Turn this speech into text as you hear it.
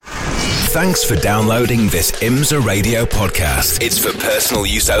Thanks for downloading this IMSA Radio podcast. It's for personal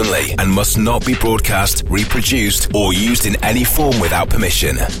use only and must not be broadcast, reproduced, or used in any form without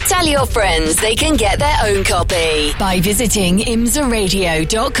permission. Tell your friends they can get their own copy by visiting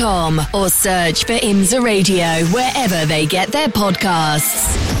imsaradio.com or search for IMSA Radio wherever they get their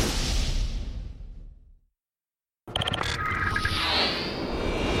podcasts.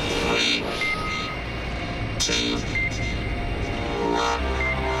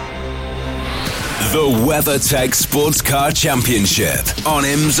 The WeatherTech Sports Car Championship on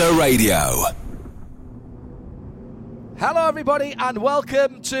IMSA Radio. Hello everybody and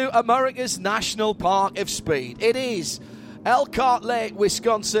welcome to America's National Park of Speed. It is Elkhart Lake,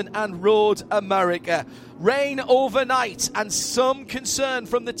 Wisconsin and Road America. Rain overnight and some concern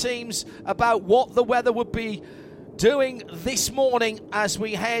from the teams about what the weather would be doing this morning as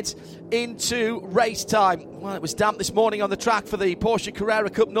we head into race time. Well, it was damp this morning on the track for the Porsche Carrera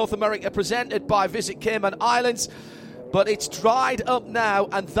Cup North America presented by Visit Cayman Islands, but it's dried up now,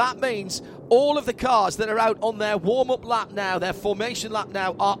 and that means all of the cars that are out on their warm-up lap now, their formation lap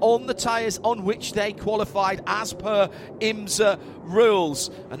now, are on the tyres on which they qualified as per IMSA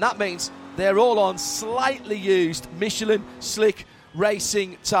rules, and that means they're all on slightly used Michelin Slick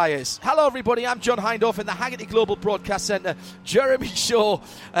Racing tyres. Hello everybody, I'm John Hindhaugh in the Haggerty Global Broadcast Centre. Jeremy Shaw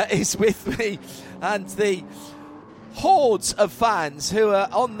is with me, and the hordes of fans who are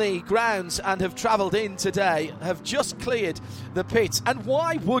on the grounds and have travelled in today have just cleared the pits. And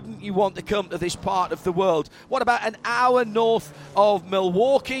why wouldn't you want to come to this part of the world? What about an hour north of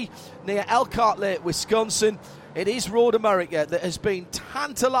Milwaukee, near Elkhart Lake, Wisconsin? It is Road America that has been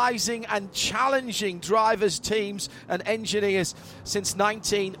tantalising and challenging drivers, teams and engineers since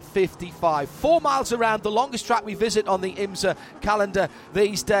 1955. 4 miles around, the longest track we visit on the IMSA calendar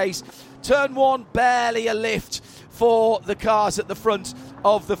these days. Turn one, barely a lift for the cars at the front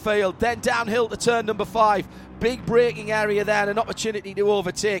of the field. Then downhill to turn number 5. Big braking area there and an opportunity to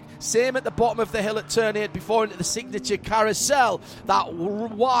overtake. Same at the bottom of the hill at turn 8 before into the signature carousel. That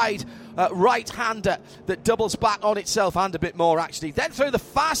wide right-hander that doubles back on itself and a bit more actually. Then through the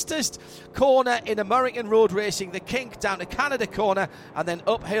fastest corner in American road racing, the kink down to Canada corner, and then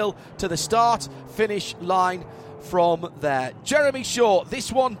uphill to the start-finish line from there. Jeremy Shaw,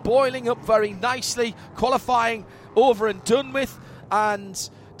 this one boiling up very nicely, qualifying over and done with, and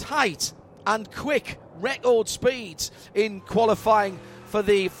tight and quick record speeds in qualifying for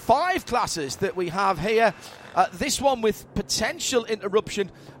the 5 classes that we have here. This one with potential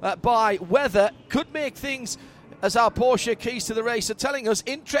interruption by weather could make things, as our Porsche keys to the race are telling us,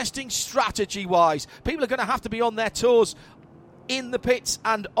 interesting strategy-wise. People are going to have to be on their toes in the pits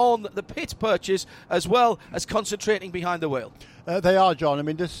and on the pit perches, as well as concentrating behind the wheel. They are, John. I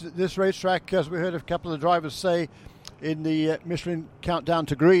mean, this racetrack, as we heard a couple of drivers say in the Michelin Countdown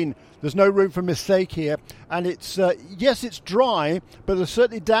to Green, there's no room for mistake here. And it's, yes, it's dry, but there's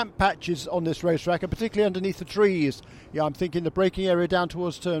certainly damp patches on this racetrack, and particularly underneath the trees. Yeah, I'm thinking the braking area down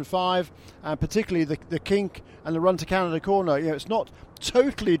towards turn 5, and particularly the kink and the run to Canada corner. You know, it's not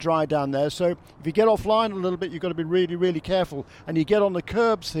totally dry down there, so if you get offline a little bit, you've got to be really, really careful. And you get on the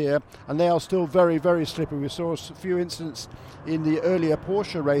curbs here, and they are still very, very slippery. We saw a few incidents in the earlier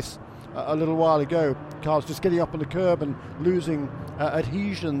Porsche race a little while ago. Cars just getting up on the curb and losing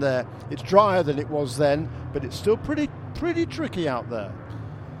adhesion there. It's drier than it was then, but it's still pretty tricky out there.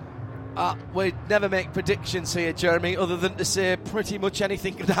 We never make predictions here, Jeremy, other than to say pretty much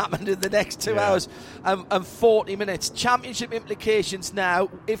anything could happen in the next 2 hours and 40 minutes. Championship implications now.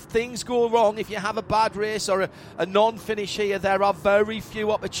 If things go wrong, if you have a bad race or a non-finish here, there are very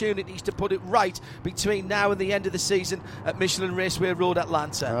few opportunities to put it right between now and the end of the season at Michelin Raceway Road,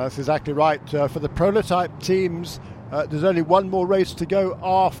 Atlanta. That's exactly right. For the prototype teams, there's only one more race to go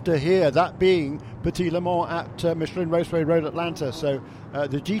after here, that being Petit Le Mans at Michelin Raceway Road, Atlanta. So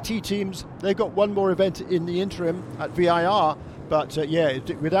the GT teams, they've got one more event in the interim at VIR. But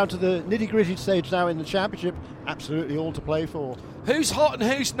we're down to the nitty-gritty stage now in the championship. Absolutely all to play for. Who's hot and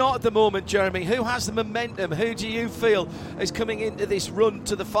who's not at the moment, Jeremy? Who has the momentum? Who do you feel is coming into this run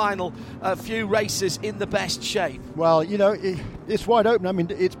to the final few races in the best shape? Well, you know, it's wide open. I mean,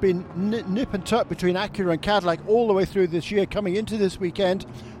 it's been nip and tuck between Acura and Cadillac all the way through this year. Coming into this weekend,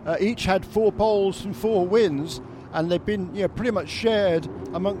 each had 4 poles and 4 wins, and they've been pretty much shared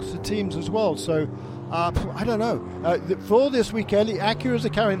amongst the teams as well. So I don't know. For this weekend, the Acuras are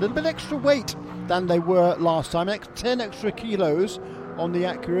carrying a little bit extra weight than they were last time. 10 extra kilos on the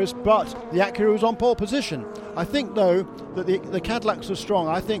Acuras, but the Acura was on pole position. I think, though, that the Cadillacs are strong.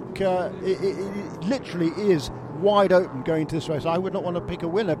 I think it literally is wide open going to this race. I would not want to pick a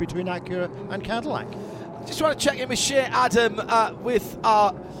winner between Acura and Cadillac. Just want to check in with Shea Adam with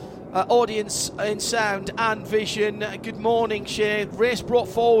our audience in sound and vision. Good morning, Shay. Race brought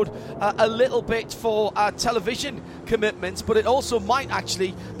forward a little bit for our television commitments, but it also might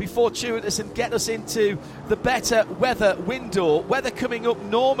actually be fortuitous and get us into the better weather window. Weather coming up,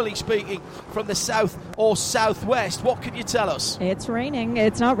 normally speaking, from the south or southwest. What can you tell us? It's raining.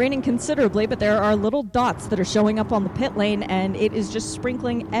 It's not raining considerably, but there are little dots that are showing up on the pit lane, and it is just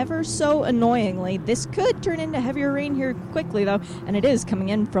sprinkling ever so annoyingly. This could turn into heavier rain here quickly, though, and it is coming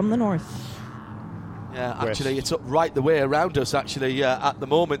in from the north. Yeah, actually, it's up right the way around us, actually, at the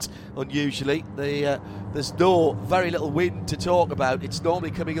moment, unusually. There's very little wind to talk about. It's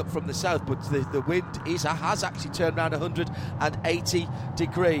normally coming up from the south, but the wind has actually turned around 180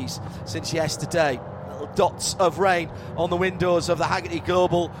 degrees since yesterday. Little dots of rain on the windows of the Haggerty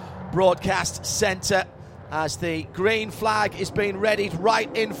Global Broadcast Centre as the green flag is being readied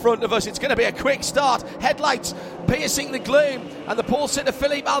right in front of us. It's going to be a quick start. Headlights piercing the gloom, and the pole sitter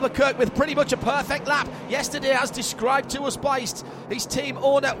Philippe Albuquerque with pretty much a perfect lap yesterday, as described to us by his team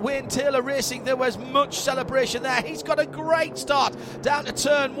owner Wayne Taylor Racing. There was much celebration there. He's got a great start down to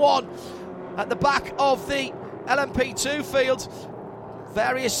turn 1 at the back of the LMP2 field.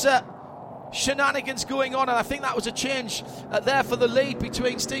 Various shenanigans going on, and I think that was a change there for the lead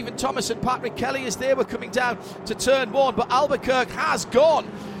between Stephen Thomas and Patrick Kelly as they were coming down to turn 1. But Albuquerque has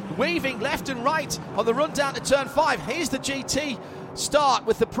gone weaving left and right on the run down to turn 5. Here's the GT start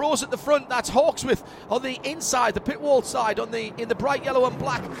with the pros at the front. That's Hawksworth on the inside, the pit wall side in the bright yellow and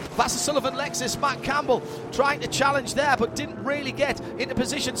black. Vassar Sullivan Lexus, Matt Campbell trying to challenge there, but didn't really get into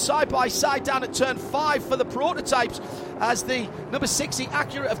position side by side down at turn 5 for the prototypes, as the number 60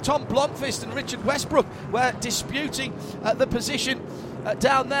 Acura of Tom Blomqvist and Richard Westbrook were disputing the position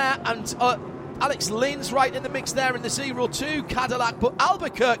down there, and Alex Lynn's right in the mix there in the 02 Cadillac. But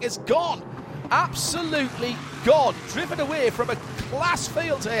Albuquerque is gone, absolutely gone, driven away from a class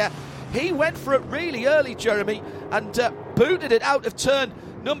field here. He went for it really early, Jeremy, and booted it out of turn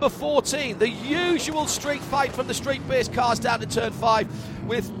number 14. The usual street fight from the street-based cars down to turn 5,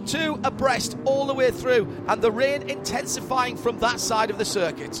 with 2 abreast all the way through, and the rain intensifying from that side of the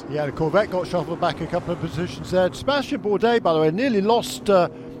circuit. Yeah, the Corvette got shuffled back a couple of positions there. Sebastian Bourdais, by the way, nearly lost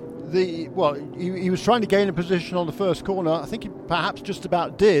he was trying to gain a position on the first corner. I think he perhaps just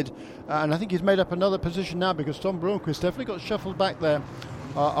about did, and I think he's made up another position now, because Tom Blomqvist definitely got shuffled back there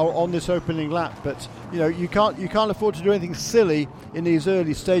on this opening lap. But you can't afford to do anything silly in these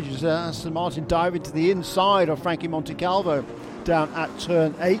early stages. Aston Martin diving to the inside of Frankie Montecalvo down at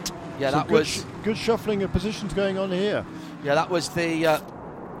turn 8. Yeah, so that was good shuffling of positions going on here. Yeah, that was the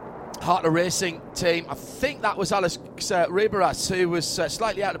Hartler Racing team. I think that was Alex Riberas, who was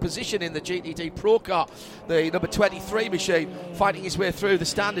slightly out of position in the GTD Pro car, the number 23 machine, fighting his way through the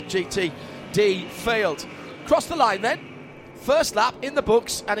standard GTD field. Cross the line then. First lap in the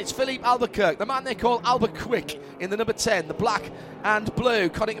books, and it's Philippe Albuquerque, the man they call Albuquerque, in the number 10, the black and blue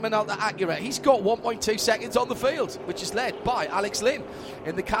Connington Minolta Acura. He's got 1.2 seconds on the field, which is led by Alex Lynn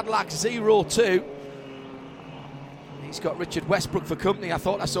in the Cadillac 02. He's got Richard Westbrook for company. I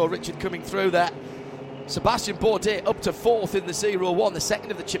thought I saw Richard coming through there. Sebastian Bourdais up to 4th in the 01, the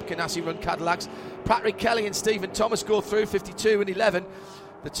second of the Chip Ganassi run Cadillacs. Patrick Kelly and Stephen Thomas go through 52 and 11.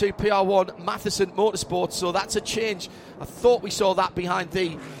 The 2 PR1 Matheson Motorsports, so that's a change. I thought we saw that behind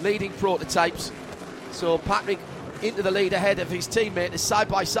the leading prototypes. So Patrick into the lead ahead of his teammate, is side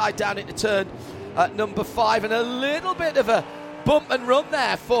by side down into turn number 5, and a little bit of a bump and run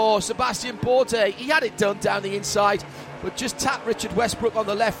there for Sebastian Bourdais. He had it done down the inside, but just tapped Richard Westbrook on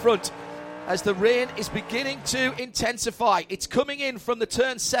the left front as the rain is beginning to intensify. It's coming in from the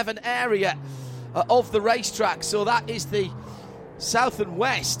turn 7 area of the racetrack, so that is the south and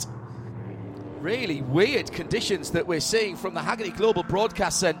west. Really weird conditions that we're seeing from the Haggerty Global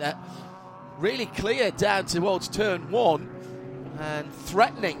Broadcast Centre. Really clear down towards turn 1 and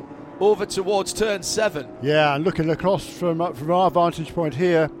threatening over towards turn 7. Yeah, and looking across from our vantage point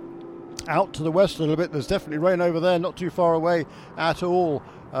here, out to the west a little bit, there's definitely rain over there, not too far away at all,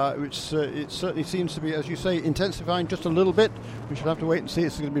 which it certainly seems to be, as you say, intensifying just a little bit. We should have to wait and see.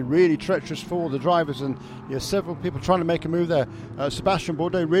 It's going to be really treacherous for the drivers, and several people trying to make a move there. Sebastian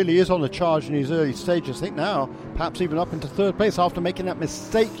Bourdais really is on the charge in his early stages. I think now perhaps even up into 3rd place after making that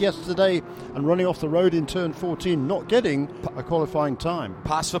mistake yesterday and running off the road in turn 14, not getting a qualifying time.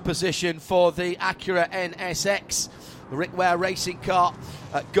 Pass for position for the Acura NSX, the Rick Ware racing car,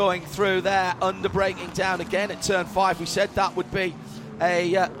 going through there, under braking down again at turn 5. We said that would be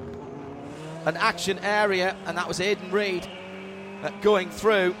an action area, and that was Aidan Reid going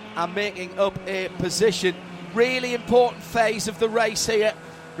through and making up a position. Really important phase of the race here.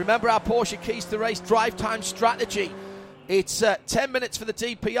 Remember our Porsche Keys to Race drive time strategy It's 10 minutes for the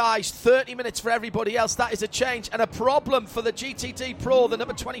DPIs, 30 minutes for everybody else. That is a change and a problem for the GTD Pro, the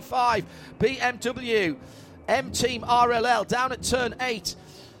number 25 BMW M-Team RLL down at turn 8.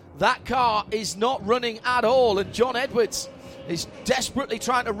 That car is not running at all, and John Edwards is desperately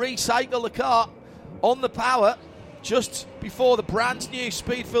trying to recycle the car on the power just before the brand new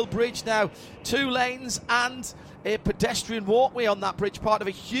speed-filled bridge. Now 2 lanes and a pedestrian walkway on that bridge, part of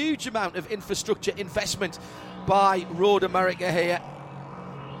a huge amount of infrastructure investment by Road America here.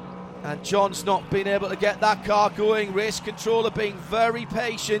 And John's not been able to get that car going. Race controller being very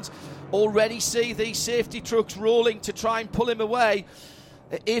patient. Already see these safety trucks rolling to try and pull him away.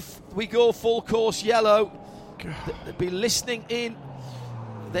 If we go full course yellow, they'll be listening in.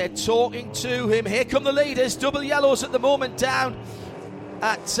 They're talking to him. Here come the leaders. Double yellows at the moment down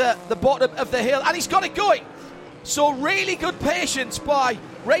at the bottom of the hill. And he's got it going. So really good patience by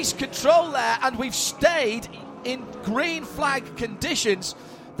race control there. And we've stayed in green flag conditions.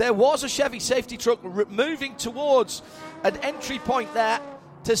 There was a Chevy safety truck moving towards an entry point there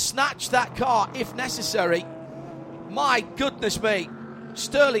to snatch that car if necessary. My goodness me.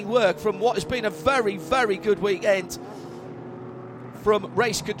 Sterling work from what has been a very, very good weekend from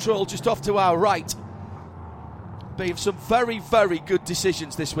race control just off to our right. Been some very, very good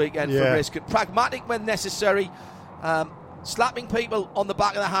decisions this weekend from race control. Pragmatic when necessary, slapping people on the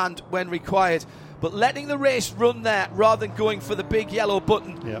back of the hand when required, but letting the race run there rather than going for the big yellow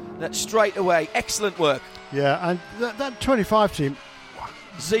button straight away. Excellent work. Yeah, and that 25 team,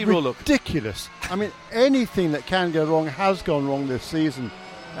 zero look. Ridiculous. I mean, anything that can go wrong has gone wrong this season.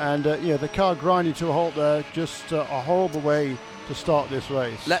 And, the car grinding to a halt there, just a horrible way to start this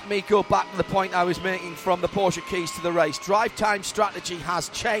race. Let me go back to the point I was making from the Porsche keys to the race. Drive time strategy has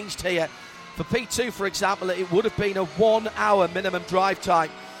changed here. For P2, for example, it would have been a 1 hour minimum drive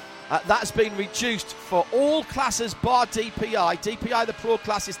time. That's been reduced for all classes bar DPI. DPI, the Pro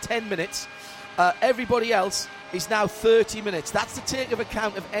class, is 10 minutes. Everybody else is now 30 minutes. That's to take into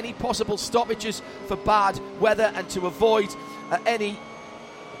account of any possible stoppages for bad weather and to avoid any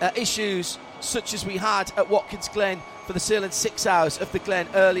issues such as we had at Watkins Glen for the sailing 6 hours of the Glen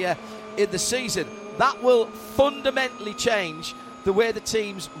earlier in the season. That will fundamentally change the way the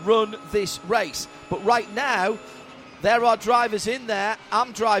teams run this race. But right now, there are drivers in there,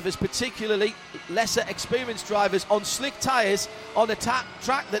 AM drivers particularly, lesser experienced drivers, on slick tyres on a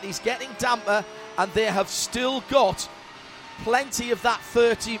track that is getting damper, and they have still got plenty of that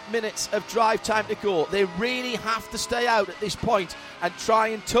 30 minutes of drive time to go. They really have to stay out at this point and try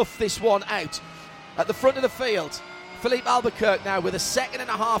and tough this one out. At the front of the field, Philippe Albuquerque now with a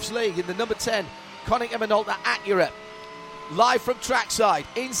 2.5 lead in the number 10 Konica Minolta Acura. Live from trackside,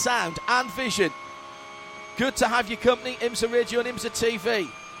 in sound and vision. Good to have your company, IMSA Radio and IMSA TV.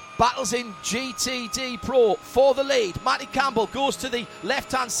 Battles in GTD Pro for the lead. Matty Campbell goes to the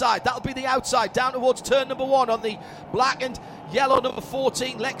left-hand side. That'll be the outside, down towards turn number 1 on the black and yellow number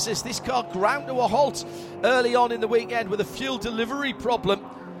 14 Lexus. This car ground to a halt early on in the weekend with a fuel delivery problem.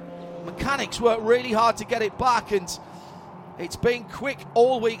 Mechanics worked really hard to get it back, and it's been quick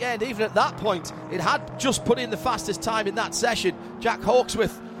all weekend. Even at that point, it had just put in the fastest time in that session. Jack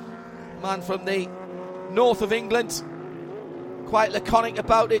Hawksworth, man from the north of England, quite laconic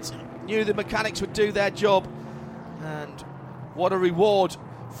about it, knew the mechanics would do their job, and what a reward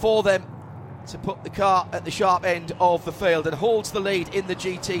for them to put the car at the sharp end of the field, and holds the lead in the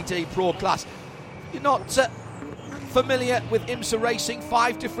GTD Pro class. You're not familiar with IMSA racing,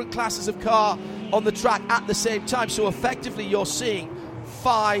 5 different classes of car on the track at the same time, so effectively you're seeing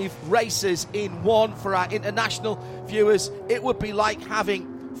 5 races in one. For our international viewers, it would be like having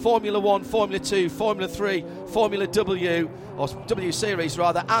Formula 1, Formula 2, Formula 3, Formula W, or W Series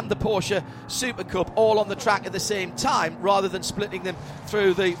rather, and the Porsche Super Cup all on the track at the same time, rather than splitting them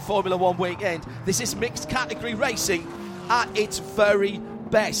through the Formula 1 weekend. This is mixed category racing at its very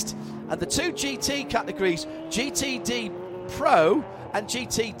best. And the 2 GT categories, GTD Pro and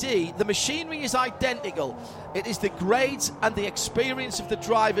GTD, the machinery is identical. It is the grades and the experience of the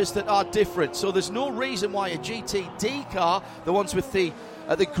drivers that are different. So there's no reason why a GTD car, the ones with the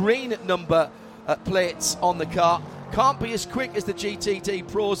green number plates on the car, can't be as quick as the GTD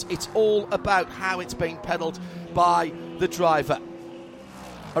Pros. It's all about how it's being pedalled by the driver.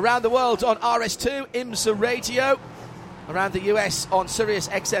 Around the world on RS2, IMSA Radio. Around the US on Sirius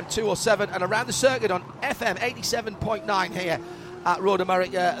XM 207, and around the circuit on FM 87.9 here at Road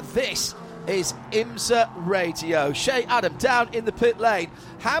America. This is IMSA Radio. Shay Adam down in the pit lane.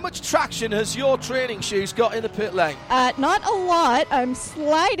 How much traction has your training shoes got in the pit lane? Not a lot. I'm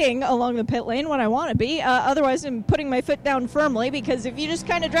sliding along the pit lane when I want to be. Otherwise, I'm putting my foot down firmly, because if you just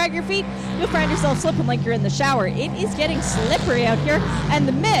kind of drag your feet, you'll find yourself slipping like you're in the shower. It is getting slippery out here, and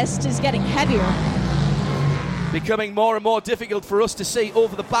the mist is getting heavier. Becoming more and more difficult for us to see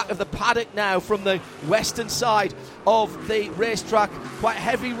over the back of the paddock now from the western side of the racetrack. Quite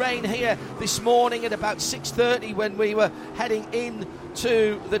heavy rain here this morning at about 6:30 when we were heading in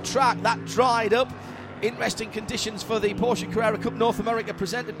to the track. That dried up. Interesting conditions for the Porsche Carrera Cup North America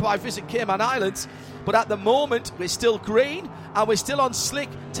presented by Visit Cayman Islands. But at the moment, we're still green and we're still on slick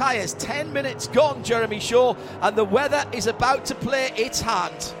tyres. 10 minutes gone, Jeremy Shaw, and the weather is about to play its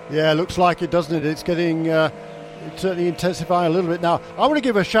hand. Yeah, looks like it, doesn't it? It's getting... It's certainly intensifying a little bit now. I want to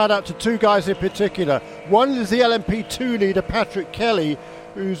give a shout out to two guys in particular. One is the LMP2 leader, Patrick Kelly,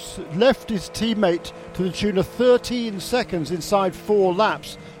 who's left his teammate to the tune of 13 seconds inside 4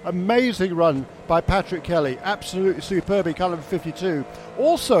 laps. Amazing run by Patrick Kelly. Absolutely superb in colour 52.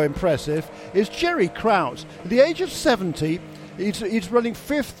 Also impressive is Jerry Kraut. At the age of 70, he's running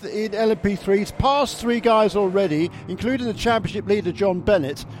 5th in LMP3. He's passed 3 guys already, including the championship leader, John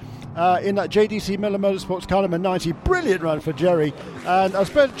Bennett. In that JDC Miller Motorsports car number 90. Brilliant run for Jerry. And I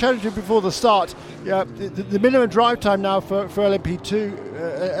spoke to challenge him before the start. The minimum drive time now for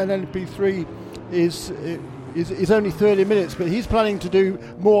LMP2 and LMP3 is only 30 minutes, but he's planning to do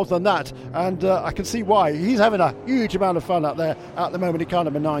more than that. And I can see why. He's having a huge amount of fun out there at the moment in car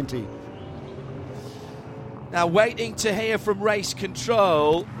number 90. Now waiting to hear from race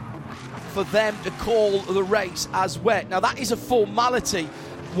control for them to call the race as wet. Now that is a formality.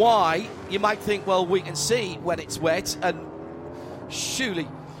 Why? You might think, well, we can see when it's wet, and surely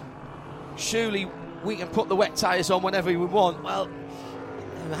we can put the wet tyres on whenever we want. Well,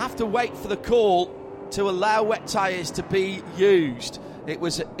 we have to wait for the call to allow wet tyres to be used. It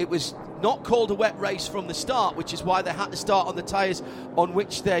was not called a wet race from the start, which is why they had to start on the tyres on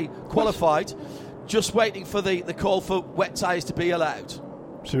which they qualified. Just waiting for the call for wet tyres to be allowed.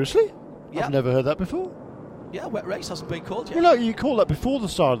 Seriously? Yep. I've never heard that before. Yeah, wet race hasn't been called yet. Well, no, you call that before the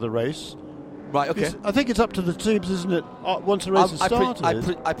start of the race. Right, okay. I think it's up to the teams, isn't it, once the race has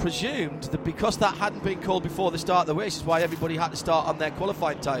started? I presumed that because that hadn't been called before the start of the race is why everybody had to start on their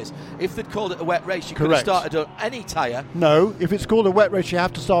qualifying tyres. If they'd called it a wet race, you could have started on any tyre. No, if it's called a wet race, you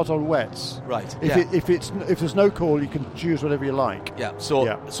have to start on wets. Right. If there's no call, you can choose whatever you like. Yeah,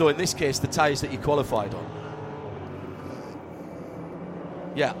 so in this case, the tyres that you qualified on.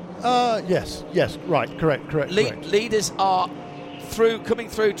 Yeah. Yes, right, correct. Leaders are coming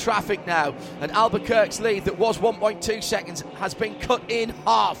through traffic now, and Albuquerque's lead that was 1.2 seconds has been cut in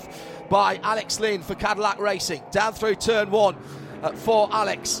half by Alex Lynn for Cadillac Racing. Down through turn 1 for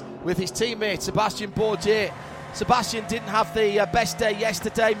Alex with his teammate Sebastian Bourdieu. Sebastian didn't have the best day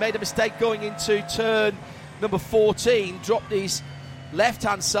yesterday, made a mistake going into turn number 14, dropped his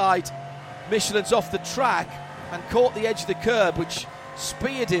left-hand side Michelin's off the track and caught the edge of the curb, which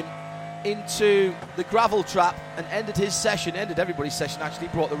speared him into the gravel trap and ended everybody's session actually,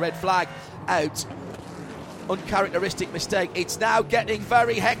 brought the red flag out. Uncharacteristic mistake. It's now getting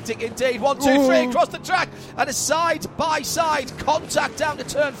very hectic indeed. 1, 2, 3 across the track, and a side-by-side contact down to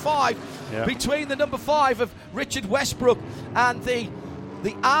turn 5 between the number 5 of Richard Westbrook and the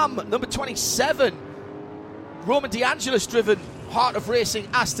AM number 27 Roman DeAngelis driven Heart of Racing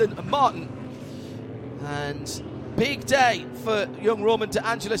Aston Martin. And big day for young Roman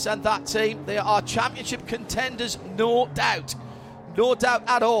DeAngelis and that team. They are championship contenders, no doubt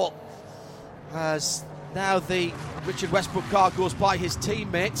at all. As now the Richard Westbrook car goes by his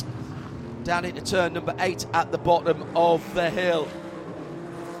teammate down into turn number 8 at the bottom of the hill.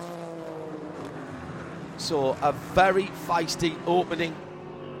 So a very feisty opening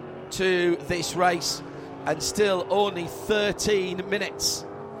to this race, and still only 13 minutes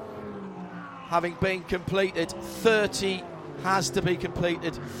having been completed. 30 has to be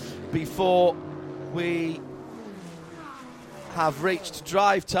completed before we have reached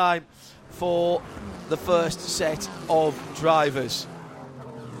drive time for the first set of drivers.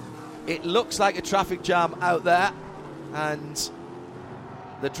 It looks like a traffic jam out there, and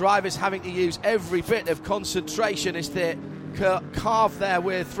the drivers having to use every bit of concentration as they carve their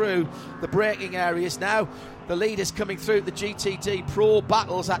way through the braking areas. Now the leaders coming through the GTD Pro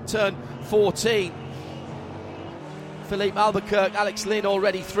battles at turn 14. Philippe Albuquerque, Alex Lynn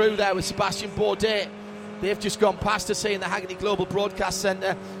already through there with Sebastian Bourdieu. They've just gone past us here in the Hagerty Global Broadcast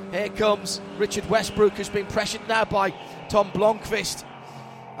Centre. Here comes Richard Westbrook, who's been pressured now by Tom Blomqvist.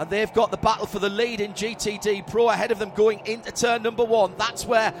 And they've got the battle for the lead in GTD Pro ahead of them going into turn number 1. That's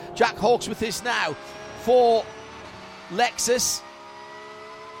where Jack Hawksworth is now for Lexus.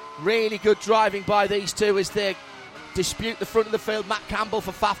 Really good driving by these two as they dispute the front of the field. Matt Campbell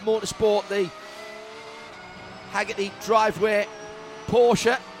for Pfaff Motorsport, the Haggerty driveway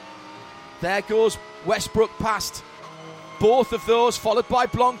Porsche. There goes Westbrook past both of those, followed by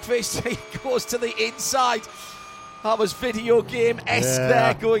Blomqvist. He goes to the inside. That was video game-esque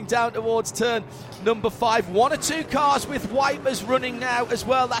there, going down towards turn number 5. 1 or 2 cars with wipers running now as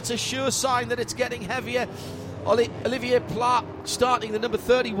well. That's a sure sign that it's getting heavier. Olivier Plat starting the number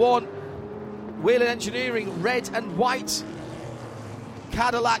 31. Whelen Engineering, red and white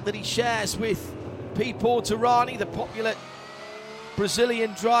Cadillac that he shares with Pipo Tirani, the popular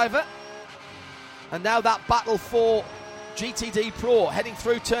Brazilian driver. And now that battle for GTD Pro heading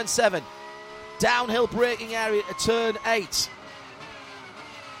through turn 7. Downhill braking area to turn 8.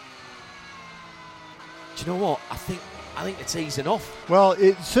 Do you know what? I think it's easing off. Well,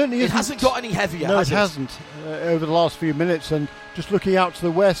 it certainly isn't. It hasn't got any heavier, no, has it? No, it hasn't over the last few minutes. And just looking out to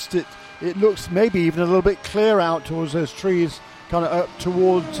the west, it looks maybe even a little bit clear out towards those trees, kind of up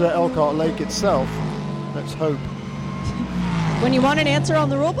towards Elkhart Lake itself. Let's hope. When you want an answer on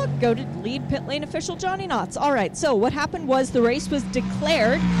the rulebook, go to lead pit lane official Johnny Knotts. All right, so what happened was the race was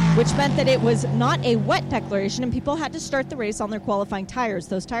declared, which meant that it was not a wet declaration, and people had to start the race on their qualifying tires.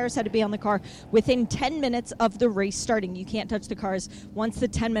 Those tires had to be on the car within 10 minutes of the race starting. You can't touch the cars once the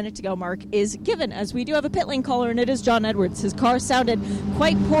 10-minute to go mark is given, as we do have a pit lane caller, and it is John Edwards. His car sounded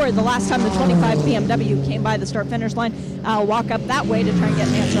quite poor the last time the 25 BMW came by the start-finish line. I'll walk up that way to try and get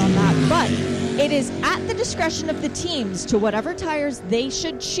an answer on that. But it is at the discretion of the teams to whatever tires they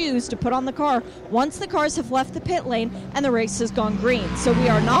should choose to put on the car once the cars have left the pit lane and the race has gone green. So we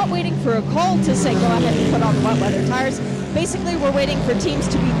are not waiting for a call to say go ahead and put on the wet weather tires. Basically, we're waiting for teams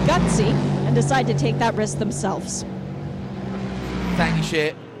to be gutsy and decide to take that risk themselves. Thank you,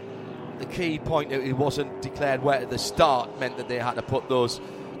 Shay. The key point that it wasn't declared wet at the start meant that they had to put those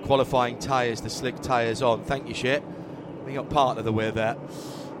qualifying tyres, the slick tyres on. Thank you, Shay. We got part of the way there.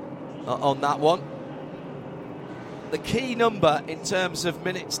 On that one. The key number in terms of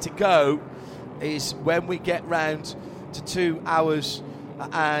minutes to go is when we get round to 2 hours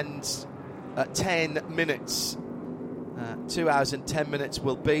and 10 minutes. 2 hours and 10 minutes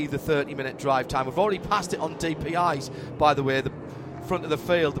will be the 30-minute drive time. We've already passed it on DPIs, by the way. The front of the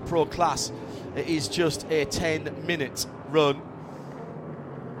field, the Pro class, it is just a 10-minute run.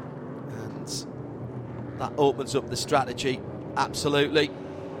 And that opens up the strategy, absolutely.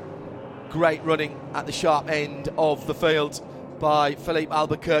 Great running at the sharp end of the field by Philippe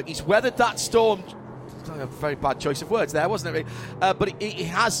Albuquerque. He's weathered that storm. A very bad choice of words there, wasn't it? But he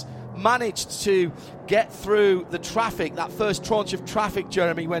has managed to get through the traffic, that first tranche of traffic,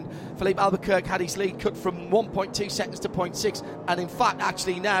 Jeremy, when Philippe Albuquerque had his lead cut from 1.2 seconds to 0.6. And in fact,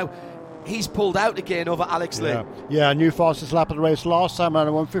 actually now, he's pulled out again over Alex Lynn. Yeah, new fastest lap of the race last time around,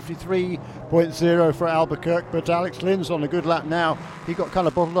 153.0 for Albuquerque, but Alex Lynn's on a good lap now. He got kind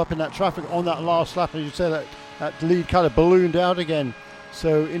of bottled up in that traffic on that last lap, as you say, that lead kind of ballooned out again.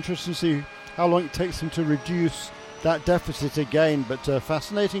 So interesting to see how long it takes him to reduce that deficit again. But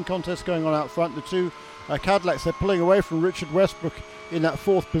fascinating contest going on out front. The two Cadillacs, they're pulling away from Richard Westbrook in that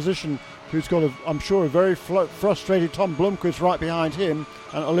 4th position, who's got, I'm sure, a very frustrated Tom Blomqvist right behind him,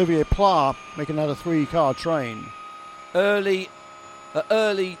 and Olivier Pla making that a 3-car train. Early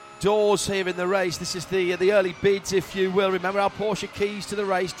doors here in the race. This is the early bids, if you will. Remember our Porsche keys to the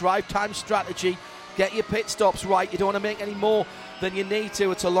race, drive time strategy, get your pit stops right. You don't want to make any more than you need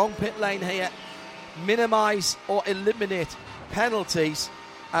to. It's a long pit lane here. Minimise or eliminate penalties,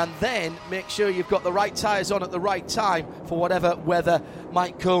 and then make sure you've got the right tyres on at the right time for whatever weather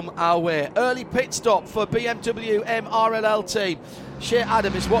might come our way. Early pit stop for BMW MRLL team. Shea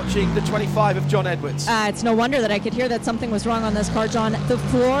Adam is watching the 25 of John Edwards. It's no wonder that I could hear that something was wrong on this car, John. The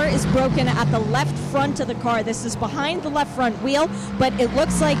floor is broken at the left front of the car. This is behind the left front wheel, but it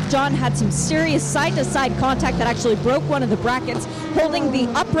looks like John had some serious side-to-side contact that actually broke one of the brackets, holding the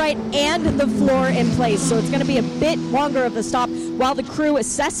upright and the floor in place. So it's going to be a bit longer of the stop while the crew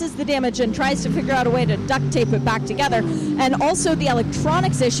assesses the damage and tries to figure out a way to duct tape it back together. And also the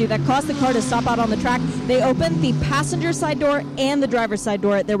electronics issue that caused the car to stop out on the track. They opened the passenger side door and the driver's side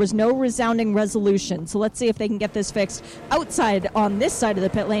door. There was no resounding resolution. So let's see if they can get this fixed outside on this side of the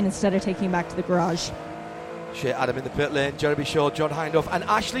pit lane instead of taking it back to the garage. Shea Adam in the pit lane, Jeremy Shaw, John Hindhaugh, and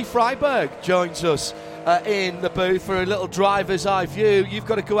Ashley Freiberg joins us in the booth for a little driver's eye view. You've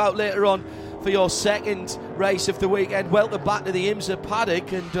got to go out later on for your second race of the weekend. Welcome back to the IMSA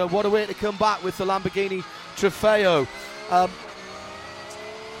paddock, and what a way to come back with the Lamborghini Trofeo.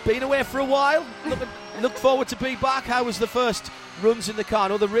 been away for a while. Look forward to be back. How was the first runs in the car? I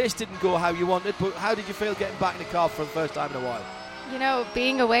know the race didn't go how you wanted, but how did you feel getting back in the car for the first time in a while? You know,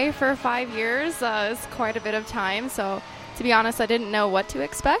 being away for 5 years is quite a bit of time, so to be honest, I didn't know what to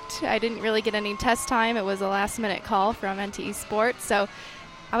expect. I didn't really get any test time. It was a last-minute call from NTE Sports, so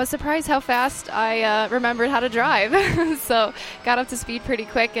I was surprised how fast I remembered how to drive. So got up to speed pretty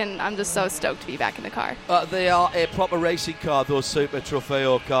quick, and I'm just so stoked to be back in the car. They are a proper racing car, those Super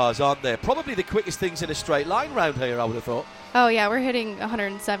Trofeo cars, aren't they? Probably the quickest things in a straight line round here, I would have thought. Oh, yeah, we're hitting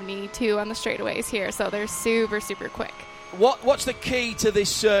 172 on the straightaways here, so they're super, super quick. What's the key to this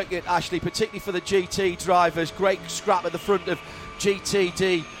circuit, Ashley, particularly for the GT drivers? Great scrap at the front of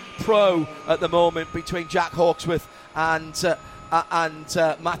GTD Pro at the moment between Jack Hawksworth and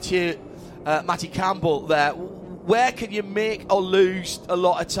Matty Campbell there. Where can you make or lose a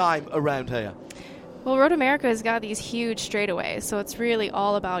lot of time around here? Well, Road America has got these huge straightaways, so it's really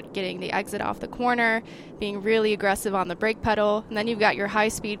all about getting the exit off the corner, being really aggressive on the brake pedal, and then you've got your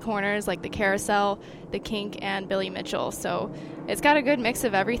high-speed corners like the Carousel, the Kink, and Billy Mitchell. So it's got a good mix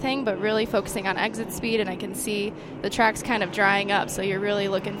of everything, but really focusing on exit speed, and I can see the track's kind of drying up, so you're really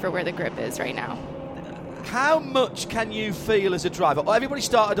looking for where the grip is right now. How much can you feel as a driver? Everybody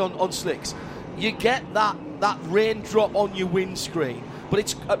started on slicks. You get that raindrop on your windscreen, but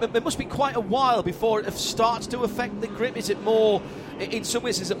it must be quite a while before it starts to affect the grip. Is it more, in some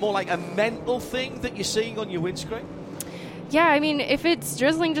ways, is it more like a mental thing that you're seeing on your windscreen? Yeah, I mean, if it's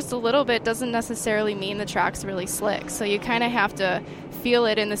drizzling just a little bit, doesn't necessarily mean the track's really slick. So you kind of have to feel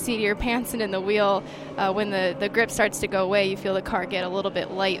it in the seat of your pants and in the wheel. When the grip starts to go away, you feel the car get a little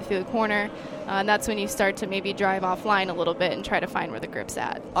bit light through the corner. And that's when you start to maybe drive offline a little bit and try to find where the grip's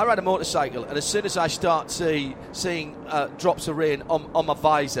at. I ride a motorcycle, and as soon as I start seeing drops of rain on my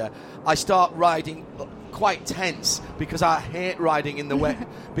visor, I start riding quite tense because I hate riding in the wet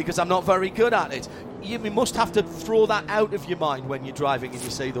because I'm not very good at it. You must have to throw that out of your mind when you're driving and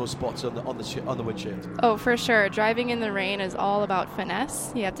you see those spots on the windshield. Oh, for sure. Driving in the rain is all about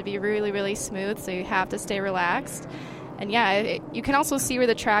finesse. You have to be really, really smooth, so you have to stay relaxed. And yeah, you can also see where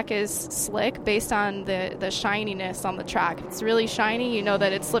the track is slick based on the shininess on the track. If it's really shiny, you know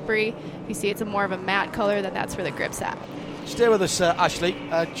that it's slippery. If you see it's more of a matte color, then that's where the grip's at. Stay with us, Ashley.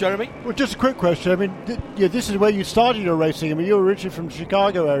 Jeremy? Well, just a quick question. I mean, this is where you started your racing. I mean, you're originally from the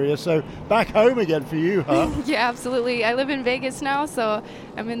Chicago area, so back home again for you, huh? Yeah, absolutely. I live in Vegas now, so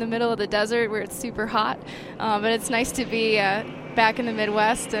I'm in the middle of the desert where it's super hot. But it's nice to be back in the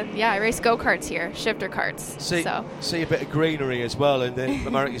Midwest, and yeah, I race go-karts here, shifter karts. See a bit of greenery as well in the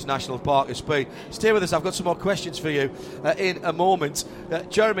America's National Park of Speed. Stay with us, I've got some more questions for you in a moment.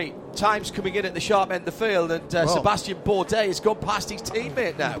 Jeremy, time's coming in at the sharp end of the field, and Sebastian Bourdais has gone past his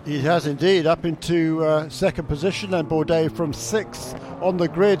teammate now. He has indeed, up into second position, and Bourdais from sixth on the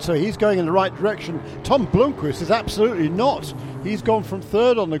grid, so he's going in the right direction. Tom Blomqvist is absolutely not. He's gone from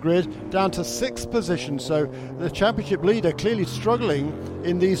third on the grid down to sixth position, so the championship leader clearly struggling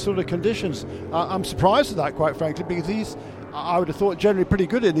in these sort of conditions. I'm surprised at that, quite frankly, because I would have thought generally pretty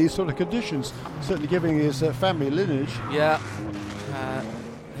good in these sort of conditions, certainly giving his family lineage. Yeah,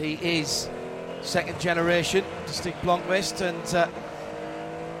 he is second generation, Stig Blomqvist, and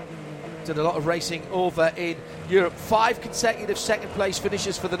did a lot of racing over in Europe. 5 consecutive second place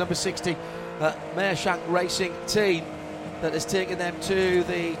finishes for the number 60 Meyershank Racing team that has taken them to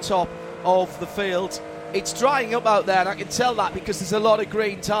the top of the field. It's drying up out there, and I can tell that because there's a lot of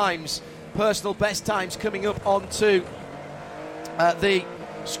green times, personal best times coming up onto the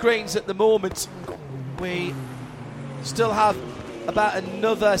screens at the moment. We still have about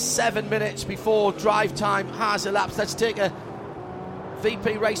another 7 minutes before drive time has elapsed. Let's take a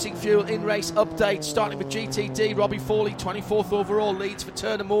VP Racing Fuel in-race update, starting with GTD. Robbie Foley, 24th overall, leads for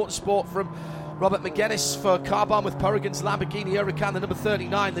Turner Motorsport from Robert McGuinness for Carbon with Peregrine's Lamborghini Huracan, the number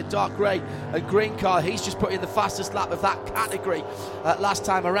 39, the dark grey and green car. He's just put in the fastest lap of that category last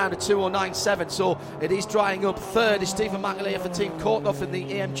time around, a 2:09.7. So it is drying up. Third is Stephen McAleer for Team Korthoff in the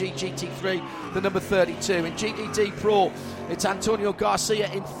AMG GT3, the number 32. In GTD Pro, it's Antonio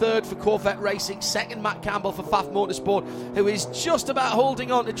Garcia in third for Corvette Racing. Second, Matt Campbell for Pfaff Motorsport, who is just about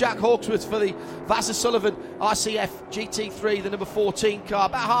holding on to Jack Hawksworth for the Vassar Sullivan RCF GT3, the number 14 car.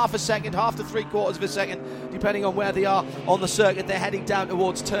 About half a second, half to 3/4 of a second, depending on where they are on the circuit. They're heading down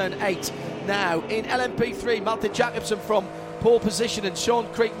towards turn 8 now. In LMP3, Malte Jacobsen from pole position, and Sean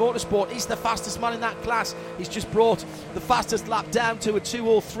Creek Motorsport is the fastest man in that class. He's just brought the fastest lap down to a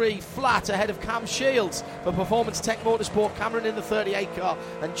 2:03 flat ahead of Cam Shields for Performance Tech Motorsport. Cameron in the 38 car,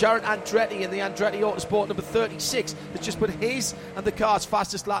 and Jared Andretti in the Andretti Autosport number 36 has just put his and the car's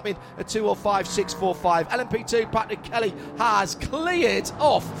fastest lap in at 2:05.645. LMP2 Patrick Kelly has cleared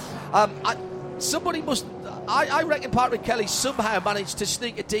off. I reckon Patrick Kelly somehow managed to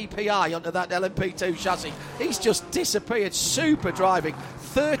sneak a DPI onto that LMP2 chassis. He's just disappeared. Super driving.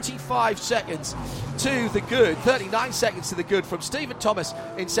 35 seconds to the good, 39 seconds to the good from Stephen Thomas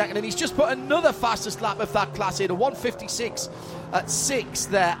in second, and he's just put another fastest lap of that class in, a 1:56.6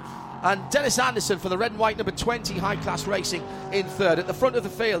 there. And Dennis Anderson for the red and white number 20 High Class Racing in third. At the front of the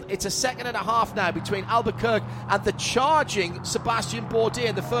field, it's a second and a half now between Albuquerque and the charging Sebastian Bourdais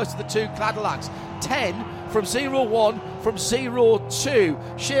in the first of the two Cadillacs. 10 from 0-1 from 0-2.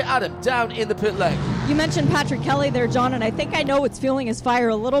 Shea Adam down in the pit lane. You mentioned Patrick Kelly there, John, and I think I know what's fueling his fire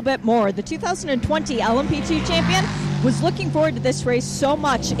a little bit more. The 2020 LMP2 champion was looking forward to this race so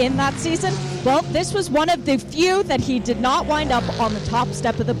much in that season. Well, this was one of the few that he did not wind up on the top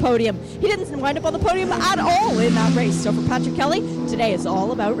step of the podium. He didn't wind up on the podium at all in that race. So for Patrick Kelly, today is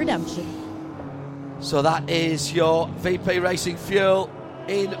all about redemption. So that is your VP Racing Fuel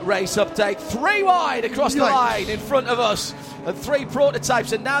in race update. 3 wide across the line in front of us, and 3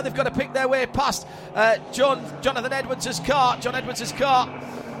 prototypes, and now they've got to pick their way past Jonathan Edwards' car. John Edwards' car.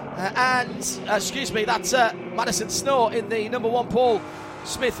 That's Madison Snow in the number 1 Paul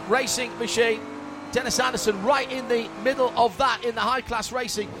Smith Racing machine. Dennis Anderson right in the middle of that in the High Class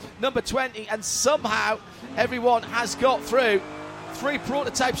Racing number 20, and somehow everyone has got through. 3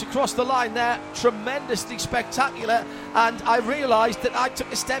 prototypes across the line there, tremendously spectacular, and I realised that I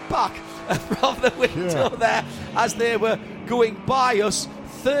took a step back from the window there as they were going by us.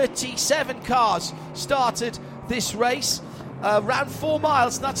 37 cars started this race. Around 4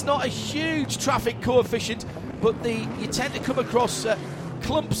 miles, that's not a huge traffic coefficient, but you tend to come across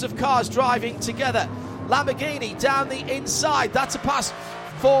clumps of cars driving together. Lamborghini down the inside, that's a pass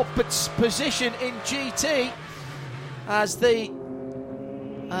for position in GT as the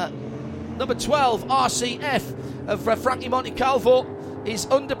number 12 RCF of Frankie Montecalvo is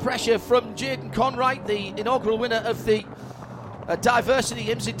under pressure from Jaden Conwright, the inaugural winner of the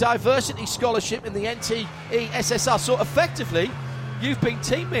IMSA Diversity Scholarship in the NTE SSR. So effectively, you've been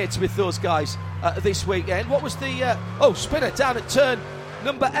teammates with those guys this weekend. What was the spinner down at turn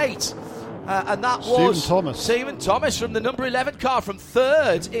number 8? And that was Stephen Thomas from the number 11 car from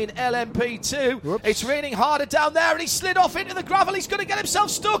third in LMP2. Whoops. It's raining harder down there, and he slid off into the gravel. He's going to get himself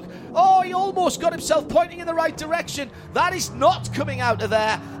stuck. Oh, he almost got himself pointing in the right direction. That is not coming out of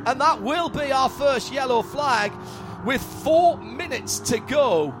there, and that will be our first yellow flag with 4 minutes to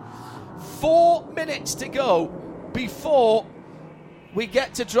go. 4 minutes to go before we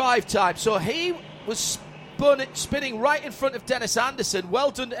get to drive time. So he was spinning right in front of Dennis Anderson. Well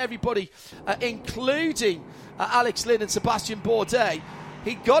done to everybody, including Alex Lynn and Sebastian Bourdais.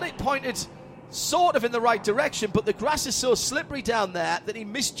 He got it pointed sort of in the right direction, but the grass is so slippery down there that he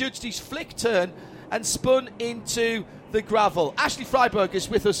misjudged his flick turn and spun into the gravel. Ashley Freiberg is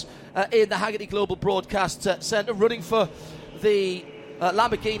with us in the Haggerty Global Broadcast Centre, running for the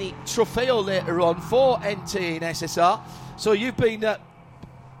Lamborghini Trofeo later on for NT and SSR. So you've been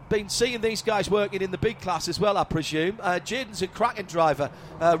seeing these guys working in the big class as well, I presume. Jaden's a cracking driver,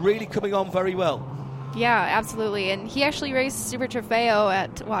 really coming on very well. Yeah, absolutely. And he actually raced Super Trofeo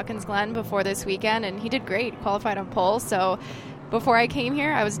at Watkins Glen before this weekend, and he did great, qualified on pole. So before I came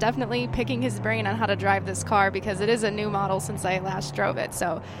here, I was definitely picking his brain on how to drive this car because it is a new model since I last drove it.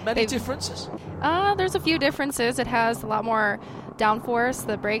 So many differences? There's a few differences. It has a lot more downforce.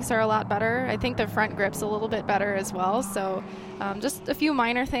 The brakes are a lot better. I think the front grip's a little bit better as well. So just a few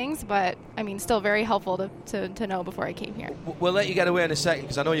minor things, but I mean, still very helpful to know before I came here. We'll let you get away in a second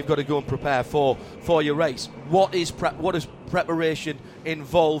because I know you've got to go and prepare for your race. What does preparation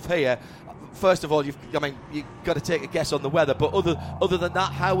involve here? First of all, you've got to take a guess on the weather, but other than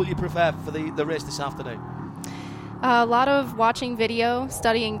that, how will you prepare for the race this afternoon? A lot of watching video,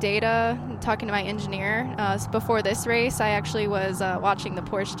 studying data, talking to my engineer. Before this race, I actually was watching the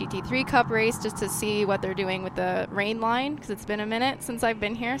Porsche GT3 Cup race just to see what they're doing with the rain line because it's been a minute since I've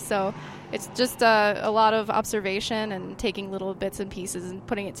been here. So it's just a lot of observation and taking little bits and pieces and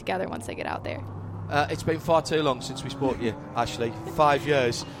putting it together once I get out there. It's been far too long since we spoke to you, Ashley. 5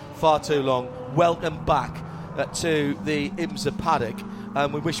 years, far too long. Welcome back to the IMSA paddock.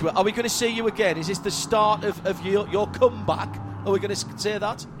 We wish you. Are we going to see you again? Is this the start of your comeback? Are we going to say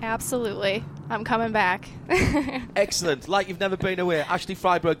that? Absolutely. I'm coming back. Excellent. Like you've never been away. Ashley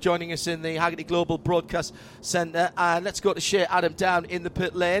Freiberg joining us in the Haggerty Global Broadcast Centre. And let's go to Shea Adam down in the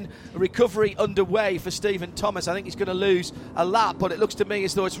pit lane. A recovery underway for Stephen Thomas. I think he's going to lose a lap, but it looks to me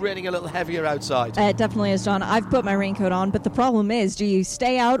as though it's raining a little heavier outside. It definitely is, John. I've put my raincoat on, but the problem is, do you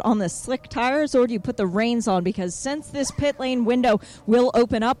stay out on the slick tires or do you put the reins on? Because since this pit lane window will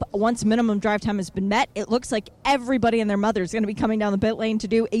open up once minimum drive time has been met, it looks like everybody and their mother is going to be coming down the pit lane to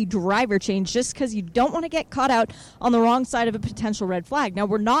do a driver change, just because you don't want to get caught out on the wrong side of a potential red flag. Now,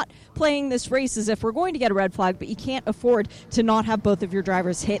 we're not playing this race as if we're going to get a red flag, but you can't afford to not have both of your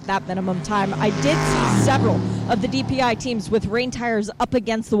drivers hit that minimum time. I did see several of the DPI teams with rain tires up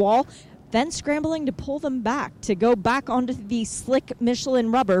against the wall, then scrambling to pull them back, to go back onto the slick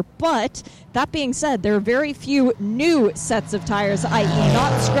Michelin rubber. But that being said, there are very few new sets of tires, i.e.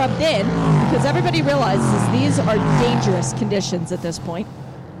 not scrubbed in, because everybody realizes these are dangerous conditions at this point.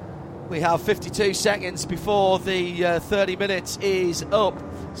 We have 52 seconds before the 30 minutes is up.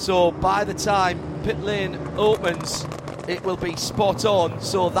 So by the time pit lane opens, it will be spot on.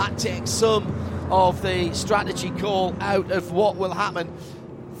 So that takes some of the strategy call out of what will happen.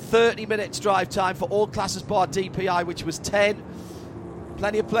 30 minutes drive time for all classes bar DPI, which was 10.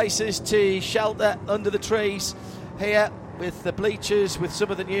 Plenty of places to shelter under the trees here with the bleachers, with some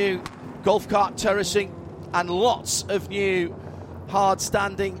of the new golf cart terracing, and lots of new hard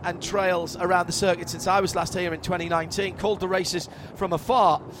standing and trails around the circuit since I was last here in 2019. Called the races from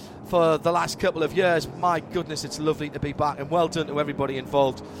afar for the last couple of years. My goodness, it's lovely to be back, and well done to everybody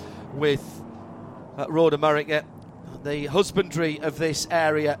involved with Road America. The husbandry of this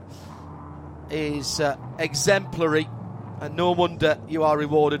area is exemplary, and no wonder you are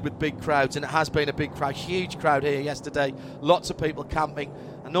rewarded with big crowds, and it has been a big crowd, huge crowd here yesterday, lots of people camping.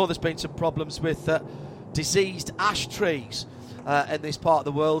 I know there's been some problems with diseased ash trees in this part of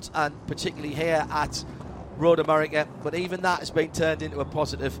the world, and particularly here at Road America, but even that has been turned into a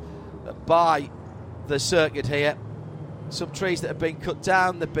positive by the circuit here. Some trees that have been cut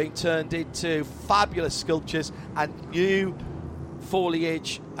down, they've been turned into fabulous sculptures, and new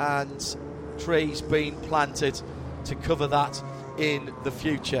foliage and trees being planted to cover that in the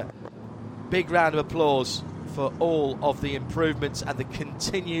future. Big round of applause for all of the improvements and the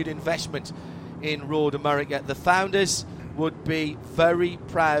continued investment in Road America. The founders would be very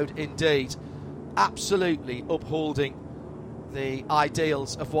proud indeed, absolutely upholding the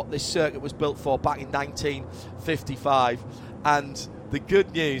ideals of what this circuit was built for back in 1955. And the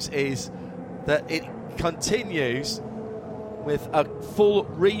good news is that it continues with a full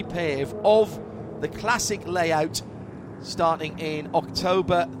repave of the classic layout starting in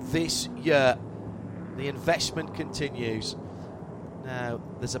October this year. The investment continues. Now,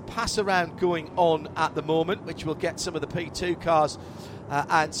 there's a pass around going on at the moment, which will get some of the P2 cars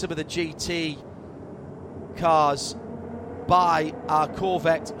and some of the GT cars by our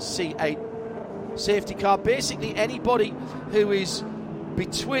Corvette C8 safety car. Basically, anybody who is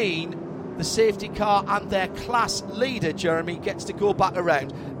between the safety car and their class leader, Jeremy, gets to go back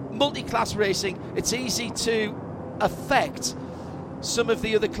around. Multi-class racing, it's easy to affect some of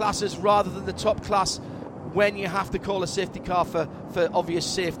the other classes rather than the top class when you have to call a safety car for obvious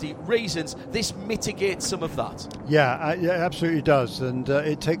safety reasons. This mitigates some of that. Yeah, it absolutely does, and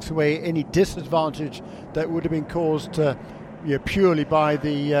it takes away any disadvantage that would have been caused purely by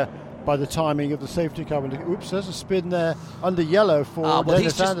the timing of the safety car. Oops, there's a spin there under yellow for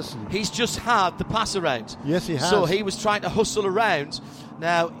Dennis Anderson. He's just had the pass around. Yes, he has. So he was trying to hustle around.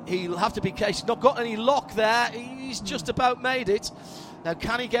 Now, he'll have to be careful. He's not got any lock there. He's just about made it. Now,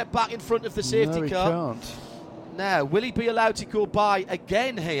 can he get back in front of the safety car? No, he can't. Now, will he be allowed to go by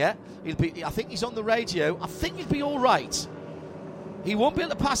again here? I think he's on the radio. I think he'll be all right. He won't be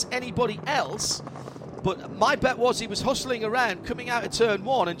able to pass anybody else, but my bet was he was hustling around, coming out of turn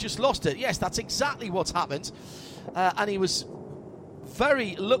one and just lost it. Yes, that's exactly what's happened. And he was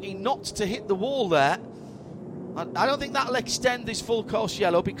very lucky not to hit the wall there. I don't think that'll extend this full course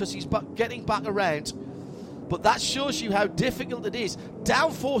yellow because he's getting back around. But that shows you how difficult it is.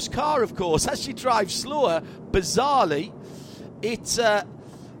 Downforce car, of course, as you drive slower, bizarrely,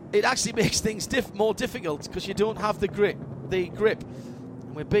 it actually makes things more difficult because you don't have the grip.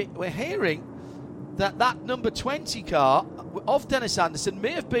 And we're hearing that number 20 car of Dennis Anderson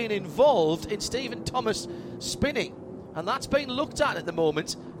may have been involved in Stephen Thomas spinning. And that's being looked at the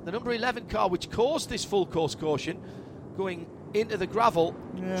moment. The number 11 car, which caused this full course caution, going into the gravel,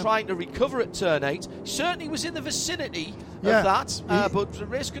 trying to recover at turn 8. Certainly was in the vicinity of that, but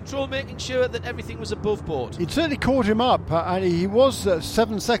race control making sure that everything was above board. It certainly caught him up, and he was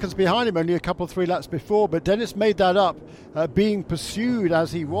 7 seconds behind him only a couple of 3 laps before, but Dennis made that up, being pursued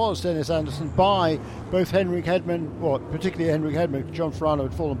as he was, Dennis Anderson, by both Henrik Hedman, particularly Henrik Hedman. John Ferrano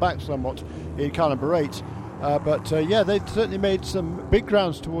had fallen back somewhat in car number 8. But they certainly made some big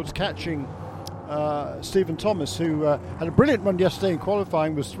grounds towards catching Stephen Thomas, who had a brilliant run yesterday in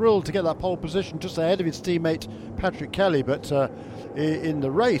qualifying, was thrilled to get that pole position just ahead of his teammate Patrick Kelly. But in the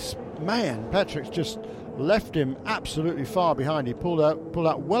race, man, Patrick's just left him absolutely far behind. He pulled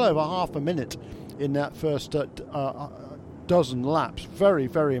out well over half a minute in that first dozen laps. Very,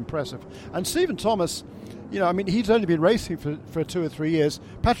 very impressive. And Stephen Thomas, he's only been racing for 2 or 3 years.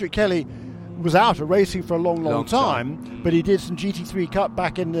 Patrick Kelly was out of racing for a long time, but he did some GT3 Cup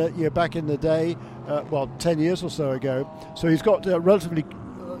back in the day, 10 years or so ago. So he's got relatively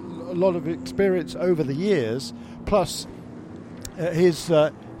a lot of experience over the years. Plus, his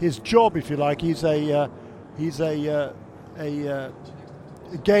job, if you like, he's a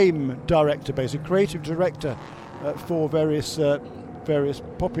game director, basically creative director for various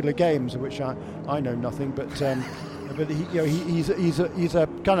popular games, of which I know nothing, but he's a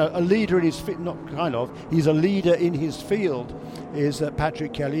kind of a leader in his he's a leader in his field, is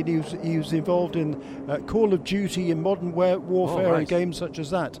Patrick Kelly, and he was involved in Call of Duty and Modern Warfare and games such as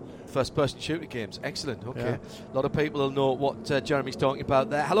that. First-person shooter games, excellent. Okay, a lot of people will know what Jeremy's talking about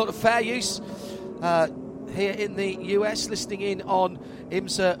there. Hello to Fair Use here in the US, listening in on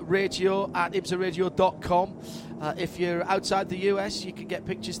IMSA Radio at imsaradio.com. If you're outside the US, you can get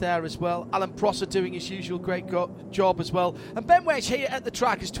pictures there as well. Alan Prosser doing his usual great job as well. And Ben Wedge here at the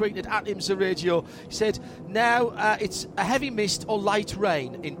track has tweeted at IMSA Radio. He said, now it's a heavy mist or light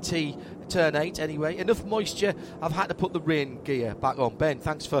rain in T turn 8 anyway. Enough moisture, I've had to put the rain gear back on. Ben,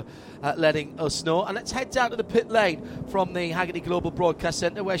 thanks for letting us know. And let's head down to the pit lane from the Haggerty Global Broadcast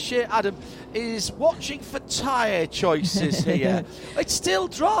Centre, where Shea Adam is watching for tyre choices here. It's still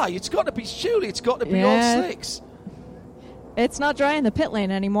dry. It's got to be all slicks. It's not dry in the pit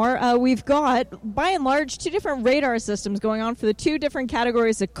lane anymore. We've got, by and large, 2 different radar systems going on for the 2 different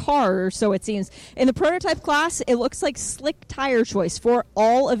categories of car, or so it seems. In the prototype class, it looks like slick tire choice for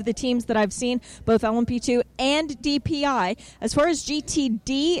all of the teams that I've seen, both LMP2 and DPI. As far as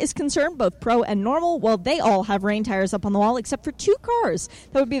GTD is concerned, both Pro and Normal, well, they all have rain tires up on the wall, except for 2 cars.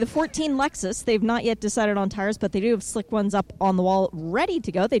 That would be the 14 Lexus. They've not yet decided on tires, but they do have slick ones up on the wall ready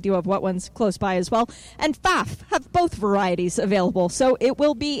to go. They do have wet ones close by as well. And FAF have both varieties available, so it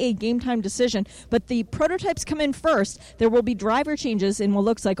will be a game time decision. But the prototypes come in first. There will be driver changes in what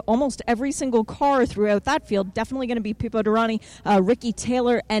looks like almost every single car throughout that field. Definitely going to be Pipo Derani, Ricky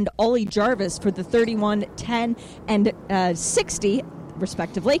Taylor, and Ollie Jarvis for the 31, 10, and 60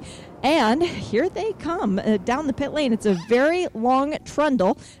 respectively. And here they come down the pit lane. It's a very long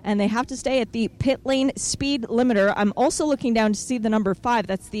trundle, and they have to stay at the pit lane speed limiter. I'm also looking down to see the number 5.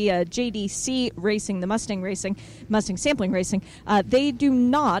 That's the JDC Racing, the Mustang Sampling Racing. They do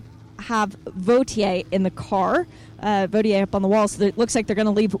not have Vautier in the car. Vautier up on the wall, so it looks like they're going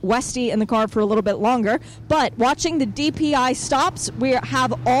to leave Westy in the car for a little bit longer. But watching the DPI stops, we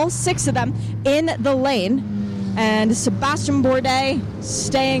have all 6 of them in the lane. And Sebastian Bourdais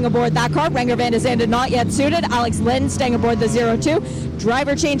staying aboard that car. Renger van de Zande not yet suited. Alex Lynn staying aboard the 02.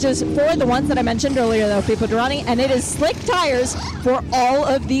 Driver changes for the ones that I mentioned earlier, though, Pipo Derani. And it is slick tires for all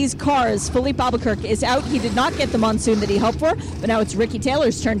of these cars. Philippe Albuquerque is out. He did not get the monsoon that he hoped for, but now it's Ricky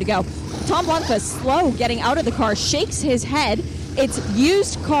Taylor's turn to go. Tom Blomqvist, slow getting out of the car, shakes his head. It's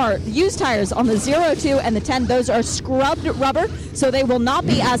used tires on the 02 and the 10. Those are scrubbed rubber, so they will not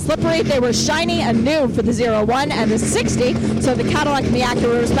be as slippery. They were shiny and new for the 01 and the 60, so the Cadillac and the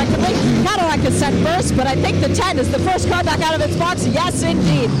Acura respectively. Cadillac is set first, but I think the 10 is the first car back out of its box. Yes,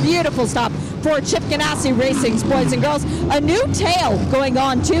 indeed. Beautiful stop for Chip Ganassi Racing's boys and girls. A new tail going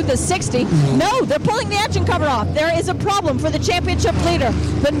on to the 60. No, they're pulling the engine cover off. There is a problem for the championship leader.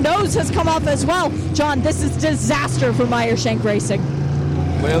 The nose has come off as well. John, this is disaster for Meyer Shank Racing.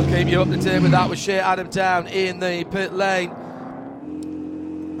 We'll keep you up to date with that with Shea Adam down in the pit lane.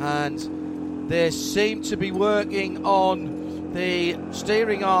 And they seem to be working on the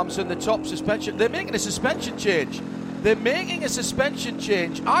steering arms and the top suspension. They're making a suspension change.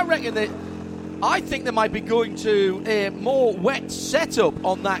 I think they might be going to a more wet setup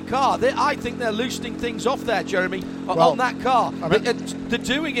on that car. I think they're loosening things off there, Jeremy, on that car. They're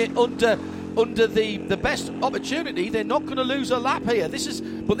doing it under the best opportunity. They're not going to lose a lap here. This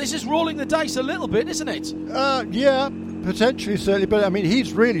is rolling the dice a little bit, isn't it? Yeah. Potentially, certainly, but I mean,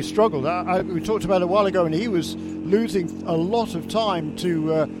 he's really struggled. We talked about it a while ago, and he was losing a lot of time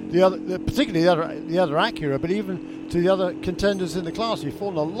to particularly the other Acura, but even to the other contenders in the class. He'd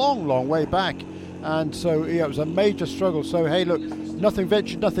fallen a long, long way back, and so it was a major struggle. So hey, look, nothing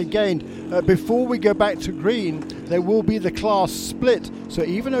ventured, nothing gained. Before we go back to green, there will be the class split. So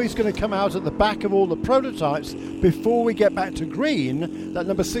even though he's going to come out at the back of all the prototypes, before we get back to green, that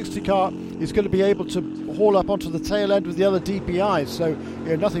number 60 car is going to be able to haul up onto the tail end with the other DPIs. So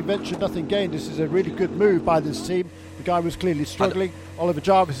nothing ventured, nothing gained. This is a really good move by this team. The guy was clearly struggling. Oliver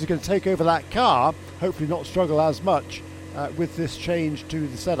Jarvis is going to take over that car, hopefully not struggle as much with this change to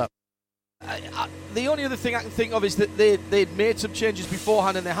the setup. The only other thing I can think of is that they'd made some changes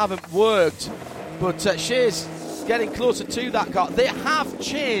beforehand and they haven't worked. But Shea's getting closer to that car. They have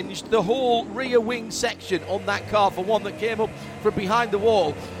changed the whole rear wing section on that car for one that came up from behind the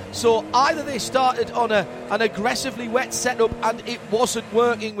wall. So either they started on an aggressively wet setup and it wasn't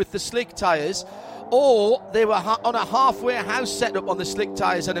working with the slick tyres, or they were on a halfway house setup on the slick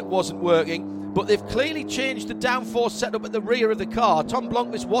tyres and it wasn't working. But they've clearly changed the downforce setup at the rear of the car. Tom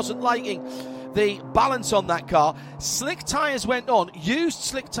Blomqvist wasn't liking the balance on that car. Slick tyres went on, used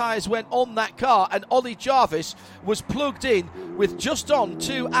slick tyres went on that car, and Ollie Jarvis was plugged in with just on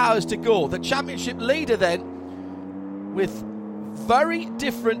 2 hours to go. The championship leader then, with very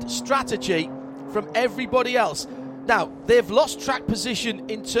different strategy from everybody else. Now, they've lost track position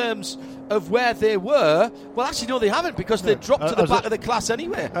in terms of where they were. Well, actually, no, they haven't, because they dropped to the back of the class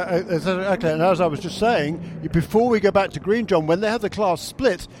anyway. Okay, and as I was just saying, before we go back to green, John, when they have the class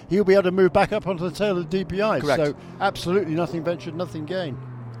split, he'll be able to move back up onto the tail of the DPI. Correct. So, absolutely nothing ventured, nothing gained.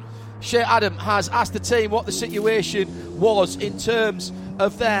 Shea Adam has asked the team what the situation was in terms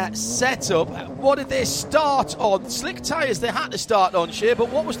of their setup. What did they start on? Slick tyres they had to start on, Shea, but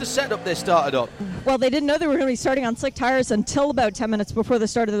what was the setup they started on? Well, they didn't know they were going to be starting on slick tires until about 10 minutes before the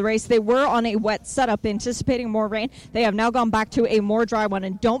start of the race. They were on a wet setup, anticipating more rain. They have now gone back to a more dry one,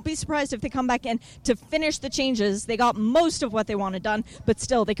 and don't be surprised if they come back in to finish the changes. They got most of what they wanted done, but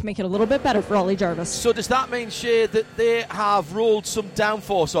still they can make it a little bit better for Ollie Jarvis. So does that mean, Shea, that they have rolled some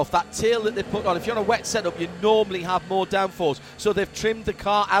downforce off that tail that they put on? If you're on a wet setup, you normally have more downforce. So they've trimmed the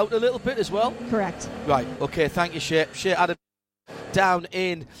car out a little bit as well? Correct. Right, okay, thank you, Shea. Shea Adam down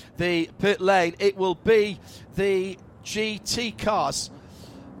in the pit lane. It will be the GT cars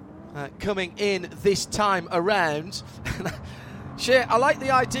coming in this time around. Shea, I like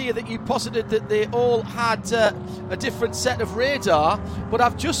the idea that you posited that they all had a different set of radar, but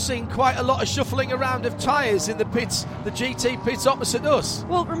I've just seen quite a lot of shuffling around of tyres in the pits, the GT pits opposite us.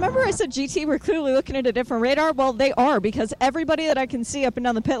 Well, remember I said GT were clearly looking at a different radar? Well, they are, because everybody that I can see up and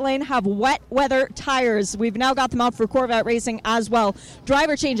down the pit lane have wet weather tyres. We've now got them out for Corvette Racing as well.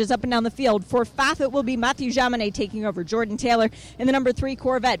 Driver changes up and down the field. For FAF, it will be Matthew Jaminet taking over Jordan Taylor in the number 3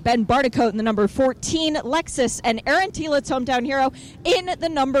 Corvette, Ben Barticoat in the number 14 Lexus, and Aaron Thielett's hometown hero in the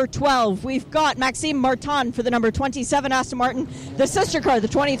number 12. We've got Maxime Martin for the number 27 Aston Martin, the sister car, the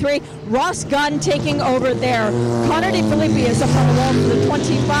 23, Ross Gunn taking over there. Connor De Filippi is up on the wall for the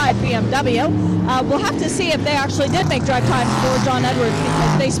 25 BMW. We'll have to see if they actually did make drive time for John Edwards,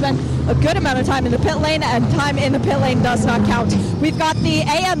 because they spent a good amount of time in the pit lane, and time in the pit lane does not count. We've got the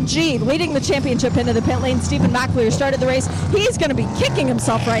AMG leading the championship into the pit lane. Stephen McAleer started the race. He's going to be kicking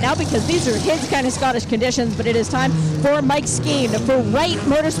himself right now, because these are his kind of Scottish conditions, but it is time for Mike Skeen for Wright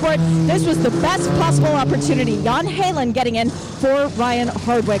Motorsport. This was the best possible opportunity. Jan Halen getting in for Ryan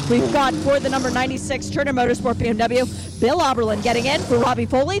Hardwick. We've got for the number 96 Turner Motorsport BMW, Bill Oberlin getting in for Robbie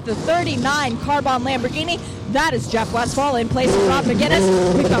Foley, the 39 Carbon Lamborghini. That is Jeff Westphal in place of Rob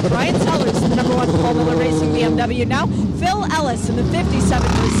McGinnis. We've got Brian Sellers, the number 1 Paul Miller Racing BMW now. Phil Ellis in the 57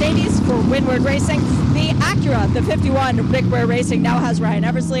 Mercedes for Windward Racing. The Acura, the 51 Rick Ware Racing, now has Ryan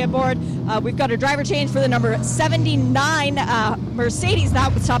Eversley aboard. We've got a driver change for the number 79 Mercedes.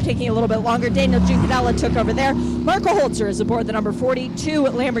 That would stop taking a little bit longer. Daniel Giuncadella took over there. Marco Holzer is aboard the number 42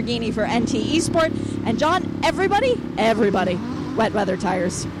 Lamborghini for NT Esport. And John, everybody, wet weather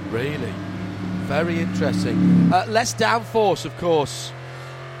tires. Really? Very interesting. Less downforce, of course.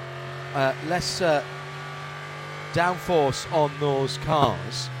 Less downforce on those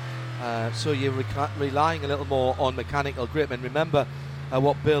cars. So you're relying a little more on mechanical grip. And remember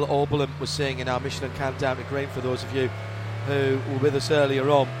what Bill Oberlin was saying in our Michelin Countdown to Green, for those of you who were with us earlier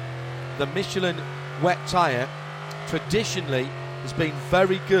on. The Michelin wet tyre traditionally has been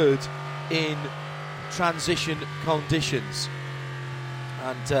very good in transition conditions.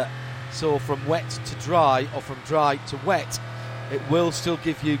 And so from wet to dry, or from dry to wet, it will still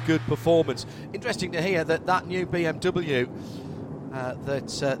give you good performance. Interesting to hear that new BMW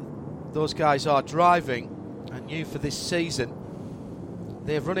that those guys are driving and new for this season.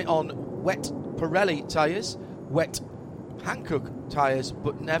 They've run it on wet Pirelli tyres, wet Hankook tyres,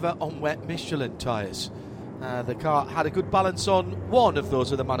 but never on wet Michelin tyres. The car had a good balance on one of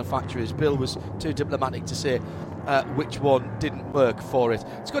those other manufacturers. Bill was too diplomatic to say which one didn't work for it.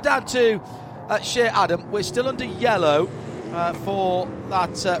 Let's go down to Shea Adam. We're still under yellow for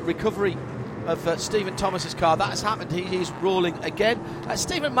that recovery of Stephen Thomas's car. That has happened. He is rolling again.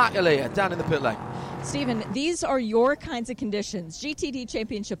 Stephen McAleer down in the pit lane. Stephen, these are your kinds of conditions. GTD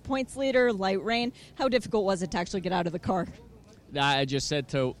Championship points leader, light rain. How difficult was it to actually get out of the car? I just said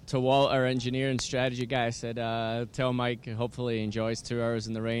to Walt, our engineer and strategy guy, I said, tell Mike hopefully he enjoys 2 hours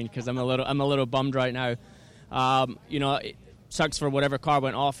in the rain, because I'm a little bummed right now. It sucks for whatever car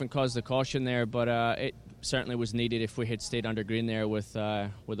went off and caused the caution there, but it certainly was needed. If we had stayed under green there with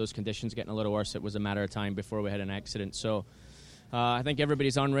those conditions getting a little worse, it was a matter of time before we had an accident. So I think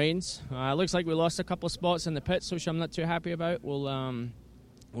everybody's on reins. Looks like we lost a couple of spots in the pits, which I'm not too happy about. We'll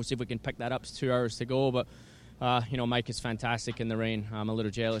see if we can pick that up. It's 2 hours to go, but Mike is fantastic in the rain. I'm a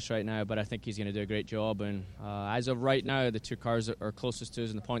little jealous right now, but I think he's going to do a great job. And as of right now, the 2 cars that are closest to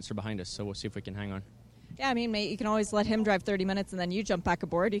us and the points are behind us, so we'll see if we can hang on. Yeah, I mean, mate, you can always let him drive 30 minutes and then you jump back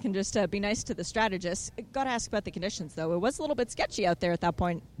aboard. You can just be nice to the strategist. Got to ask about the conditions, though. It was a little bit sketchy out there at that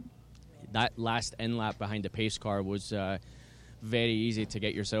point. That last end lap behind the pace car was very easy to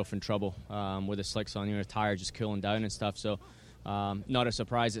get yourself in trouble with the slicks on your tire just cooling down and stuff. So not a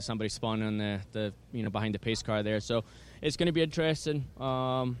surprise that somebody spawned on the behind the pace car there. So it's going to be interesting.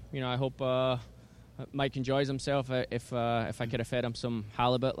 I hope Mike enjoys himself. If I could have fed him some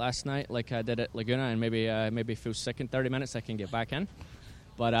halibut last night like I did at Laguna, and maybe feel sick in 30 minutes, I can get back in.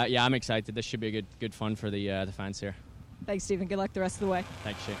 But I'm excited. This should be a good fun for the fans here. Thanks, Stephen. Good luck the rest of the way.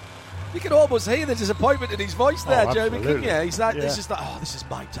 Thanks, Shane. You can almost hear the disappointment in his voice there, Jeremy, absolutely. couldn't you? He's like, Yeah. It's just like, this is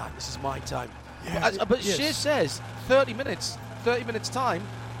my time. This is my time. Yeah, But yes. Shea says 30 minutes time,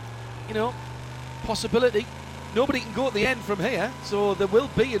 possibility. Nobody can go at the end from here, so there will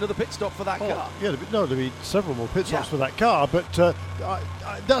be another pit stop for that car. Yeah, there'll be several more pit stops for that car, but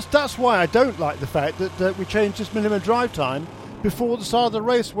that's why I don't like the fact that we changed this minimum drive time before the start of the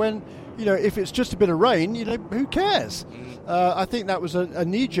race when, if it's just a bit of rain, who cares? I think that was a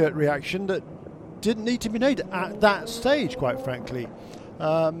knee-jerk reaction that didn't need to be made at that stage, quite frankly.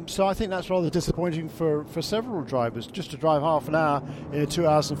 So I think that's rather disappointing for several drivers. Just to drive half an hour in a 2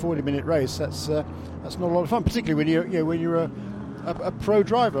 hours and 40-minute race, that's not a lot of fun, particularly when you're a pro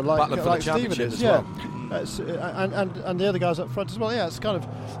driver like Stephen is. As well. And the other guys up front as well. Yeah, it's kind of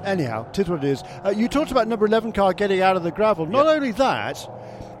anyhow. It is what it is. You talked about number 11 car getting out of the gravel. Not only that,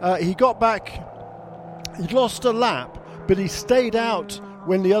 he got back. He'd lost a lap, but he stayed out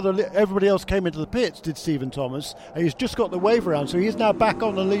when everybody else came into the pits, did Stephen Thomas, and he's just got the wave around, so he's now back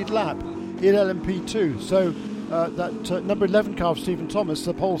on the lead lap in LMP2. So that number 11 car of Stephen Thomas,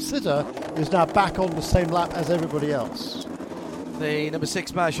 the pole sitter, is now back on the same lap as everybody else. The number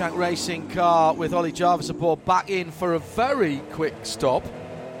 6 Mershank Racing car with Ollie Jarvis aboard back in for a very quick stop,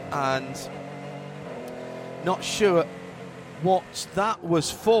 and not sure what that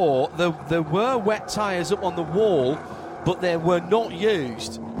was for. There were wet tyres up on the wall, but they were not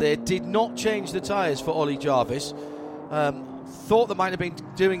used. They did not change the tyres for Ollie Jarvis. Thought they might have been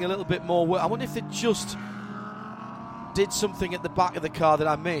doing a little bit more work. I wonder if they just did something at the back of the car that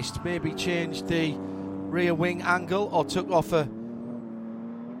I missed. Maybe changed the rear wing angle or took off a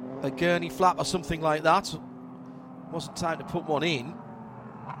gurney flap or something like that. Wasn't time to put one in.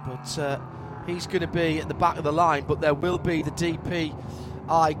 But he's going to be at the back of the line, but there will be the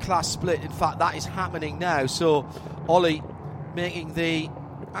DPI class split. In fact, that is happening now. So Ollie making the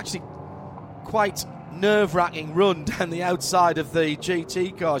actually quite nerve-wracking run down the outside of the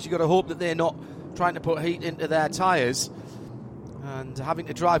GT cars. You've got to hope that they're not trying to put heat into their tyres and having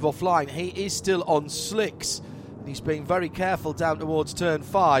to drive offline. He is still on slicks. He's being very careful down towards turn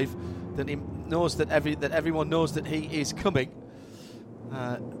 5. That he knows that everyone knows that he is coming.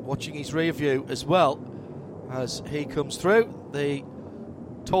 Watching his rear view as well as he comes through. The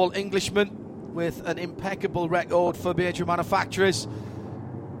tall Englishman with an impeccable record for major manufacturers.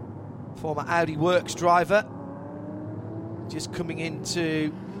 Former Audi Works driver. Just coming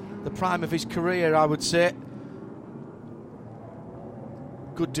into the prime of his career, I would say.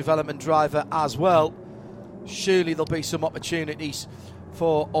 Good development driver as well. Surely there'll be some opportunities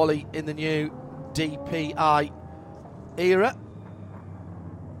for Ollie in the new DPI era.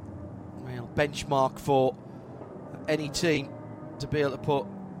 Real benchmark for any team to be able to put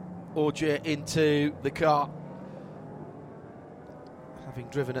OJ into the car, having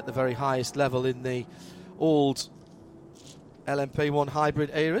driven at the very highest level in the old LMP1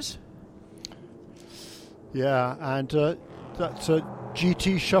 hybrid eras. Yeah, and that's a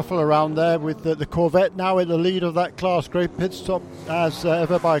GT shuffle around there with the Corvette now in the lead of that class. Great pit stop as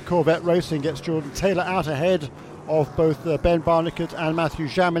ever by Corvette Racing. Gets Jordan Taylor out ahead of both Ben Barnicat and Matthew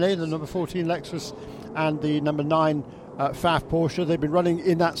Jaminet, the number 14 Lexus and the number 9 FAF Porsche. They've been running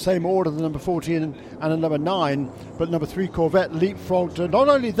in that same order, the number 14 and the number 9, but number 3 Corvette leapfrogged not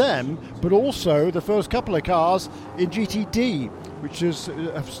only them, but also the first couple of cars in GTD, which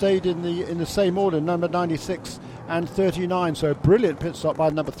have stayed in the same order, number 96 and 39. So a brilliant pit stop by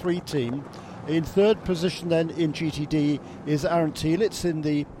the number 3 team. In third position then in GTD is Aaron Thielitz in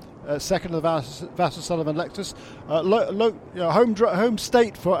the second of the Vassar Sullivan Lexus. Home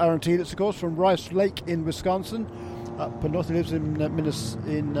state for Aaron Thielitz, of course, from Rice Lake in Wisconsin. But not, he lives in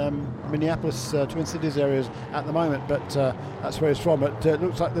Minneapolis, Twin Cities areas at the moment, but that's where he's from. It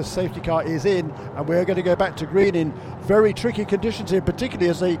looks like the safety car is in, and we're going to go back to green in very tricky conditions here, particularly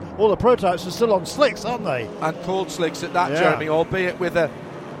as all the prototypes are still on slicks, aren't they? And cold slicks at that, yeah. Jeremy, albeit with a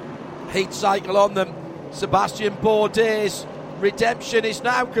heat cycle on them. Sebastian Bourdais' redemption is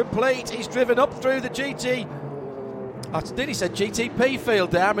now complete. He's driven up through the GT. I nearly said GTP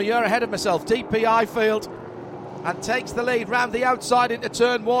field there. I'm a year ahead of myself. DPI field. And takes the lead round the outside into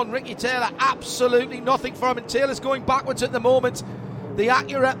turn 1. Ricky Taylor, absolutely nothing for him. And Taylor's going backwards at the moment. The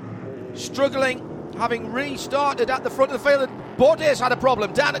Acura struggling, having restarted at the front of the field. And Bourdais had a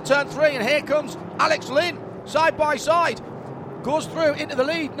problem down at turn 3. And here comes Alex Lynn, side by side. Goes through into the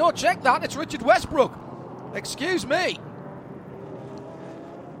lead. No, check that. It's Richard Westbrook. Excuse me.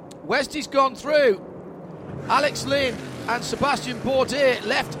 Westy's gone through. Alex Lynn and Sebastian Bourdais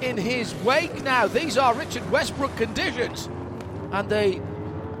left in his wake now. These are Richard Westbrook conditions. And the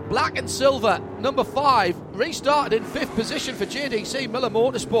black and silver number 5 restarted in 5th position for JDC Miller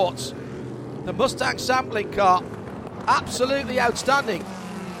Motorsports. The Mustang sampling car, absolutely outstanding.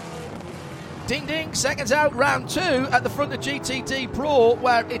 Ding ding, seconds out, round 2 at the front of GTD Pro,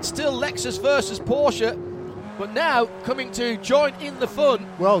 where it's still Lexus versus Porsche. But now coming to join in the fun.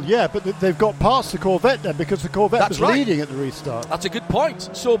 Well, yeah, but they've got past the Corvette then, because the Corvette was leading at the restart. That's a good point.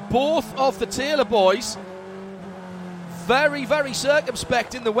 So both of the Taylor boys very, very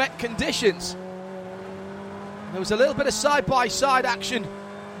circumspect in the wet conditions. There was a little bit of side-by-side action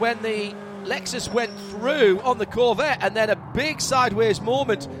when the Lexus went through on the Corvette, and then a big sideways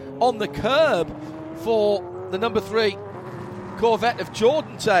moment on the curb for the number 3 Corvette of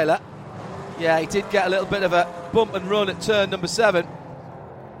Jordan Taylor. Yeah, he did get a little bit of a bump and run at turn number 7.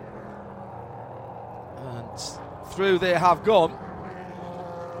 And through they have gone.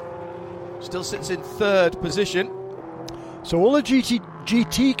 Still sits in 3rd position. So all the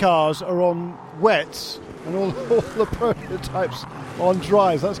GT cars are on wets and all the prototypes on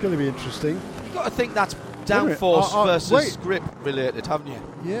dries. That's going to be interesting. You've got to think that's downforce versus grip related, haven't you?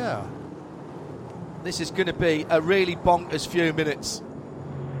 Yeah. This is going to be a really bonkers few minutes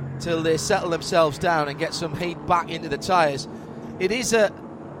till they settle themselves down and get some heat back into the tyres. It is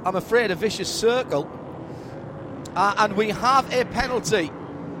I'm afraid, a vicious circle. And we have a penalty.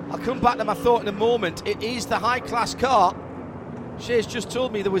 I'll come back to my thought in a moment. It is the high-class car. Shay's just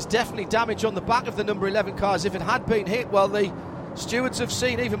told me there was definitely damage on the back of the number 11 car as if it had been hit. Well, the stewards have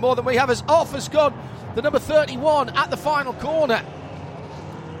seen even more than we have. As off has gone the number 31 at the final corner.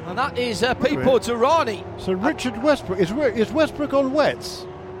 And that is Pipo Durrani. So Richard Westbrook, is Westbrook on wets?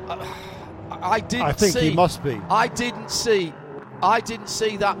 I think he must be. I didn't see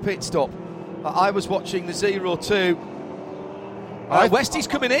that pit stop. I was watching the 0-2. Westy's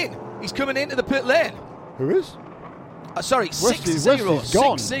coming in. He's coming into the pit lane. Who is?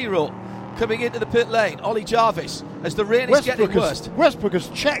 6-0 coming into the pit lane. Ollie Jarvis, as the rain is getting worse. Westbrook has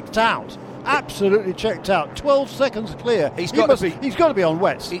checked out. Absolutely checked out. 12 seconds clear. He's got to be on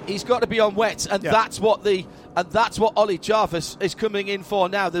wets. He's got to be on wets, and that's what Ollie Jarvis is coming in for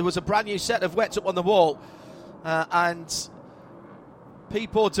now. There was a brand new set of wets up on the wall, and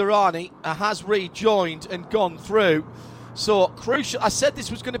Pipo Durrani has rejoined and gone through. So crucial. I said this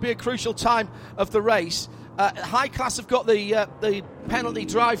was going to be a crucial time of the race. High Class have got the penalty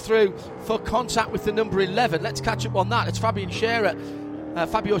drive-through for contact with the number 11. Let's catch up on that. It's Fabio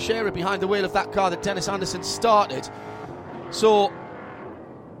Scherer behind the wheel of that car that Dennis Anderson started. So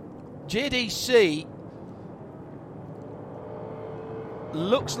JDC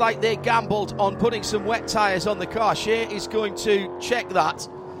looks like they gambled on putting some wet tyres on the car. Shea is going to check that.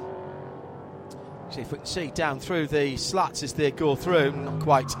 See if we can see down through the slats as they go through. Not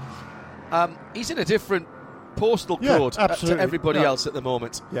quite. He's in a different postal code to everybody else at the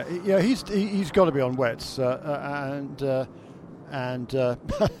moment. Yeah, he's got to be on wets and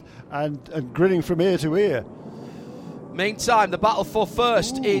grinning from ear to ear. Meantime, the battle for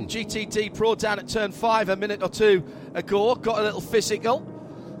first in GTD Pro down at turn 5 a minute or two ago got a little physical,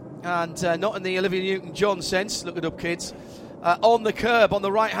 and not in the Olivia Newton-John sense. Look it up, kids. On the curb on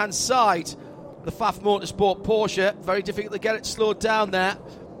the right-hand side, the Pfaff Motorsport Porsche. Very difficult to get it slowed down there.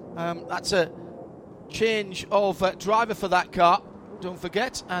 That's a change of driver for that car, don't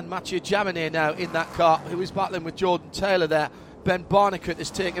forget. And Mathieu Jaminet now in that car, who is battling with Jordan Taylor there. Ben Barnicott is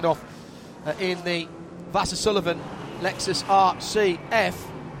taken off in the Vasser Sullivan Lexus RCF.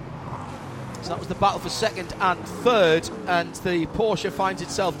 So that was the battle for second and third, and the Porsche finds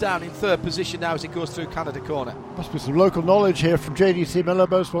itself down in third position now as it goes through Canada Corner. Must be some local knowledge here from JDC Miller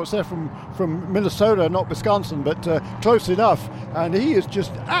Motorsports. They're from Minnesota, not Wisconsin, but close enough. And he is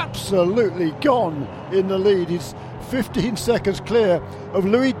just absolutely gone in the lead. He's 15 seconds clear of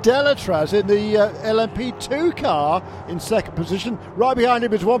Louis Delatraz in the LMP2 car in second position. Right behind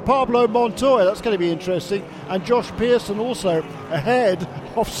him is Juan Pablo Montoya. That's going to be interesting. And Josh Pearson also ahead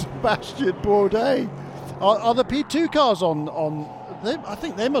of Sebastian Bourdais. Are the P2 cars on I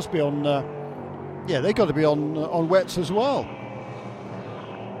think they must be on. They've got to be on wets as well.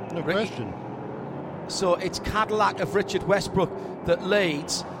 No question. So it's Cadillac of Richard Westbrook that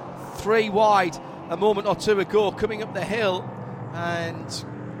leads, 3 wide a moment or two ago, coming up the hill, and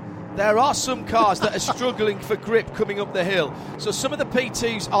there are some cars that are struggling for grip coming up the hill. So some of the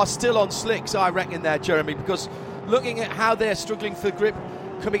P2s are still on slicks, I reckon there, Jeremy, because looking at how they're struggling for grip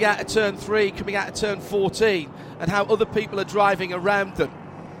coming out of turn 3, coming out of turn 14, and how other people are driving around them,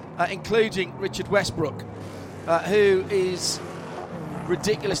 including Richard Westbrook, who is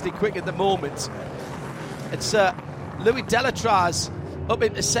ridiculously quick at the moment. It's Louis Delatraz up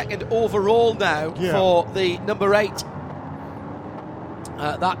into second overall now for the number 8.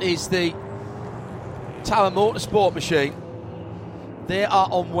 That is the Tower Motorsport machine. They are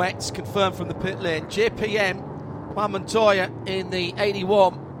on wets, confirmed from the pit lane. JPM, Juan Montoya in the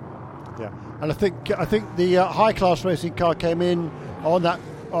 81. Yeah, and I think the high class racing car came in on that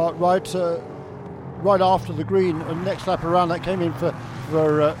right after the green, and next lap around that came in for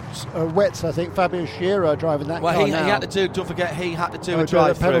wets. I think Fabio Scherer driving that car. Well, he had to do. Don't forget, he had to do a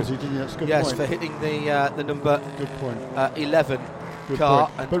drive penalty, didn't he? That's a good point. Yes, for hitting the number 11 good car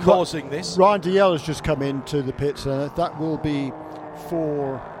point. and but causing this. Ryan DL has just come into the pits, and that will be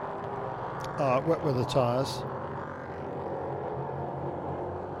for wet weather tyres.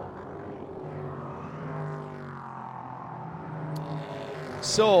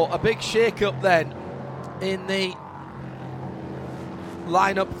 So a big shake-up then in the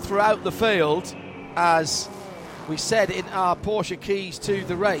lineup throughout the field. As we said in our Porsche keys to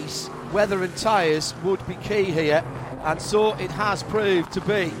the race, weather and tyres would be key here, and so it has proved to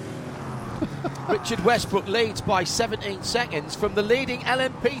be. Richard Westbrook leads by 17 seconds from the leading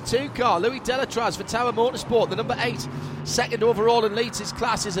LMP2 car. Louis Delatraz for Tower Motorsport, the number 8, second overall and leads his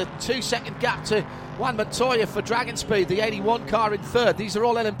class, is a 2-second gap to Juan Montoya for Dragon Speed, the 81 car, in third. These are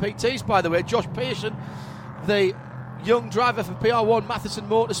all LMP2s, by the way. Josh Pearson, the young driver for PR1 Matheson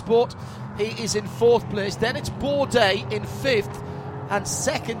Motorsport, he is in fourth place. Then it's Bourdais in fifth and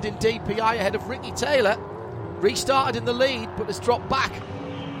second in DPI ahead of Ricky Taylor. Restarted in the lead but has dropped back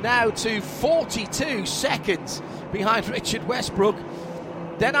now to 42 seconds behind Richard Westbrook.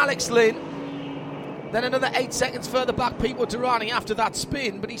 Then Alex Lynn. Then another 8 seconds further back, Pipo Derani after that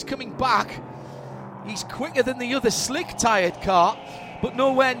spin, but he's coming back. He's quicker than the other slick-tyred car, but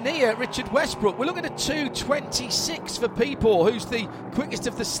nowhere near Richard Westbrook. We're looking at 2:26 for Pipo, who's the quickest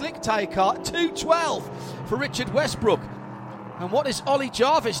of the slick-tyre car. 2:12 for Richard Westbrook. And what is Ollie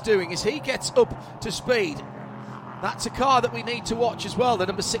Jarvis doing as he gets up to speed? That's a car that we need to watch as well, the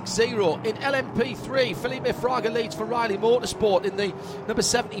number 60. In LMP3, Felipe Fraga leads for Riley Motorsport in the number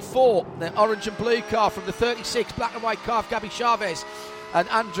 74, the orange and blue car from the 36, black and white car of Gabby Chavez and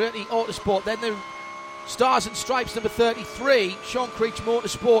Andretti Autosport. Then the Stars and Stripes number 33, Sean Creech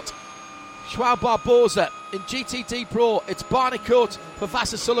Motorsport, Joao Barbosa. In GTD Pro, it's Barnicott for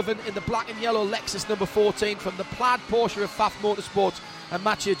Vasser Sullivan in the black and yellow Lexus number 14 from the plaid Porsche of Pfaff Motorsport, and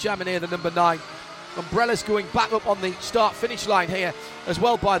Mathieu Jaminet, the number 9. Umbrellas going back up on the start-finish line here as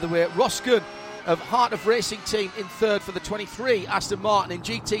well, by the way. Roscoe of Heart of Racing Team in third for the 23, Aston Martin. In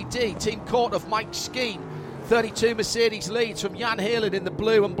GTD, Team Court of Mike Skeen. 32 Mercedes leads from Jan Halen in the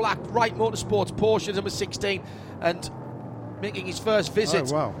blue and black Wright Motorsports Porsche number 16, and making his first visit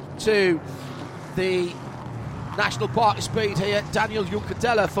to the National Park of Speed here, Daniel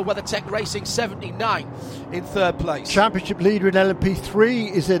Juncadella for WeatherTech Racing 79 in third place. Championship leader in LMP3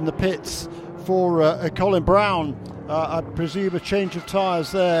 is in the pits for Colin Brown. I presume a change of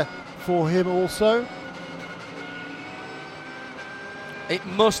tyres there for him also. It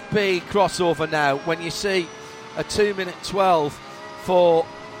must be crossover now when you see a 2:12 for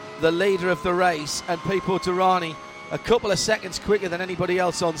the leader of the race, and Pipo Derani a couple of seconds quicker than anybody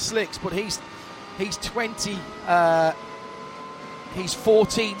else on slicks, but he's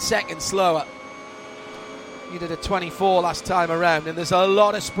 14 seconds slower. He did a 24 last time around, and there's a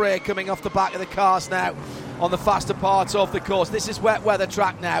lot of spray coming off the back of the cars now on the faster parts of the course. This is wet weather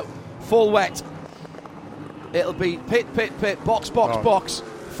track now, full wet. It'll be pit, box, box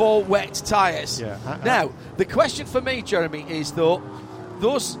for wet tyres. Yeah. Now, the question for me, Jeremy, is though,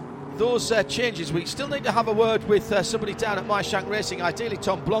 those changes, we still need to have a word with somebody down at MyShank Racing, ideally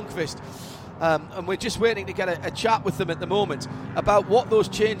Tom Blomqvist, and we're just waiting to get a chat with them at the moment about what those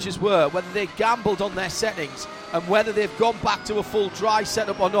changes were, whether they gambled on their settings and whether they've gone back to a full dry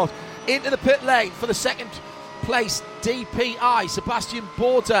setup or not. Into the pit lane for the second place DPI, Sebastian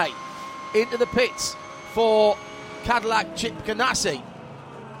Bourdais, into the pits for Cadillac Chip Ganassi.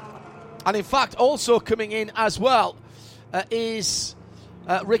 And in fact, also coming in as well is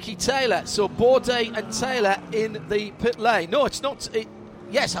Ricky Taylor. So Bourdais and Taylor in the pit lane. No, it's not.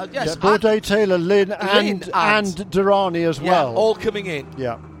 Yes. Yeah, Bourdais, Taylor, Lynn and Derani as well. All coming in.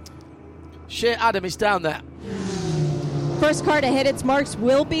 Yeah. Shea Adam is down there. First car to hit its marks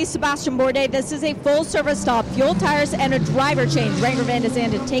will be Sebastian Bourdais. This is a full service stop, fuel, tires, and a driver change. Renger van de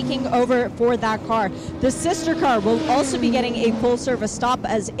Zande taking over for that car. The sister car will also be getting a full service stop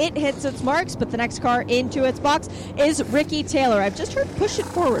as it hits its marks, but the next car into its box is Ricky Taylor. I've just heard push it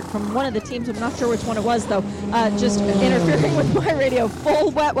forward from one of the teams. I'm not sure which one it was, though. Just interfering with my radio. Full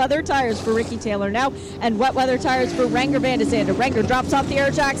wet weather tires for Ricky Taylor now, and wet weather tires for Renger van de Zande. Renger drops off the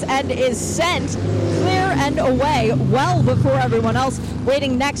air jacks and is sent clear and away well before everyone else.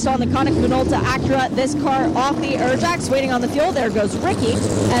 Waiting next on the Koenig Minolta Acura, this car off the air jacks, waiting on the fuel. There goes Ricky,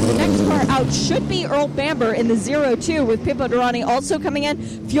 and the next car out should be Earl Bamber in the 02 with Pipo Derani also coming in.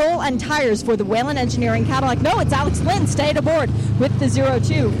 Fuel and tires for the Whalen Engineering Cadillac. No, it's Alex Lynn stayed aboard with the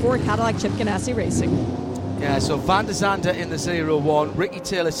 02 for Cadillac Chip Ganassi Racing. Yeah, so Van der Zande in the 01, Ricky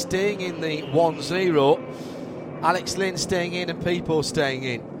Taylor staying in the 10, Alex Lynn staying in, and Pipo staying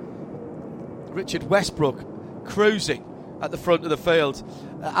in. Richard Westbrook cruising at the front of the field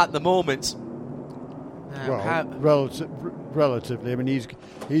at the moment. Relatively. I mean,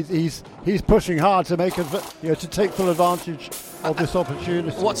 he's pushing hard to make to take full advantage of this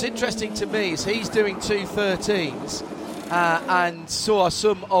opportunity. What's interesting to me is he's doing 2:13s, and so are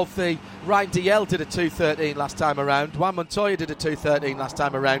some of the. Ryan DL did a 2:13 last time around. Juan Montoya did a 2:13 last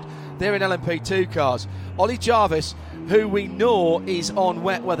time around. They're in LMP2 cars. Ollie Jarvis, who we know is on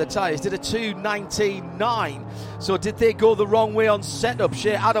wet weather tyres, did a 2:19.9. So did they go the wrong way on setup?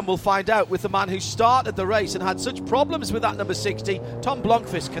 Shea Adam will find out with the man who started the race and had such problems with that number 60. Tom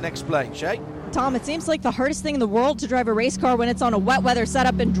Blomqvist can explain. Shea? Tom, it seems like the hardest thing in the world to drive a race car when it's on a wet weather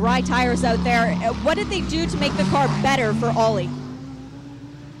setup and dry tyres out there. What did they do to make the car better for Ollie?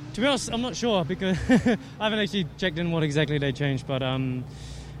 To be honest, I'm not sure because I haven't actually checked in what exactly they changed, but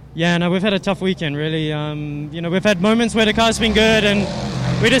we've had a tough weekend, really. We've had moments where the car's been good and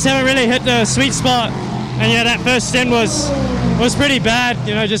we just haven't really hit the sweet spot. And that first stint was pretty bad,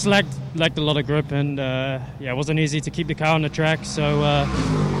 just lacked a lot of grip, and it wasn't easy to keep the car on the track. So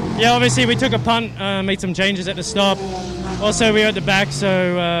obviously we took a punt, made some changes at the stop. Also we were at the back,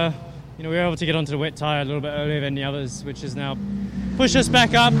 so we were able to get onto the wet tyre a little bit earlier than the others, which has now pushed us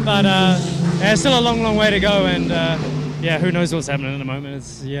back up, but still a long way to go, and who knows what's happening at the moment.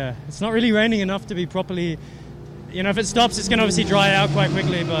 It's not really raining enough to be properly, if it stops it's going to obviously dry out quite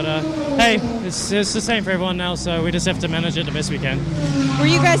quickly, but hey, it's the same for everyone now, so we just have to manage it the best we can. Were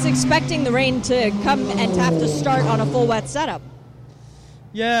you guys expecting the rain to come and to have to start on a full wet setup?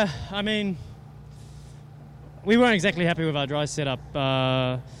 Yeah, I mean, we weren't exactly happy with our dry setup.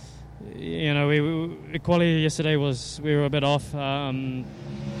 Quality yesterday we were a bit off.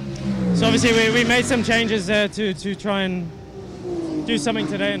 So obviously we made some changes there to try and do something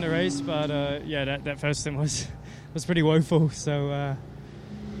today in the race, but that first thing was pretty woeful. So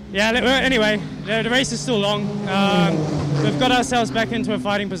anyway, the race is still long. We've got ourselves back into a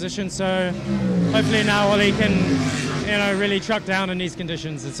fighting position, so hopefully now Ollie can really truck down in these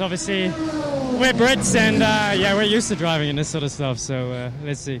conditions. It's obviously we're Brits and we're used to driving in this sort of stuff. So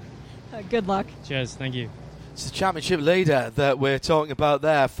let's see. Good luck. Cheers, thank you. It's the championship leader that we're talking about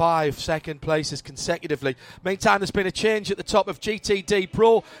there. 5 second places consecutively. Meantime, there's been a change at the top of GTD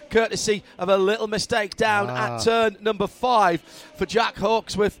Pro, courtesy of a little mistake down at turn number 5 for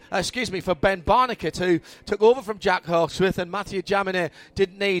for Ben Barnicat, who took over from Jack Hawksworth, and Mathieu Jaminet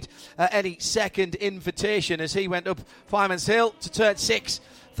didn't need any second invitation as he went up Fireman's Hill to turn 6.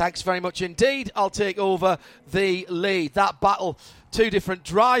 Thanks very much indeed. I'll take over the lead. That battle, 2 different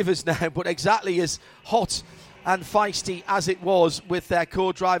drivers now, but exactly as hot and feisty as it was with their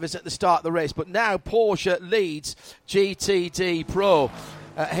core drivers at the start of the race. But now Porsche leads GTD Pro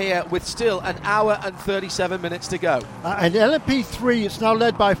here with still an hour and 37 minutes to go. And LMP3, it's now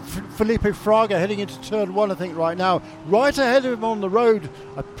led by Felipe Fraga heading into turn 1, I think, right now. Right ahead of him on the road,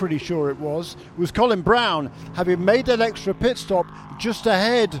 I'm pretty sure it was Colin Brown, having made that extra pit stop just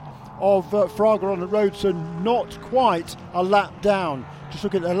ahead of Fraga on the road, so not quite a lap down. Just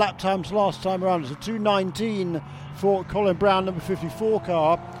look at the lap times last time around. It was a 2:19 for Colin Brown, number 54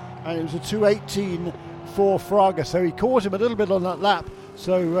 car, and it was a 2:18 for Fraga. So he caught him a little bit on that lap.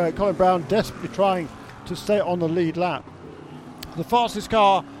 So Colin Brown desperately trying to stay on the lead lap. The fastest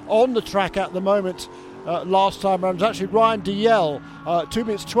car on the track at the moment last time around was actually Ryan Dalziel, 2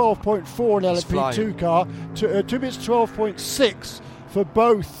 minutes 12.4 in LMP2 car, 2 minutes 12.6 for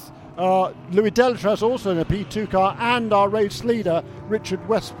both Louis Delatraz, also in a P2 car, and our race leader, Richard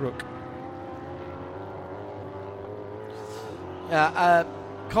Westbrook.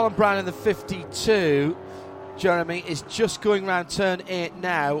 Colin Brown in the 52, Jeremy, is just going round turn 8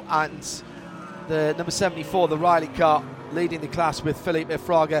 now, and the number 74, the Riley car, leading the class with Felipe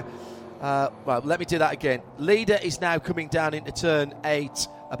Fraga. Well, let me do that again. Leader is now coming down into turn 8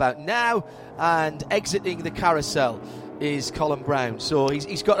 about now, and exiting the carousel is Colin Brown. So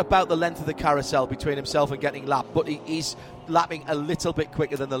he's got about the length of the carousel between himself and getting lapped, but he is lapping a little bit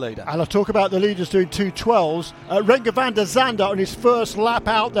quicker than the leader. And I'll talk about the leaders doing 2:12s. Renger van der Zande on his first lap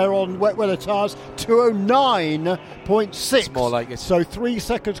out there on wet weather tyres, 2:09.6. It's more like it. So 3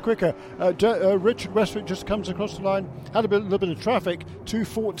 seconds quicker. Richard Westbrook just comes across the line, had a little bit of traffic,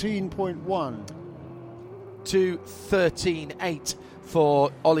 2:14.1. 2:13.8 for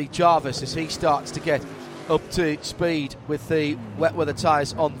Ollie Jarvis as he starts to get up to speed with the wet weather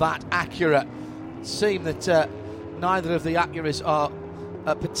tyres on that Acura. It seems that neither of the Acuras are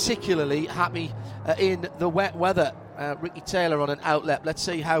particularly happy in the wet weather. Ricky Taylor on an outlet. Let's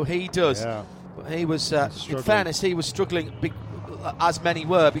see how he does. Yeah. But he was, in fairness, he was struggling, as many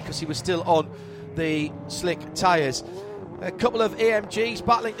were, because he was still on the slick tyres. A couple of AMGs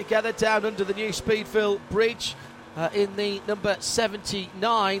battling together down under the new Speedville Bridge. In the number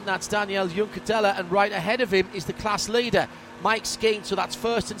 79, that's Daniel Juncadella, and right ahead of him is the class leader, Mike Skeen. So that's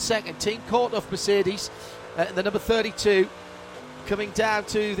first and second. Team Courtney Mercedes, the number 32, coming down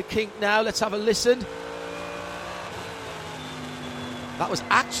to the kink now. Let's have a listen. That was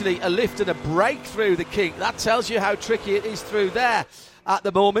actually a lift and a break through the kink. That tells you how tricky it is through there at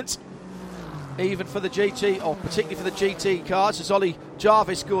the moment, even for the GT, or particularly for the GT cars, as Ollie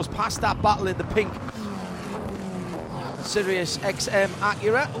Jarvis goes past that battle in the pink Sirius XM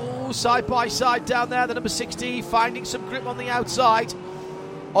Acura. Oh, side by side down there, the number 60 finding some grip on the outside.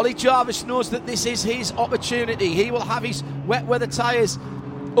 Ollie Jarvis knows that this is his opportunity. He will have his wet weather tyres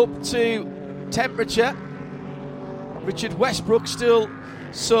up to temperature. Richard Westbrook still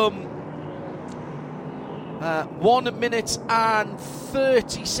some 1 minute and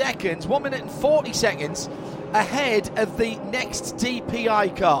 30 seconds, 1 minute and 40 seconds ahead of the next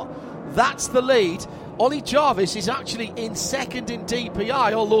DPI car. That's the lead. Ollie Jarvis is actually in second in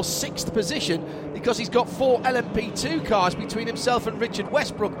DPI, although sixth position, because he's got 4 LMP2 cars between himself and Richard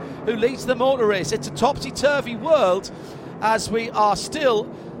Westbrook, who leads the motor race. It's a topsy-turvy world as we are still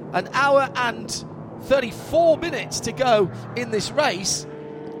an hour and 34 minutes to go in this race,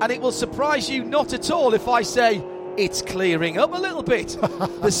 and it will surprise you not at all if I say it's clearing up a little bit.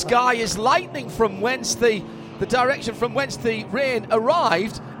 The sky is lightening from whence the direction from whence the rain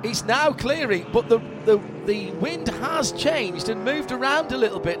arrived is now clearing, but the wind has changed and moved around a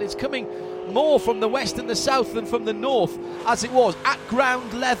little bit. It's coming more from the west and the south than from the north, as it was at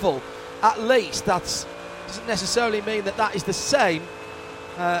ground level. At least that doesn't necessarily mean that is the same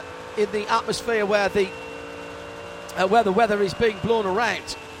in the atmosphere where the weather is being blown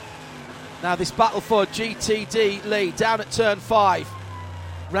around. Now this battle for GTD lead down at turn 5.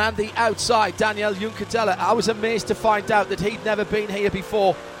 Round the outside, Daniel Juncadella. I was amazed to find out that he'd never been here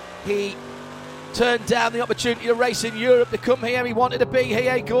before. He turned down the opportunity to race in Europe to come here. He wanted to be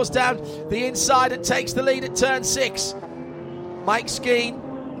here. He goes down the inside and takes the lead at turn 6. Mike Skeen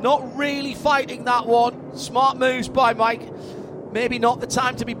not really fighting that one. Smart moves by Mike. Maybe not the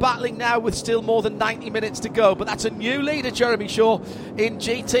time to be battling now with still more than 90 minutes to go. But that's a new leader, Jeremy Shaw, in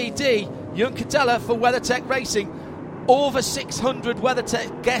GTD. Juncadella for WeatherTech Racing. Over 600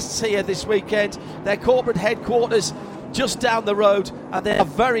 WeatherTech guests here this weekend. Their corporate headquarters just down the road, and they are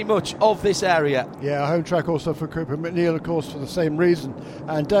very much of this area. Yeah, home track also for Cooper McNeil, of course, for the same reason.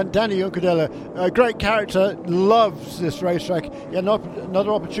 And Danny Juncadella, a great character, loves this racetrack. Yeah,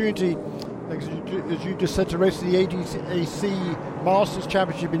 another opportunity, as you just said, to race the ADAC Masters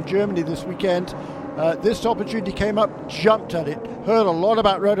Championship in Germany this weekend. This opportunity came up, jumped at it, heard a lot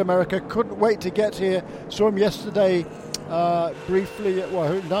about Road America, couldn't wait to get here. Saw him yesterday briefly.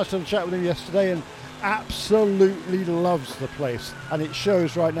 Nice little chat with him yesterday, and absolutely loves the place. And it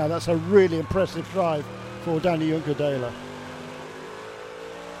shows right now. That's a really impressive drive for Danny Juncadella.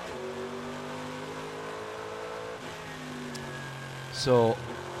 So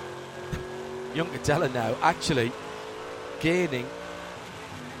Juncadella now actually gaining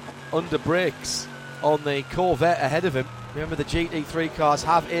under brakes on the Corvette ahead of him. Remember, the GT3 cars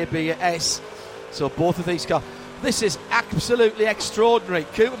have ABS, so both of these cars. This is absolutely extraordinary.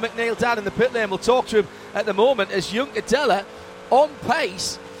 Cooper McNeil down in the pit lane. We'll talk to him at the moment as Juncadella, on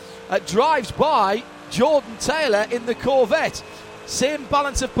pace, drives by Jordan Taylor in the Corvette. Same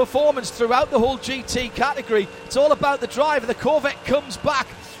balance of performance throughout the whole GT category. It's all about the driver. The Corvette comes back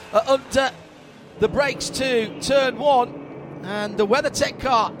under the brakes to turn one, and the WeatherTech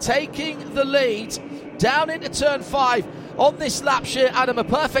car taking the lead down into turn 5 on this lap shear. Adam, a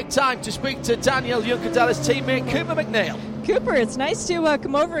perfect time to speak to Daniel Juncadella's teammate Cooper McNeil. Cooper, it's nice to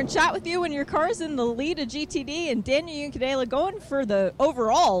come over and chat with you when your car's in the lead of GTD, and Daniel Juncadella going for the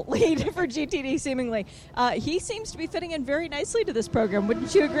overall lead for GTD seemingly. He seems to be fitting in very nicely to this program.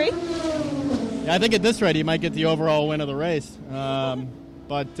 Wouldn't you agree? Yeah, I think at this rate he might get the overall win of the race.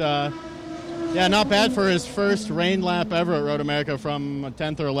 Yeah, not bad for his first rain lap ever at Road America from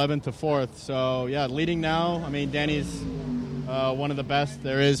 10th or 11th to 4th. So, yeah, leading now. I mean, Danny's one of the best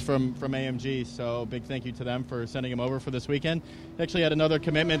there is from AMG. So big thank you to them for sending him over for this weekend. He actually had another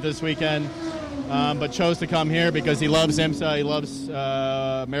commitment this weekend, but chose to come here because he loves IMSA. He loves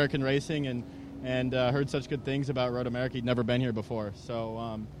American racing and heard such good things about Road America. He'd never been here before.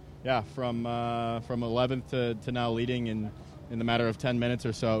 So, yeah, from 11th to now leading in the matter of 10 minutes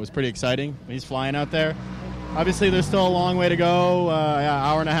or so. It was pretty exciting. He's flying out there. Obviously, there's still a long way to go,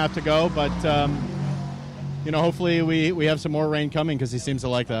 hour and a half to go, but, hopefully we have some more rain coming because he seems to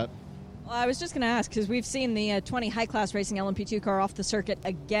like that. Well, I was just going to ask, because we've seen the 20 high-class racing LMP2 car off the circuit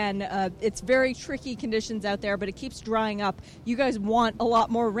again. It's very tricky conditions out there, but it keeps drying up. You guys want a lot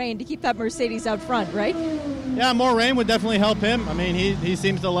more rain to keep that Mercedes out front, right? Yeah, more rain would definitely help him. I mean, he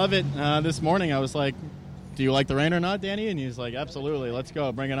seems to love it. This morning I was like, do you like the rain or not, Danny? And he's like, absolutely, let's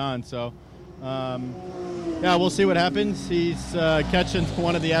go, bring it on. So, yeah, we'll see what happens. He's catching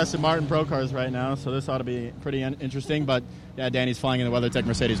one of the Aston Martin Pro cars right now, so this ought to be pretty interesting. But, yeah, Danny's flying in the WeatherTech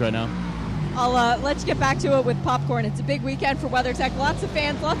Mercedes right now. Let's get back to it with popcorn. It's a big weekend for WeatherTech. Lots of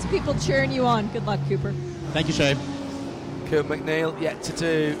fans, lots of people cheering you on. Good luck, Cooper. Thank you, Shay. Cooper McNeil yet to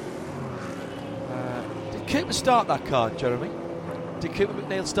do. Did Cooper start that car, Jeremy? Did Cooper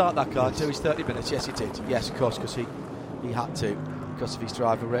McNeil start that car until his 30 minutes? Yes, he did. Yes, of course, because he had to, because of his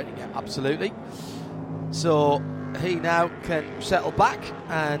driver rating. Yeah, absolutely. So he now can settle back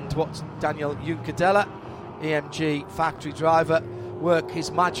and watch Daniel Juncadella, AMG factory driver, work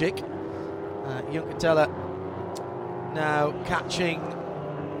his magic. Juncadella now catching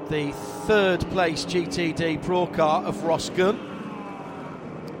the third place GTD Pro car of Ross Gunn.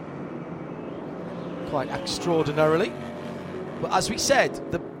 Quite extraordinarily. But as we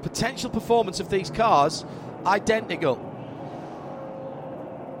said, the potential performance of these cars, identical.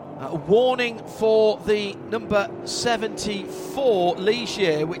 A warning for the number 74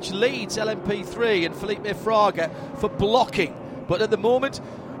 Ligier, which leads LMP3 and Felipe Fraga for blocking. But at the moment,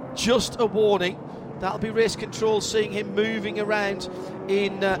 just a warning. That'll be race control, seeing him moving around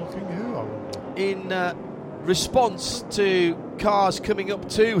in response to cars coming up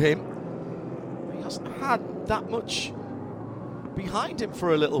to him. He hasn't had that much behind him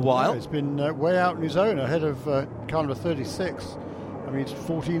for a little while. Yeah, he's been way out on his own, ahead of car number 36. I mean, it's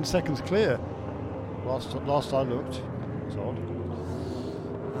 14 seconds clear. Last I looked. It's odd.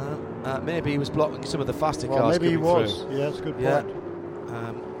 Maybe he was blocking some of the faster cars. Maybe he was. Through. Yeah, that's a good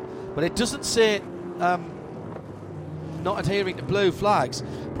point. But it doesn't say not adhering to blue flags.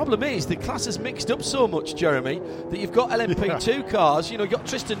 Problem is, the class is mixed up so much, Jeremy, that you've got LMP2 cars. You've got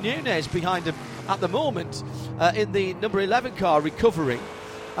Tristan Nunez behind him at the moment in the number 11 car recovering.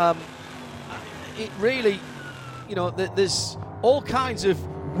 It really, there's all kinds of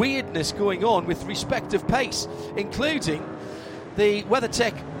weirdness going on with respect of pace, including the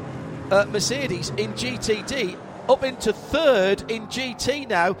WeatherTech Mercedes in GTD up into third in GT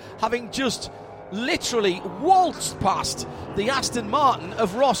now, having just literally waltzed past the Aston Martin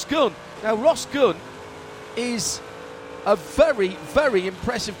of Ross Gunn. Now, Ross Gunn is a very, very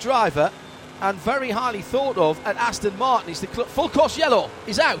impressive driver and very highly thought of at Aston Martin. He's the full course yellow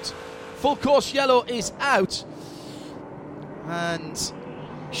is out. Full course yellow is out. And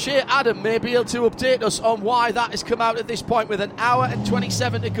Shea Adam may be able to update us on why that has come out at this point with an hour and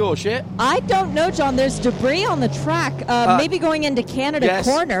 27 to go, Shea. I don't know, John. There's debris on the track, maybe going into Canada yes,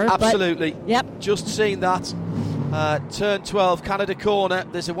 corner. Absolutely. But, yep. Just seen that. Turn 12, Canada corner.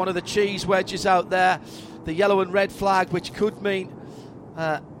 There's one of the cheese wedges out there. The yellow and red flag, which could mean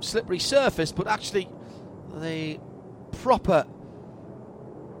slippery surface, but actually the proper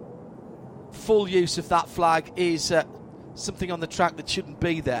full use of that flag is something on the track that shouldn't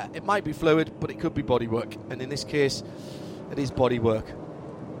be there. It might be fluid, but it could be bodywork, and in this case it is bodywork.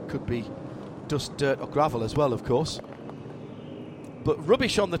 Could be dust, dirt or gravel as well, of course, but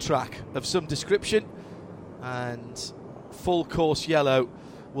rubbish on the track of some description, and full course yellow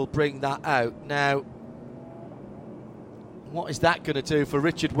will bring that out. Now, what is that going to do for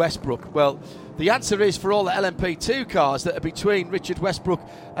Richard Westbrook? Well, the answer is for all the LMP2 cars that are between Richard Westbrook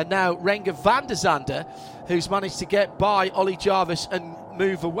and now Renger van der Zande, who's managed to get by Ollie Jarvis and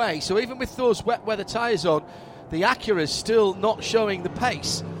move away. So even with those wet weather tyres on, the Acura's still not showing the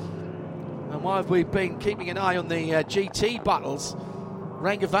pace. And while we've been keeping an eye on the GT battles,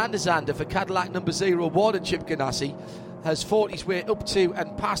 Renger van der Zande for Cadillac number 0 award and Chip Ganassi has fought his way up to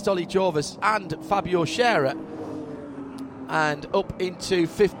and past Ollie Jarvis and Fabio Scherer, and up into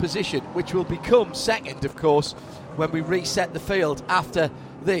 5th position, which will become 2nd, of course, when we reset the field after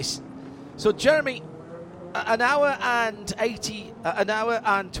this. So, Jeremy, an hour and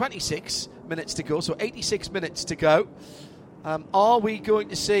 26 minutes to go, so 86 minutes to go. Are we going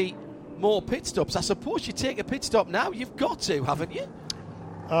to see more pit stops? I suppose you take a pit stop now. You've got to, haven't you?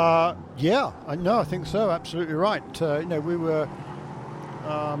 Yeah, I think so. Absolutely right. We were.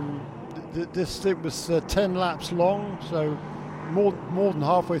 This stint was 10 laps long, so more than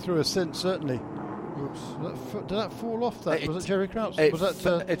halfway through a stint, certainly. Oops. Did that fall off? Was it Jerry Kraus? Was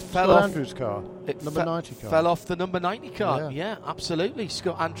that it fell off Andrews' car? Number 90 car. Fell off the number 90 car. Yeah, absolutely.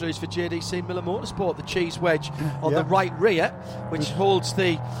 Scott Andrews for JDC Miller Motorsport, the cheese wedge on the right rear, which holds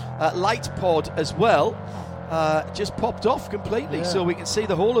the light pod as well. Just popped off completely, so we can see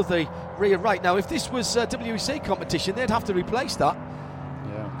the whole of the rear right. Now, if this was WEC competition, they'd have to replace that.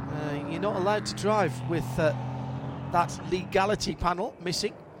 You're not allowed to drive with that legality panel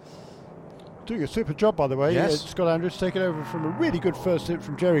missing. Doing a super job, by the way. Yes. Scott Andrews taking over from a really good first hit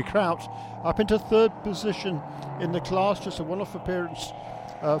from Jerry Kraut, up into 3rd position in the class. Just a one-off appearance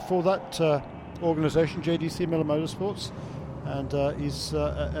for that organisation, JDC Miller Motorsports, and he's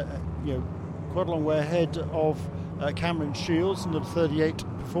quite a long way ahead of Cameron Shields in the 38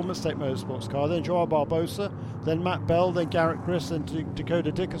 Performance State Motorsports car, then Joao Barbosa, then Matt Bell, then Garrett Griss, then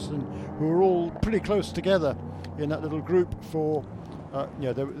Dakota Dickerson, who are all pretty close together in that little group for,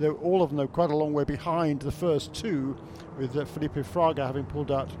 they're all of them, they're quite a long way behind the first two, with Felipe Fraga having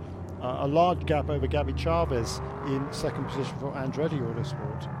pulled out a large gap over Gabby Chavez in 2nd position for Andretti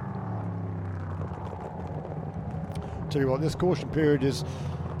Autosport. Tell you what, this caution period is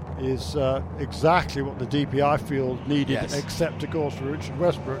exactly what the DPI field needed, except of course for Richard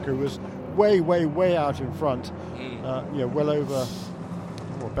Westbrook, who was way out in front, well over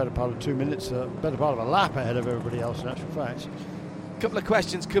better part of 2 minutes, better part of a lap ahead of everybody else in actual fact. A couple of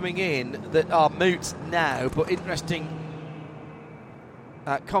questions coming in that are moot now, but interesting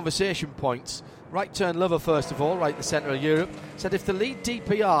conversation points. Right turn lover, first of all, right in the centre of Europe, said if the lead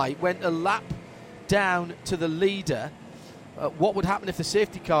DPI went a lap down to the leader, what would happen if the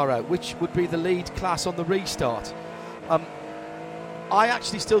safety car out? Which would be the lead class on the restart? I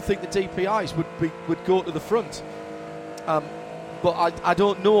actually still think the DPIs would go to the front, but I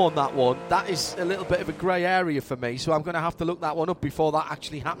don't know on that one. That is a little bit of a grey area for me, so I'm going to have to look that one up before that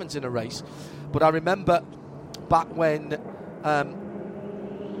actually happens in a race. But I remember back when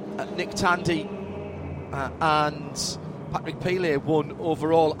Nick Tandy and Patrick Pilet won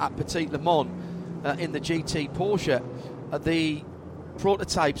overall at Petit Le Mans in the GT Porsche. The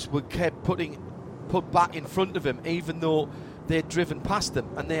prototypes were kept put back in front of him, even though they'd driven past them,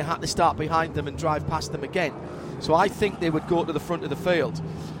 and they had to start behind them and drive past them again. So I think they would go to the front of the field.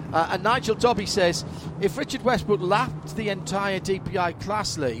 And Nigel Dobby says, if Richard Westbrook lapped the entire DPI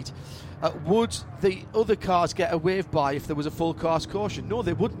class lead, would the other cars get a wave by if there was a full cars caution? No,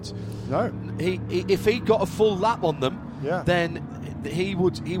 they wouldn't. No. If he got a full lap on them, then he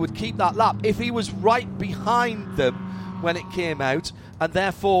would keep that lap. If he was right behind them when it came out, and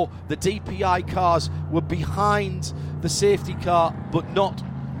therefore the DPI cars were behind the safety car but not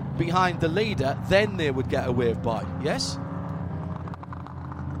behind the leader, then they would get a wave by. Yes?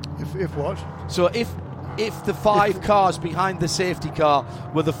 If what? So if the 5 cars behind the safety car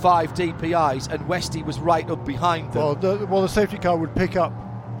were the 5 DPIs and Westy was right up behind them, well, the safety car would pick up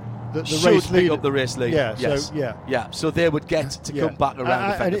the should race pick leader. up the race lead. Yeah, yes. so, yeah. Yeah, so they would get to come back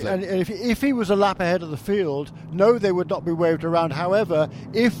around effectively. And if he was a lap ahead of the field, no, they would not be waved around. However,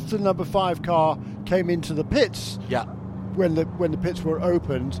 if the number 5 car came into the pits, when the pits were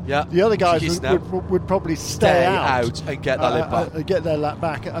opened, the other guys would probably stay out and get that lap back. Get their lap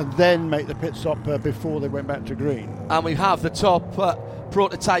back, and then make the pit stop before they went back to green. And we have the top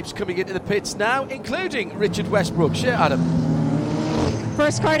prototypes coming into the pits now, including Richard Westbrook. Sure, Adam.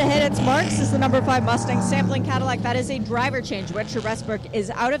 First car to hit its marks is the number 5 Mustang sampling Cadillac. That is a driver change. Richard Westbrook is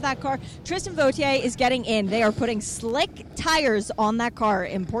out of that car. Tristan Vautier is getting in. They are putting slick tires on that car.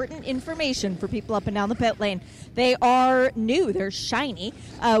 Important information for people up and down the pit lane. They are new. They're shiny.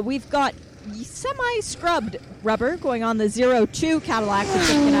 We've got semi-scrubbed rubber going on the 02 Cadillac for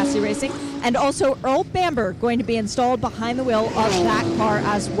Chip Ganassi Racing, and also Earl Bamber going to be installed behind the wheel of that car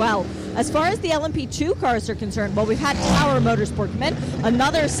as well. As far as the LMP2 cars are concerned, well, we've had Tower Motorsport come in.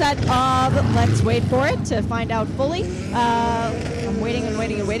 Another set of, let's wait for it to find out fully. I'm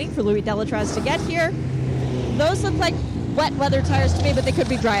waiting for Louis Delatraz to get here. Those look like wet weather tires to me, but they could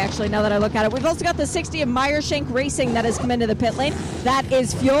be dry actually now that I look at it. We've also got the 60 of Meyershank Racing that has come into the pit lane. That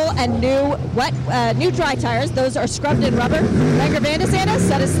is fuel and new dry tires. Those are scrubbed in rubber. Renger Van de Zanda,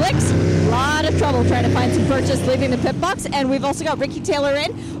 set of slicks. A lot of trouble trying to find some purchase leaving the pit box. And we've also got Ricky Taylor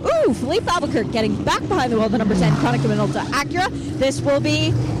in. Ooh, Philippe Albuquerque getting back behind the wheel of the number 10 Konica Minolta Acura. This will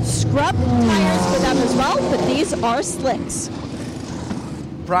be scrubbed tires for them as well, but these are slicks.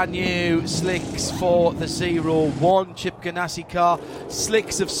 Brand new slicks for the 01 Chip Ganassi car.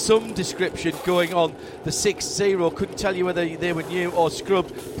 Slicks of some description going on the 6-0. Couldn't tell you whether they were new or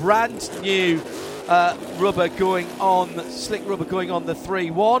scrubbed. Brand new rubber going on, slick rubber going on the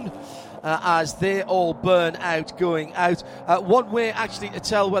 3-1. As they all burn out going out. One way actually to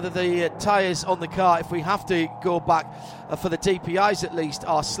tell whether the tyres on the car, if we have to go back for the DPIs at least,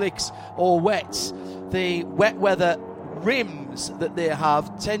 are slicks or wets. The wet weather rims that they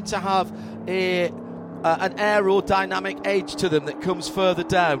have tend to have an aerodynamic edge to them that comes further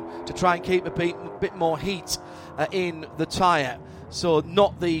down to try and keep a bit more heat in the tyre. So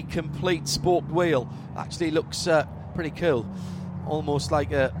not the complete spoked wheel. Actually looks pretty cool. Almost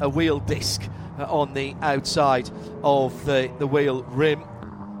like a wheel disc on the outside of the wheel rim.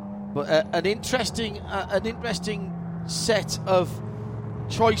 But an interesting set of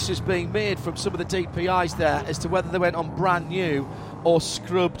choices being made from some of the DPIs there as to whether they went on brand new or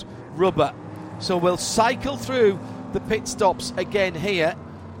scrubbed rubber. So we'll cycle through the pit stops again here.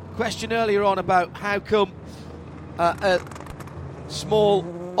 Question earlier on about how come a small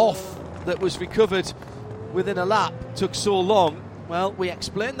off that was recovered within a lap took so long. Well, we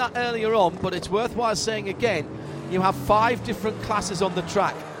explained that earlier on, but it's worthwhile saying again, you have 5 different classes on the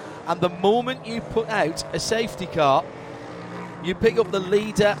track, and the moment you put out a safety car, you pick up the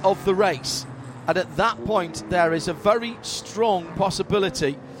leader of the race, and at that point there is a very strong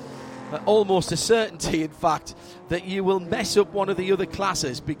possibility, almost a certainty in fact, that you will mess up one of the other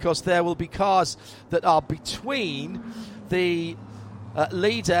classes, because there will be cars that are between the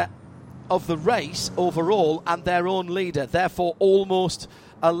leader of the race overall and their own leader, therefore almost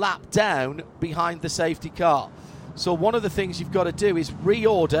a lap down behind the safety car. So one of the things you've got to do is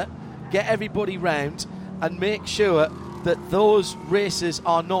reorder, get everybody round, and make sure that those races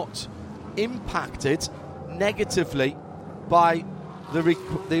are not impacted negatively by the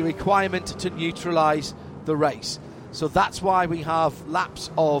requirement to neutralise the race. So that's why we have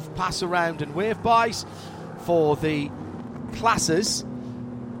laps of pass around and wave bys for the classes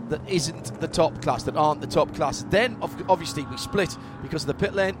that isn't the top class, that aren't the top class. Then obviously we split because of the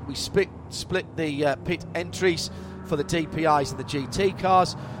pit lane. We split the pit entries for the DPIs and the GT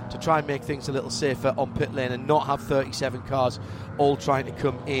cars to try and make things a little safer on pit lane and not have 37 cars all trying to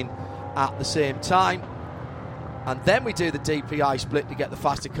come in at the same time. And then we do the DPI split to get the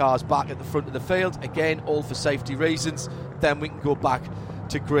faster cars back at the front of the field, again all for safety reasons. Then we can go back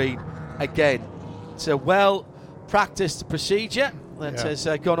to green again. It's a well practiced procedure that has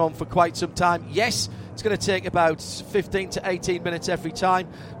gone on for quite some time. Yes, it's going to take about 15 to 18 minutes every time,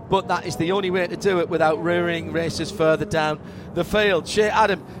 but that is the only way to do it without rearing races further down the field. Shea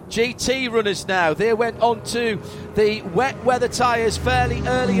Adam, GT runners now, they went on to the wet weather tyres fairly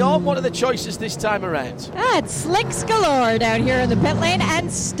early on. What are the choices this time around? It's slicks galore down here in the pit lane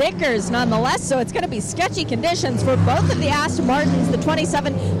and stickers nonetheless, so it's going to be sketchy conditions for both of the Aston Martins, the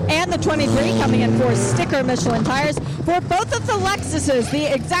 27 and the 23 coming in for sticker Michelin tyres. For both of the Lexuses,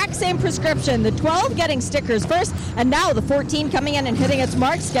 the exact same prescription, the 12 getting getting stickers first, and now the 14 coming in and hitting its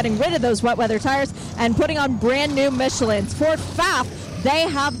marks, getting rid of those wet weather tires and putting on brand new Michelins. For Pfaff, they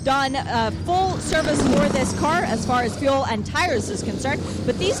have done full service for this car as far as fuel and tires is concerned,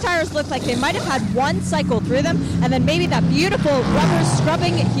 but these tires look like they might have had one cycle through them, and then maybe that beautiful rubber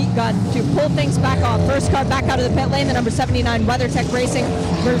scrubbing heat gun to pull things back off. First car back out of the pit lane, the number 79 WeatherTech Racing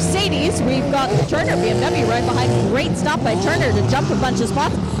Mercedes. We've got Turner BMW right behind. Great stop by Turner to jump a bunch of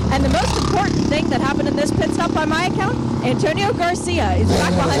spots. And the most important thing that happened in this pit stop by my account, Antonio Garcia is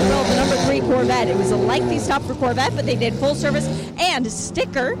back behind the wheel of the number 3 Corvette. It was a lengthy stop for Corvette, but they did full service and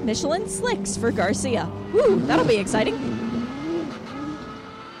sticker Michelin slicks for Garcia. Woo, that'll be exciting.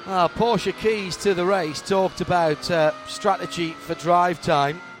 Porsche Keys to the race talked about strategy for drive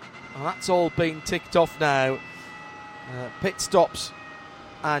time. And that's all been ticked off now. Pit stops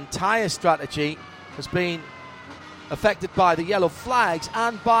and tyre strategy has been affected by the yellow flags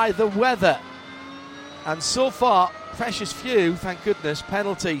and by the weather. And so far, precious few, thank goodness,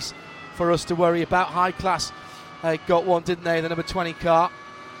 penalties for us to worry about. High Class got one, didn't they, the number 20 car.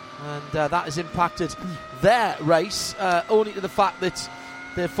 And that has impacted their race, only to the fact that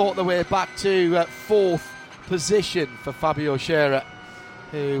they fought their way back to 4th position for Fabio Scherer,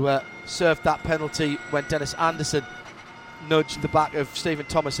 who served that penalty when Dennis Anderson nudged the back of Stephen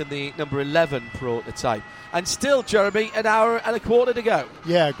Thomas in the number 11 prototype. And still, Jeremy, an hour and a quarter to go.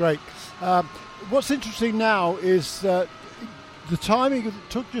 Yeah, great. What's interesting now is the timing.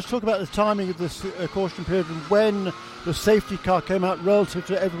 Just talk about the timing of this caution period and when the safety car came out relative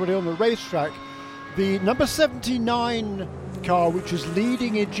to everybody on the racetrack. The number 79 car, which is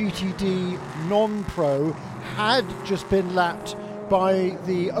leading in GTD non-pro, had just been lapped by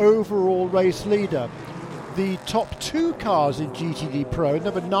the overall race leader. The top 2 cars in GTD Pro,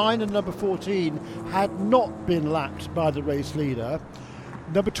 number 9 and number 14, had not been lapped by the race leader.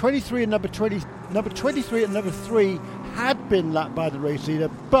 Number 23 and number 23 and number 3 had been lapped by the race leader,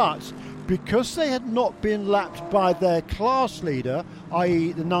 but because they had not been lapped by their class leader,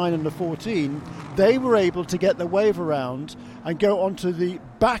 i.e. the 9 and the 14, they were able to get the wave around and go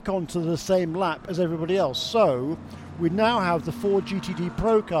back onto the same lap as everybody else. So we now have the 4 GTD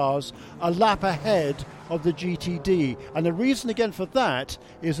Pro cars a lap ahead of the GTD. And the reason again for that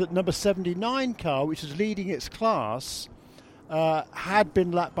is that number 79 car, which is leading its class, had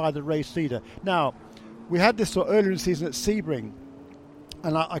been lapped by the race leader. Now, we had this earlier in the season at Sebring,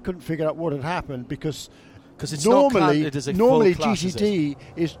 and I couldn't figure out what had happened because it's normally full class, GTD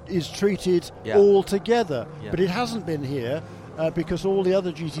is treated all together, but it hasn't been here because all the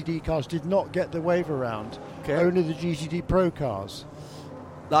other GTD cars did not get the wave around. Okay. Only the GTD Pro cars.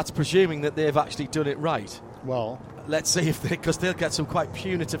 That's presuming that they've actually done it right. Well, let's see because they'll get some quite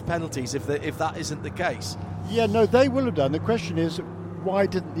punitive penalties if that isn't the case. Yeah, no, they will have done. The question is, why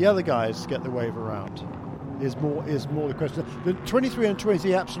didn't the other guys get the wave around? Is more the question. The 23 and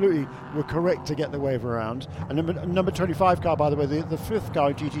 23 absolutely were correct to get the wave around. And number 25 car, by the way, the 5th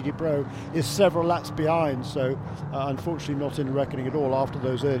car in GTD Pro is several laps behind, so unfortunately not in the reckoning at all after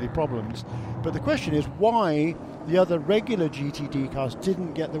those early problems. But the question is why the other regular GTD cars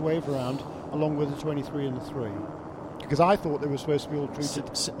didn't get the wave around along with the 23 and the 3. Because I thought they were supposed to be all treated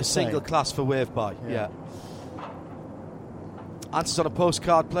a single class for wave by. Yeah. Answers on a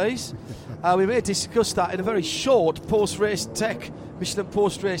postcard, please. We may discuss that in a very short post-race tech, Michelin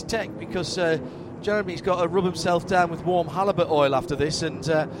post-race tech, because Jeremy's got to rub himself down with warm halibut oil after this and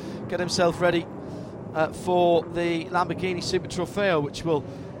get himself ready for the Lamborghini Super Trofeo, which will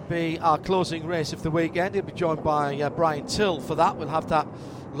be our closing race of the weekend. He'll be joined by Brian Till for that. We'll have that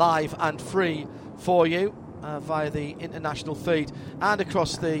live and free for you via the international feed and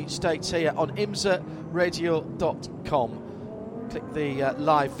across the states here on imsaradio.com. Click the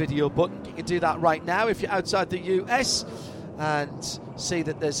live video button. You can do that right now if you're outside the US and see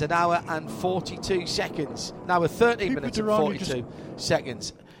that there's an hour and 42 seconds. Now 13 minutes and 42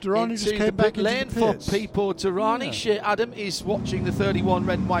 seconds. Durrani just came back into lane the pits. For Pipo Durrani. Yeah. Shea Adam is watching the 31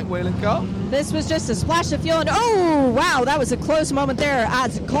 red and white Whelen car. This was just a splash of fuel, and oh wow, that was a close moment there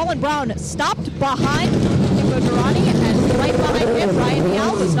as Colin Brown stopped behind Pipo Durrani, and right behind him, Ryan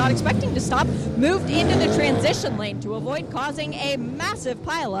Vial was not expecting to stop, moved into the transition lane to avoid causing a massive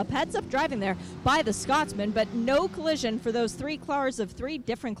pileup. Heads up driving there by the Scotsman, but no collision for those 3 cars of 3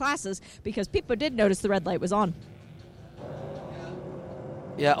 different classes because Pipo did notice the red light was on.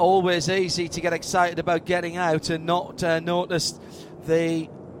 Yeah, always easy to get excited about getting out and not notice the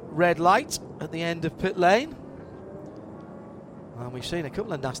red light at the end of pit lane. And we've seen a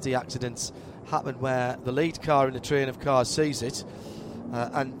couple of nasty accidents happen where the lead car in the train of cars sees it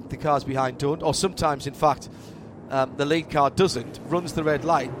and the cars behind don't. Or sometimes, in fact, The lead car doesn't, runs the red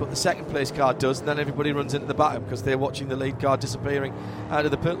light, but the second place car does, and then everybody runs into the back of him because they're watching the lead car disappearing out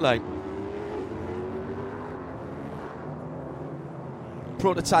of the pit lane.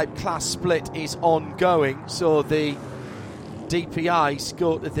 Prototype class split is ongoing, so the DPIs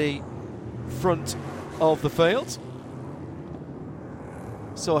go to the front of the field.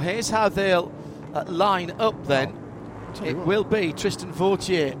 So here's how they'll line up then. It will be Tristan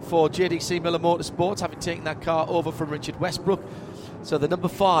Vautier for JDC Miller Motorsports, having taken that car over from Richard Westbrook. So the number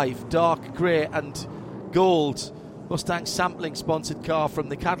 5, dark grey and gold Mustang sampling sponsored car from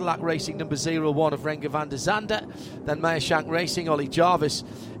the Cadillac Racing number 01 of Renger van der Zande. Then Meyershank Racing, Ollie Jarvis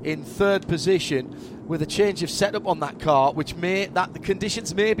in third position, with a change of setup on that car, the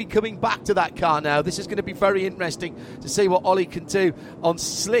conditions may be coming back to that car now. This is going to be very interesting to see what Ollie can do on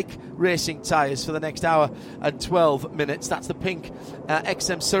slick racing tyres for the next hour and 12 minutes. That's the pink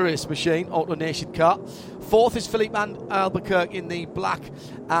XM Sirius machine, Auto Nation car. Fourth is Philippe Albuquerque in the black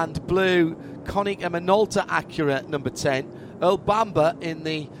and blue Konica Minolta Acura number 10. Earl Bamber in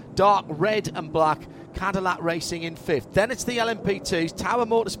the dark red and black Cadillac Racing in 5th. Then it's the LMP2s, Tower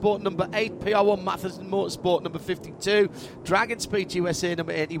Motorsport number 8, PR1 Matheson Motorsport number 52, Dragon Speed USA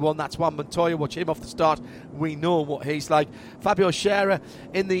number 81, that's Juan Montoya. Watch him off the start, we know what he's like. Fabio Scherer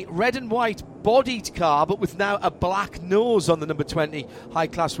in the red and white bodied car, but with now a black nose on the number 20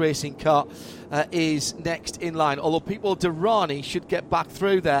 high-class racing car, is next in line. Although People Durrani should get back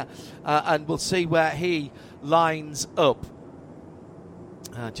through there, and we'll see where he lines up.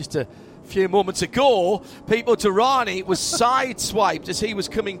 Just a few moments ago, People Durrani was sideswiped as he was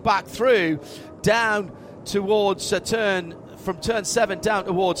coming back through down towards from turn 7 down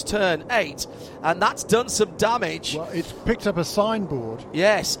towards turn 8, and that's done some damage. Well, it's picked up a signboard.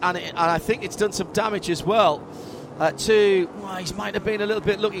 Yes, and I think it's done some damage as well. He might have been a little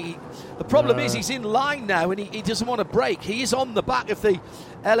bit lucky. The problem is he's in line now, and he doesn't want to brake. He is on the back of the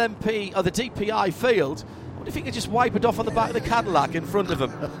LMP or the DPI field. What if he could just wipe it off on the back of the Cadillac in front of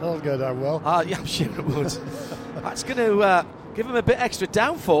him? That'll go down well. Yeah, I'm sure it would. That's going to give him a bit extra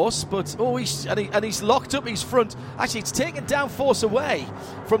downforce, but he's locked up his front. Actually, it's taken downforce away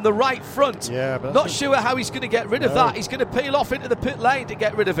from the right front. Yeah, but not sure how he's going to get rid of that. He's going to peel off into the pit lane to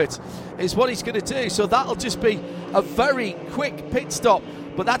get rid of it, is what he's going to do. So that'll just be a very quick pit stop,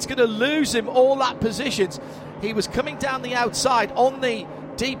 but that's going to lose him all that positions. He was coming down the outside on the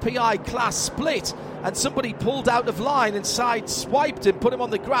DPI class split, and somebody pulled out of line and side-swiped him, put him on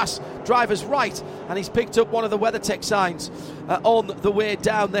the grass, driver's right, and he's picked up one of the WeatherTech signs on the way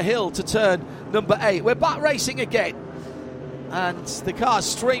down the hill to turn number 8. We're back racing again, and the cars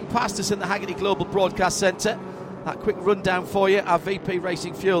stream past us in the Hagerty Global Broadcast Centre. That quick rundown for you, our VP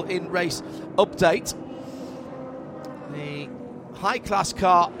Racing Fuel in-race update. The high-class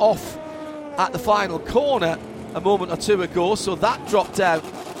car off at the final corner a moment or two ago, so that dropped out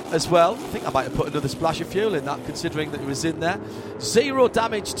as well. I think I might have put another splash of fuel in that, considering that it was in there. Zero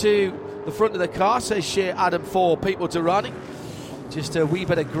damage to the front of the car, says Shea Adam for People Durrani. Just a wee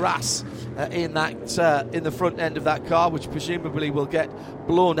bit of grass in the front end of that car, which presumably will get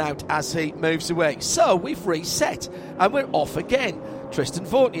blown out as he moves away. So we've reset and we're off again. Tristan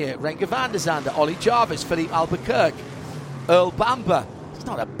Vautier, Renger van der Zande, Ollie Jarvis, Philippe Albuquerque, Earl Bamber. It's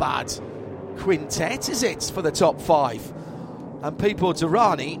not a bad quintet, is it, for the top 5? And People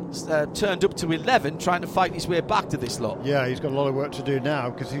Durrani turned up to 11, trying to fight his way back to this lot. Yeah, he's got a lot of work to do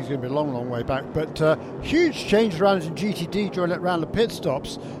now because he's going to be a long, long way back. But huge change around in GTD during that round of pit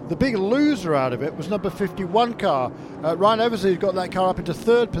stops. The big loser out of it was number 51 car. Ryan Eversley got that car up into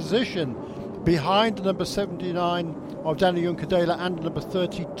third position behind the number 79 of Daniel Juncadela and number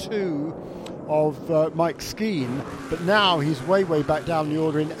 32 of Mike Skeen. But now he's way, way back down the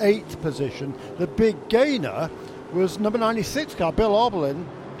order in 8th position. The big gainer was number 96 car, Bill Oberlin,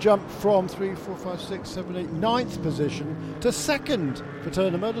 jumped from 3, 4, 5, 6, 7, 8, 9th position to 2nd for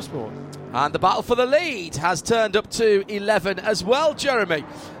Turner Motorsport. And the battle for the lead has turned up to 11 as well, Jeremy,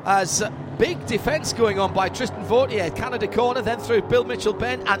 as big defence going on by Tristan Vautier. Canada corner, then through Bill Mitchell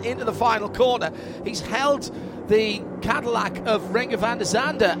Bend and into the final corner. He's held the Cadillac of Renger van der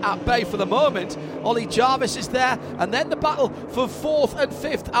Zande at bay for the moment. Ollie Jarvis is there, and then the battle for 4th and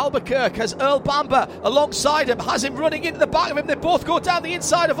 5th. Albuquerque has Earl Bamber alongside him, has him running into the back of him. They both go down the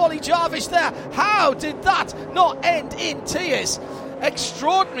inside of Ollie Jarvis there. How did that not end in tears?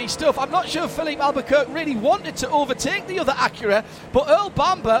 Extraordinary stuff. I'm not sure Philippe Albuquerque really wanted to overtake the other Acura, but Earl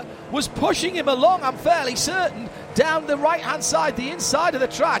Bamber was pushing him along, I'm fairly certain, down the right-hand side, the inside of the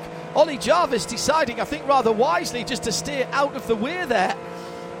track. Ollie Jarvis deciding, I think rather wisely, just to stay out of the way there,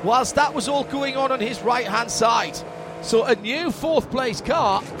 whilst that was all going on his right-hand side. So a new 4th place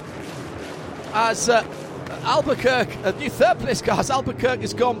car as Albuquerque, a new third place car, Albuquerque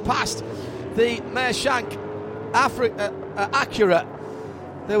has gone past the Mershank Acura.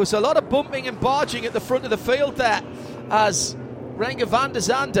 There was a lot of bumping and barging at the front of the field there as Renger van der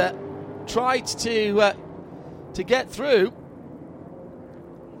Zande tried to get through.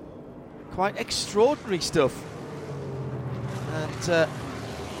 Quite extraordinary stuff. And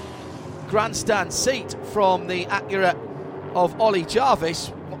grandstand seat from the Acura of Ollie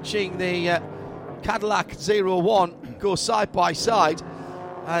Jarvis, watching the Cadillac 01 go side by side,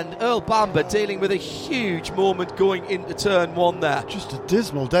 and Earl Bamber dealing with a huge moment going into turn one there. Just a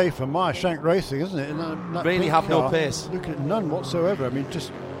dismal day for Mershank Racing, isn't it? Really have no pace. Look at none whatsoever.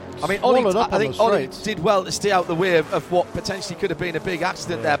 I mean, Ollie, I think Ollie did well to stay out the way of what potentially could have been a big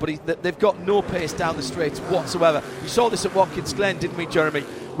accident there, but they've got no pace down the straights whatsoever. We saw this at Watkins Glen, didn't we, Jeremy,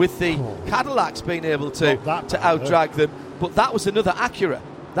 with the Cadillacs being able to outdrag them, but that was another Acura.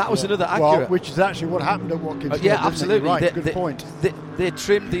 Well, which is actually what happened at Watkins Glen. Yeah, absolutely. Right, good point. They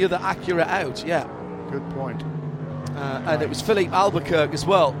trimmed the other Acura out, yeah. Good point. And it was Philippe Albuquerque as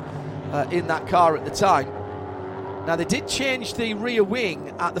well in that car at the time. Now, they did change the rear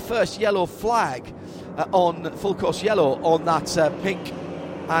wing at the first yellow flag on full course yellow on that pink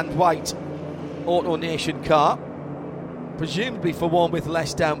and white Auto Nation car, presumably for one with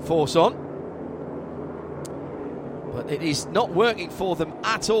less downforce on. But it is not working for them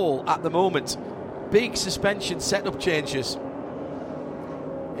at all at the moment. Big suspension setup changes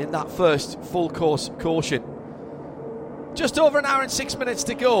in that first full course caution. Just over an hour and 6 minutes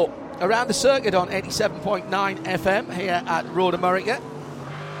to go around the circuit on 87.9 FM here at Road America.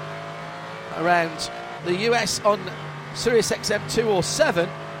 Around the US on Sirius XM 207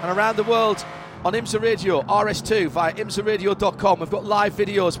 and around the world on IMSA Radio RS2 via imsaradio.com. We've got live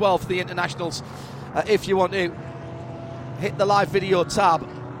video as well for the internationals if you want to hit the live video tab.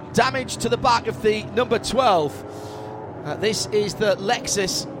 Damage to the back of the number 12. This is the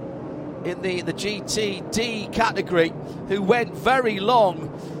Lexus in the GTD category, who went very long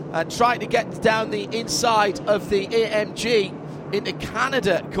trying to get down the inside of the AMG into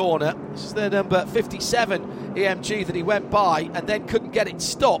Canada corner. This is the number 57 AMG that he went by and then couldn't get it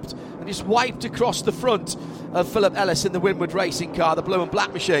stopped and just wiped across the front of Philip Ellis in the Winwood Racing car, the blue and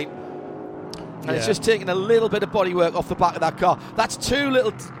black machine. And it's just taking a little bit of bodywork off the back of that car. That's two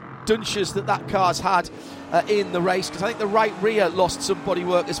little dunches that car's had in the race, because I think the right rear lost some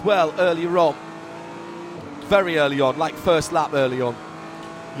bodywork as well earlier on. Very early on, like first lap early on.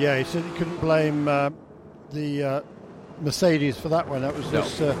 Yeah, he said he couldn't blame the Mercedes for that one. That was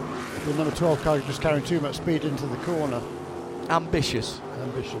just the number 12 car just carrying too much speed into the corner. Ambitious.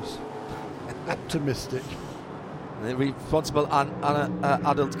 Optimistic. The responsible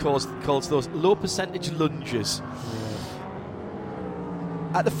adult calls those low percentage lunges. Yeah.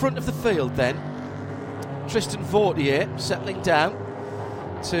 At the front of the field then, Tristan Vautier settling down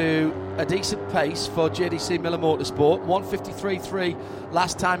to a decent pace for JDC Miller Motorsport. 1:53.3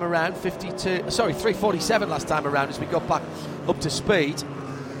 last time around, 3:47 last time around as we got back up to speed.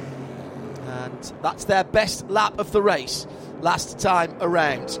 And that's their best lap of the race last time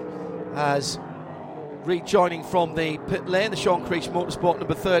around, as rejoining from the pit lane, the Sean Creech Motorsport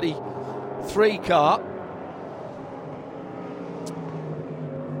number 33 car.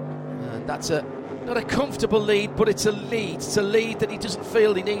 And that's not a comfortable lead, but it's a lead. It's a lead that he doesn't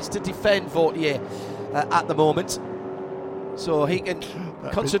feel he needs to defend, Vautier, at the moment. So he can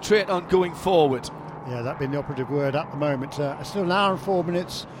concentrate on going forward. Yeah, that being the operative word at the moment. Still an hour and 4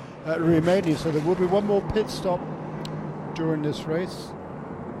 minutes remaining, so there will be one more pit stop during this race.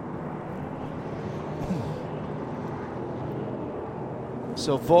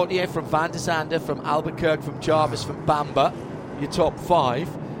 So Vautier from Van der Zande, from Albuquerque, from Jarvis, from Bamber, your top five.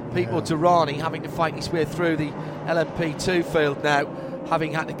 Pete Durrani having to fight his way through the LMP2 field now,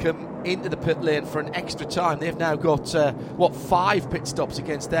 having had to come into the pit lane for an extra time. They've now got, 5 pit stops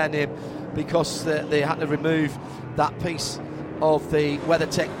against their name, because they had to remove that piece of the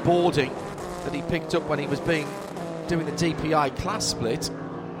WeatherTech boarding that he picked up when he was doing the DPI class split.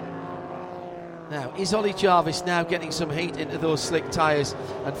 Now, is Ollie Jarvis now getting some heat into those slick tyres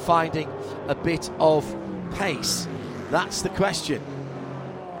and finding a bit of pace? That's the question.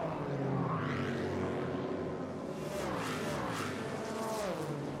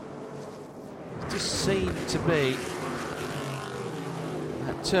 Just seem to be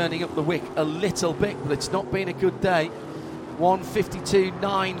turning up the wick a little bit, but it's not been a good day.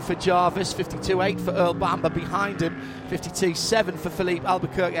 1:52.9 for Jarvis, 52.8 for Earl Bamber behind him, 52.7 for Philippe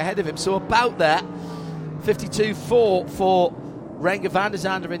Albuquerque ahead of him. So about there, 52.4 for Renger van der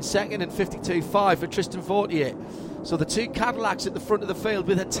Zande in second, and 52.5 for Tristan Vautier. So the two Cadillacs at the front of the field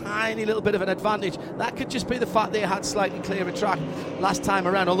with a tiny little bit of an advantage. That could just be the fact they had slightly clearer track last time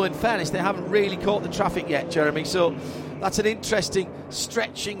around, although in fairness they haven't really caught the traffic yet, Jeremy. So that's an interesting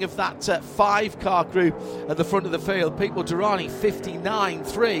stretching of that 5-car group at the front of the field. Pipo Derani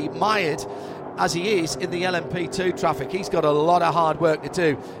 59.3, mired as he is in the LMP2 traffic. He's got a lot of hard work to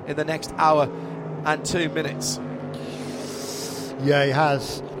do in the next hour and 2 minutes. Yeah, he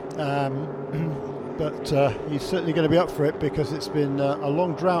has. But he's certainly going to be up for it, because it's been a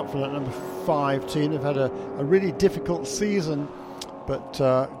long drought for that number 5 team. They've had a really difficult season, but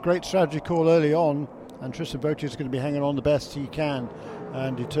great strategy call early on, and Tristan Vautier is going to be hanging on the best he can,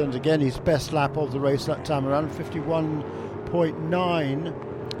 and he turns again his best lap of the race that time around, 51.9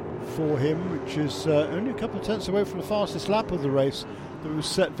 for him, which is only a couple of tenths away from the fastest lap of the race that was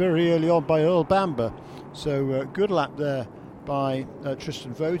set very early on by Earl Bamber. So good lap there by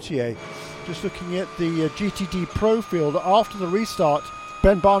Tristan Vautier. Just looking at the GTD Pro field, after the restart,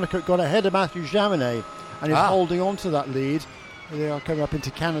 Ben Barnicoat got ahead of Matthew Jaminet and is holding on to that lead. They are coming up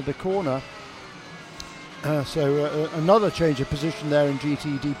into Canada Corner. So another change of position there in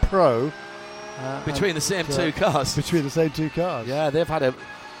GTD Pro. Between the same two cars. Between the same two cars. Yeah, they've had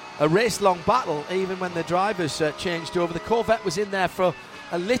a race-long battle, even when the drivers changed over. The Corvette was in there for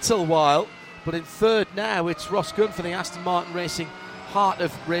a little while, but in third now it's Ross Gunn for the Aston Martin Racing Heart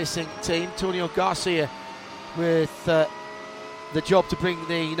of Racing team. Antonio Garcia with the job to bring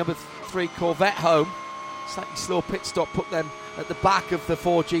the number 3 Corvette home. Slightly slow pit stop put them at the back of the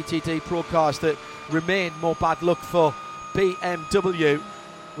 4 GTD Pro cars that remain. More bad luck for BMW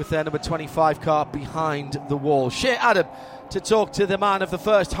with their number 25 car behind the wall. Shea Adam to talk to the man of the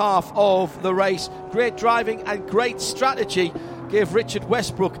first half of the race. Great driving and great strategy gave Richard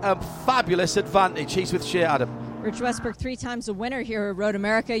Westbrook a fabulous advantage. He's with Shea Adam. Rich Westbrook, 3 times a winner here at Road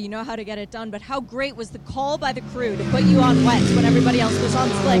America. You know how to get it done, but how great was the call by the crew to put you on wets when everybody else was on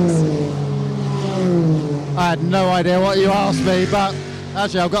slicks? I had no idea what you asked me, but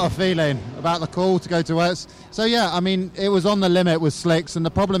actually I've got a feeling about the call to go to wets. So yeah, I mean, it was on the limit with slicks, and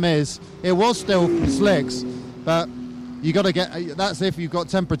the problem is it was still slicks, but you got to get, that's if you've got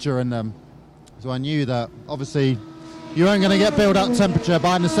temperature in them. So I knew that obviously you weren't going to get build-up temperature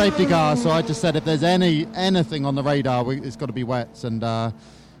behind the safety car, so I just said if there's anything on the radar, it's got to be wets. And,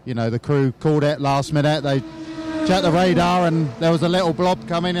 the crew called it last minute. They checked the radar, and there was a little blob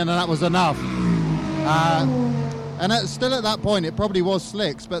coming in, and that was enough. And still at that point, it probably was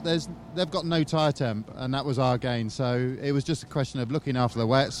slicks, but they've got no tyre temp, and that was our gain. So it was just a question of looking after the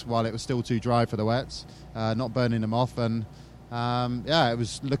wets while it was still too dry for the wets, not burning them off, and it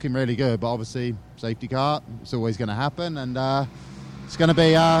was looking really good. But obviously, safety car, it's always going to happen, and it's going to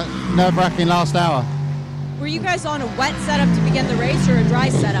be a nerve-wracking last hour. Were you guys on a wet setup to begin the race or a dry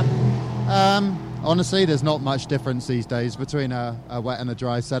setup? Honestly, there's not much difference these days between a wet and a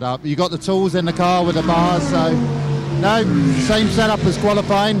dry setup. You got the tools in the car with the bars, so no, same setup as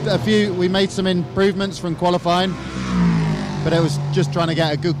qualifying. We made some improvements from qualifying, but it was just trying to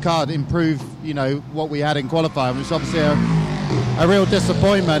get a good car to improve, what we had in qualifying, which is obviously a real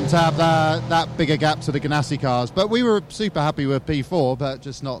disappointment to have that bigger gap to the Ganassi cars. But we were super happy with P4, but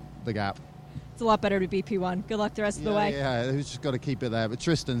just not the gap. It's a lot better to be P1. Good luck the rest of the way. Yeah, we've just got to keep it there. But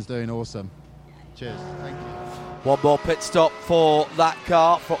Tristan's doing awesome. Cheers. Thank you. One more pit stop for that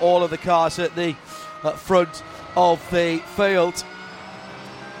car, for all of the cars at the front of the field.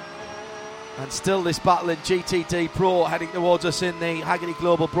 And still this battle in GTD Pro heading towards us in the Hagerty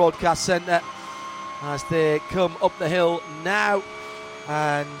Global Broadcast Centre as they come up the hill now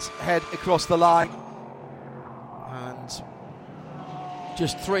and head across the line. And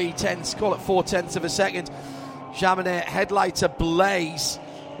just 3/10, call it 4/10 of a second. Jaminet headlights ablaze,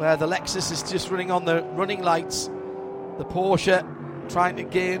 where the Lexus is just running on the running lights. The Porsche trying to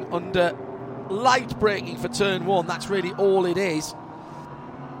gain under light braking for turn 1. That's really all it is.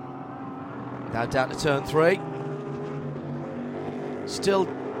 Now down to turn 3. Still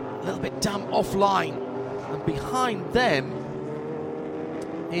a little bit damp offline. And behind them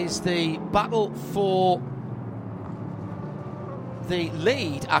is the battle for the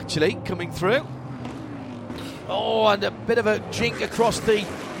lead, actually, coming through. Oh, and a bit of a jink across the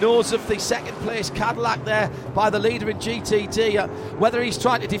nose of the second place Cadillac there by the leader in GTD. Whether he's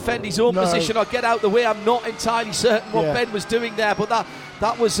trying to defend his own position or get out the way, I'm not entirely certain what Ben was doing there, but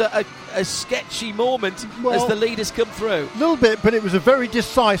that was a sketchy moment as the leaders come through. A little bit, but it was a very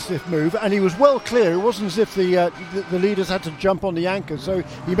decisive move, and he was well clear. It wasn't as if the leaders had to jump on the anchor, so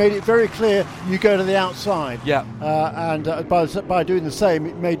he made it very clear you go to the outside. Yeah. And by doing the same,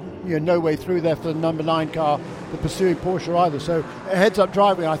 it made no way through there for the number 9 car the pursuing Porsche either. So heads-up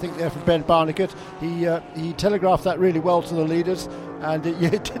driving, I think, there from Ben Barnicott. He telegraphed that really well to the leaders, and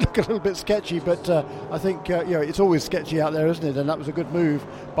it did look a little bit sketchy, but I think it's always sketchy out there, isn't it? And that was a good move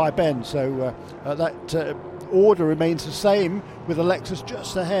by Ben. So that order remains the same, with the Lexus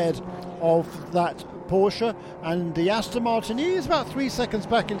just ahead of that Porsche, and the Aston Martin is about 3 seconds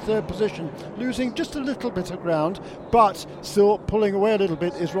back in third position, losing just a little bit of ground, but still pulling away a little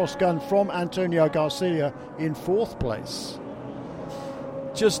bit is Ross Gunn from Antonio Garcia in fourth place.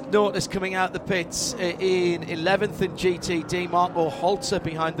 Just noticed coming out the pits in 11th in GTD, Marco Holzer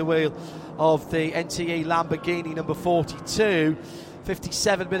behind the wheel of the NTE Lamborghini number 42.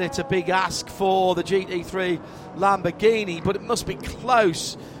 57 minutes, a big ask for the GT3 Lamborghini, but it must be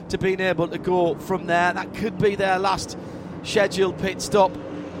close to being able to go from there. That could be their last scheduled pit stop.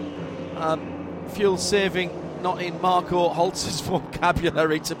 Fuel saving not in Marco Holz's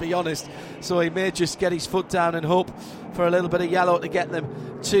vocabulary, to be honest, so he may just get his foot down and hope for a little bit of yellow to get them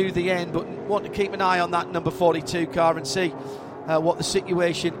to the end, but want to keep an eye on that number 42 car and see what the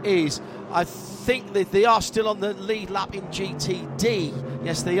situation is. I think that they are still on the lead lap in GTD.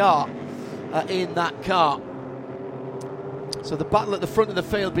 Yes, they are in that car. So the battle at the front of the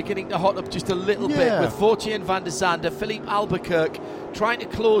field beginning to hot up just a little bit, with Vautier and Van der Zande, Philippe Albuquerque trying to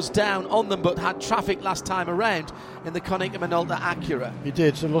close down on them, but had traffic last time around in the Konica Minolta Acura. He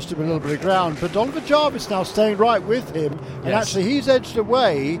did, so lost him a little bit of ground. But Oliver Jarvis now staying right with him, and actually he's edged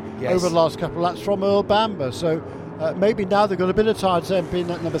away over the last couple of laps from Earl Bamber. So maybe now they've got a bit of time to MP in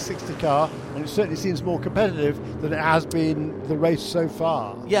that number 60 car, and it certainly seems more competitive than it has been the race so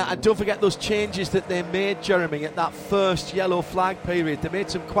far. Yeah, and don't forget those changes that they made, Jeremy, at that first yellow flag period. They made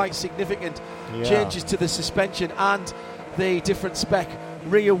some quite significant changes to the suspension and the different spec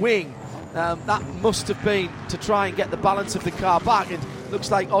rear wing. That must have been to try and get the balance of the car back, and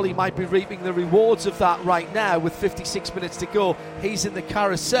looks like Ollie might be reaping the rewards of that right now with 56 minutes to go. He's in the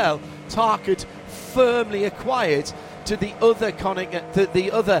carousel. Tarkett firmly acquired to the other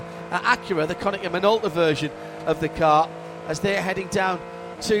Acura, the Konica Minolta version of the car, as they're heading down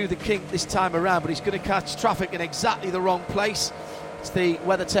to the kink this time around, but he's going to catch traffic in exactly the wrong place. It's the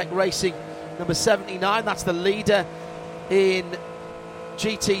WeatherTech Racing number 79, that's the leader in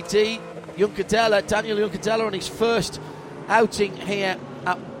GTD. Daniel Juncadella on his first outing here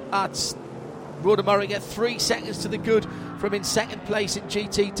at Road America, 3 seconds to the good from in second place in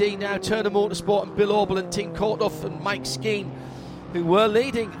GTD now. Turner Motorsport and Bill Orbel and Tim Kortoff and Mike Skeen, who were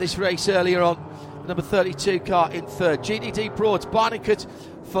leading this race earlier on. The number 32 car in third. GTD Broads, Barnicott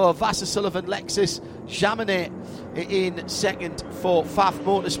for Vassar Sullivan Lexus, Jaminet in second for Pfaff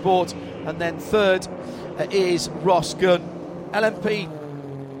Motorsport, and then third is Ross Gunn.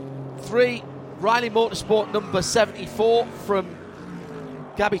 LMP3, Riley Motorsport number 74 from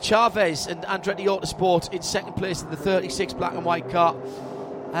Gabby Chavez and Andretti Autosport in second place in the 36 black and white car,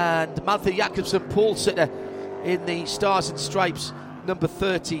 and Maltha Jakobsen pole sitter in the Stars and Stripes number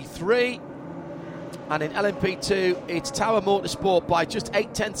 33. And in LMP2 it's Tower Motorsport by just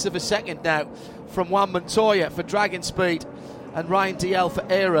 0.8 of a second now from Juan Montoya for Dragon Speed, and Ryan DL for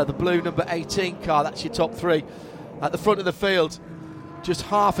Era, the blue number 18 car. That's your top three. At the front of the field, just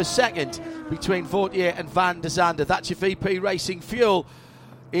half a second between Vautier and Van der Zande. That's your VP Racing Fuel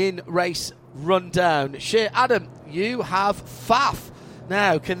in race rundown. Shea Adam, you have Pfaff.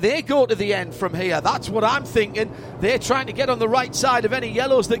 Now, can they go to the end from here? That's what I'm thinking. They're trying to get on the right side of any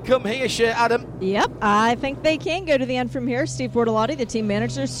yellows that come here, Shea Adam. Yep, I think they can go to the end from here. Steve Bortolotti, the team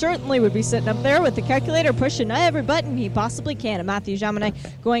manager, certainly would be sitting up there with the calculator pushing every button he possibly can. And Matthew Jaminet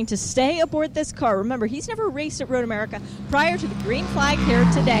going to stay aboard this car. Remember, he's never raced at Road America prior to the green flag here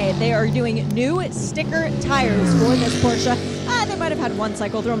today. They are doing new sticker tires for this Porsche. They might have had one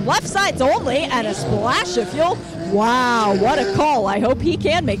cycle through them. Left sides only, and a splash of fuel. Wow, what a call. I hope he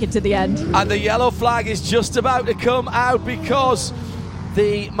can make it to the end. And the yellow flag is just about to come out, because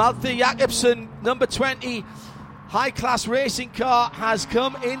the Maltha Jakobsen number 20 high-class racing car has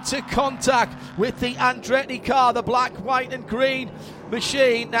come into contact with the Andretti car, the black, white and green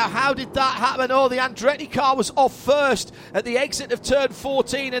machine. Now, how did that happen? Oh, the Andretti car was off first at the exit of turn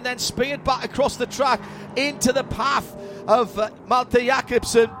 14 and then speared back across the track into the path of Maltha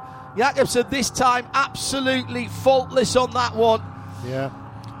Jakobsen. Jakobsen this time absolutely faultless on that one. Yeah.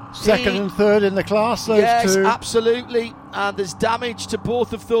 Second and third in the class, those yes, two. Yes, absolutely. And there's damage to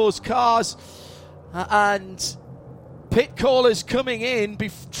both of those cars. And pit callers coming in,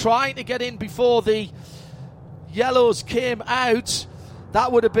 trying to get in before the yellows came out.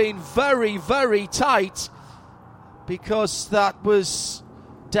 That would have been very, very tight, because that was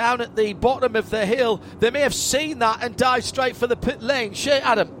down at the bottom of the hill. They may have seen that and dived straight for the pit lane. Shea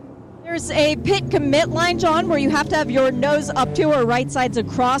Adam. There's a pit commit line, John, where you have to have your nose up to or right sides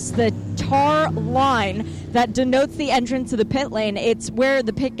across the tar line that denotes the entrance to the pit lane. It's where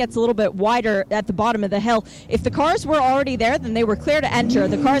the pit gets a little bit wider at the bottom of the hill. If the cars were already there, then they were clear to enter.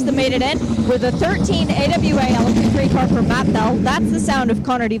 The cars that made it in were the 13 AWA LMP3 car for Matt Bell. That's the sound of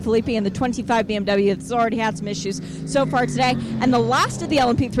Connor DeFilippi and the 25 BMW that's already had some issues so far today. And the last of the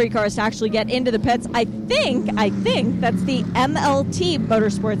LMP3 cars to actually get into the pits, I think that's the MLT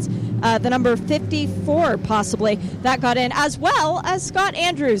Motorsports, the number 54 possibly, that got in, as well as Scott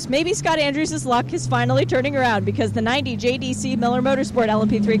Andrews. Maybe Scott Andrews' luck is finally turning around, because the 90 JDC Miller Motorsport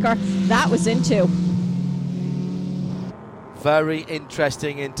LMP3 car, that was in too. Very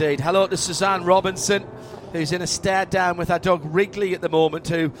interesting indeed. Hello to Suzanne Robinson, who's in a stare down with her dog Wrigley at the moment,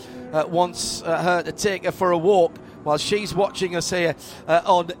 who wants her to take her for a walk while she's watching us here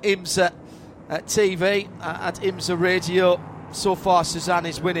on IMSA TV at IMSA Radio. So far, Suzanne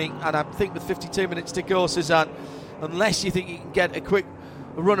is winning, and I think with 52 minutes to go, Suzanne, unless you think you can get a quick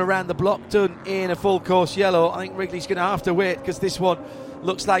run around the block done in a full course yellow, I think Wrigley's going to have to wait, because this one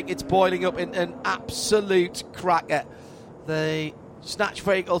looks like it's boiling up in an absolute cracker. The snatch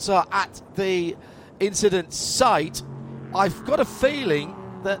vehicles are at the incident site. I've got a feeling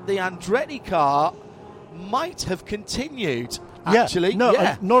that the Andretti car might have continued. Actually, not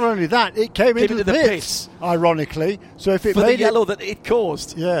only that, it came into the pits, ironically. So if it for made the yellow that it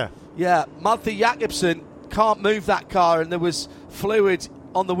caused, yeah, Malte Jakobsen can't move that car, and there was fluid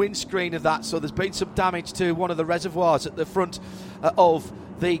on the windscreen of that, so there's been some damage to one of the reservoirs at the front of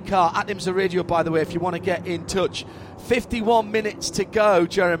the car. At IMSA Radio, by the way, if you want to get in touch. 51 minutes to go,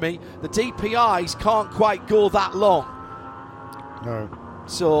 Jeremy. The DPIs can't quite go that long. No.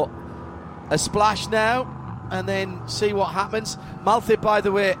 So a splash now, and then see what happens. Malte, by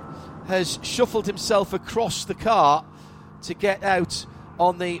the way, has shuffled himself across the car to get out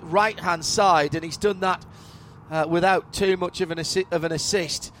on the right-hand side, and he's done that without too much of an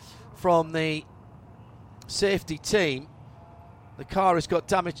assist from the safety team. The car has got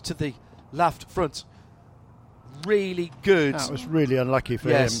damage to the left front. Really good. That was really unlucky for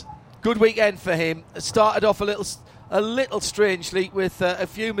him. Good weekend for him. Started off a little strangely with a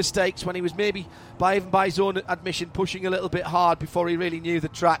few mistakes when he was maybe, by his own admission, pushing a little bit hard before he really knew the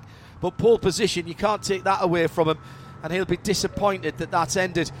track. But pole position, you can't take that away from him, and he'll be disappointed that that's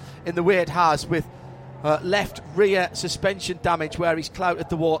ended in the way it has, with left rear suspension damage where he's clouted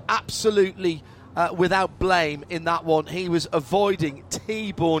the wall. Absolutely without blame in that one. He was avoiding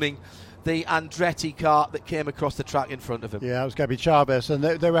T-boning the Andretti car that came across the track in front of him. Yeah, it was Gabi Chavez, and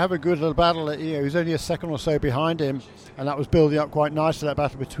they were having a good little battle. He was only a second or so behind him, and that was building up quite nicely, that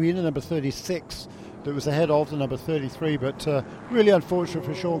battle between the number 36 that was ahead of the number 33, but really unfortunate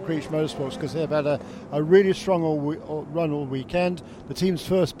for Sean Creech Motorsports, because they've had a really strong run all weekend. The team's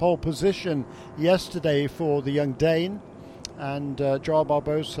first pole position yesterday for the young Dane, and Joao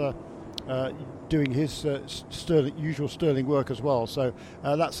Barbosa doing his usual sterling work as well. So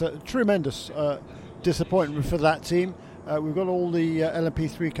that's a tremendous disappointment for that team. We've got all the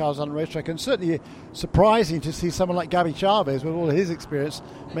LMP3 cars on the racetrack, and certainly surprising to see someone like Gabi Chavez, with all of his experience,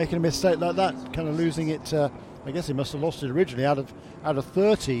 making a mistake like that, kind of losing it. I guess he must have lost it originally out of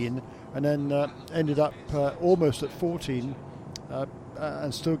 13, and then ended up almost at 14,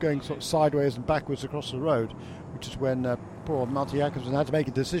 and still going sort of sideways and backwards across the road, which is when poor Malte Jakobsen had to make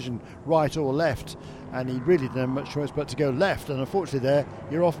a decision, right or left, and he really didn't have much choice but to go left. And unfortunately there,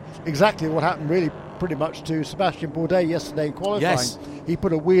 you're off exactly what happened really pretty much to Sebastian Bourdais yesterday in qualifying. Yes. He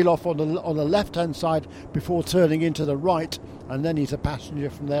put a wheel off on the left-hand side before turning into the right, and then he's a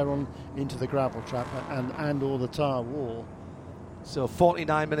passenger from there on into the gravel trap and or the tar wall. So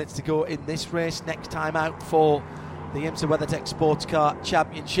 49 minutes to go in this race. Next time out for the IMSA WeatherTech Sports Car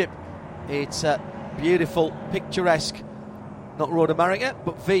Championship. It's beautiful, picturesque, not Road America,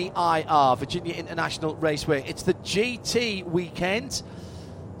 but VIR, Virginia International Raceway. It's the GT weekend,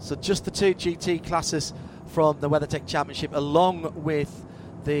 so just the two GT classes from the WeatherTech Championship, along with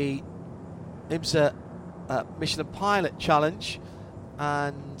the IMSA Michelin Pilot Challenge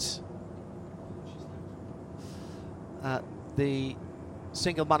and the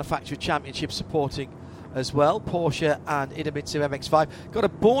Single Manufacturer Championship supporting as well, Porsche and Idemitsu MX-5. Got a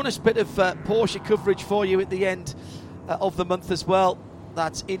bonus bit of Porsche coverage for you at the end of the month as well.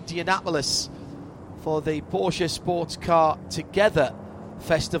 That's Indianapolis for the Porsche Sports Car Together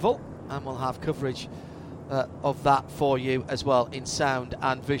Festival, and we'll have coverage of that for you as well in sound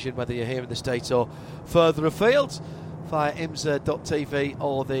and vision, whether you're here in the States or further afield, via imsa.tv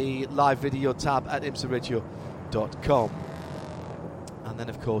or the live video tab at imsaradio.com. And then,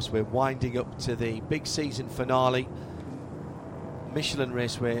 of course, we're winding up to the big season finale Michelin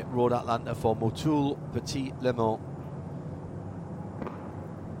Raceway Road Atlanta for Motul Petit Le Mans.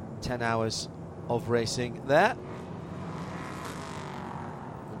 10 hours of racing there.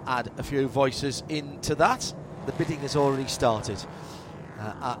 Add a few voices into that. The bidding has already started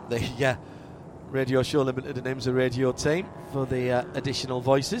at the Radio Show Limited and IMSA Radio team for the additional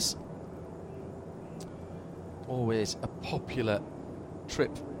voices. Always a popular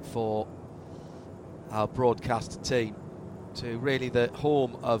trip for our broadcast team to really the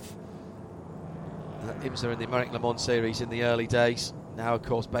home of IMSA and the American Le Mans Series in the early days. Now, of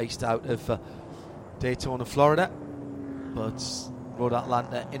course, based out of Daytona, Florida, but Road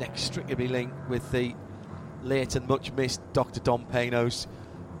Atlanta inextricably linked with the late and much missed Dr. Don Panos,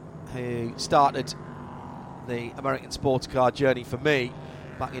 who started the American sports car journey for me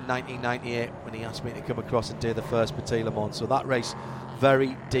back in 1998 when he asked me to come across and do the first Petit Le Mans. So that race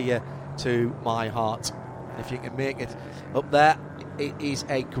very dear to my heart. If you can make it up there, it is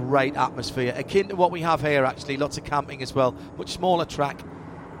a great atmosphere, akin to what we have here actually. Lots of camping as well, much smaller track,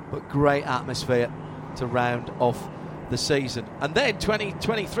 but great atmosphere to round off the season. And then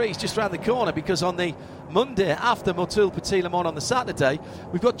 2023 is just around the corner, because on the Monday after Motul Petit Le Mans on the Saturday,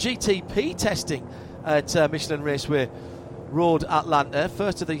 we've got GTP testing at Michelin Raceway Road Atlanta.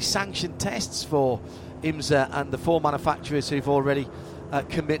 First of the sanctioned tests for IMSA and the 4 manufacturers who've already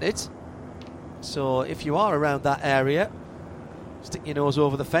committed. So if you are around that area, stick your nose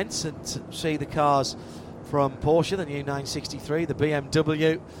over the fence and see the cars from Porsche, the new 963, the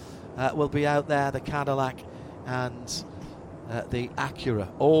BMW will be out there, the Cadillac and the Acura,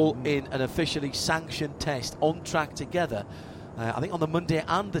 all in an officially sanctioned test on track together, I think on the Monday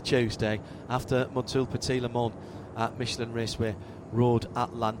and the Tuesday after Motul Petit Le Mans at Michelin Raceway Road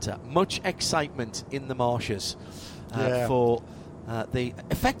Atlanta. Much excitement in the marshes for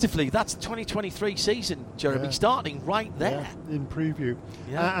effectively that's 2023 season, Jeremy, starting right there in preview.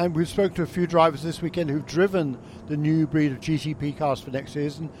 And we've spoken to a few drivers this weekend who've driven the new breed of GTP cars for next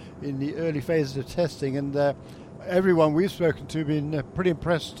season in the early phases of testing, and everyone we've spoken to have been pretty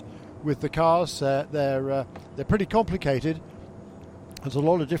impressed with the cars. They're pretty complicated. There's a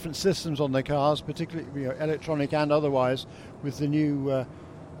lot of different systems on their cars, particularly electronic and otherwise, with the new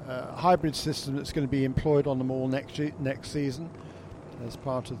hybrid system that's going to be employed on them all next season as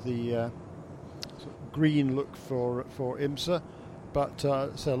part of the sort of green look for IMSA. But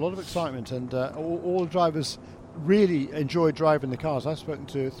so a lot of excitement, and all drivers really enjoy driving the cars. I've spoken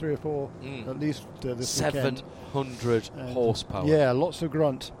to 3 or 4 at least this weekend. 700 horsepower. Yeah, lots of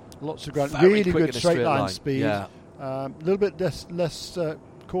grunt. Very really good straight line speed. Yeah. A little bit less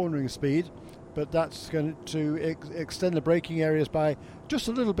cornering speed, but that's going to extend the braking areas by just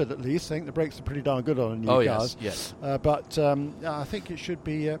a little bit at least. I think the brakes are pretty darn good on new cars. Yes. But I think it should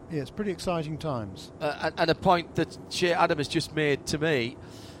be, it's pretty exciting times. And a point that Shea Adam has just made to me,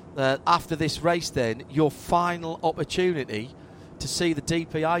 after this race then, your final opportunity to see the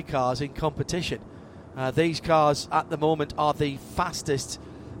DPI cars in competition. These cars at the moment are the fastest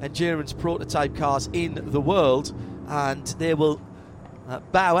endurance prototype cars in the world, and they will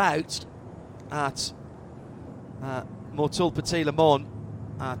bow out at Motul Petit Le Mans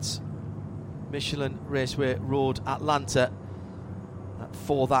at Michelin Raceway Road Atlanta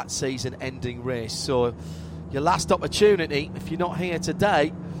for that season-ending race. So your last opportunity, if you're not here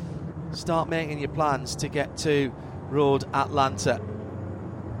today, start making your plans to get to Road Atlanta.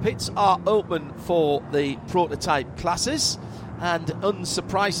 Pits are open for the prototype classes, and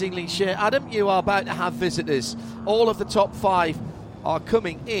unsurprisingly, Shea Adam, you are about to have visitors. All of the top 5 are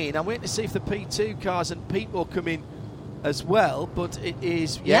coming in. I'm waiting to see if the P2 cars and Pete will come in as well, but it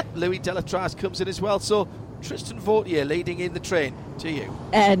is, Louis Delatraz comes in as well. So Tristan Vautier leading in the train. To you.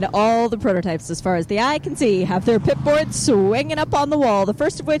 And all the prototypes, as far as the eye can see, have their pit boards swinging up on the wall. The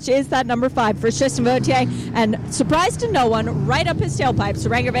first of which is that number 5 for Tristan Vautier. And surprise to no one, right up his tailpipes,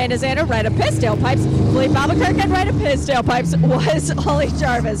 Ranger Van de Zander, right up his tailpipes, Philippe Albuquerque, and right up his tailpipes was Ollie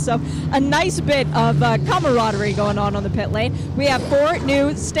Jarvis. So a nice bit of camaraderie going on the pit lane. We have 4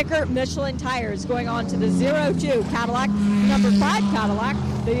 new sticker Michelin tires going on to the 02 Cadillac, number 5 Cadillac,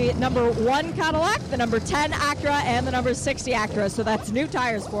 the number 1 Cadillac, the number 10 Acura, and the number 60 Acura. So that's new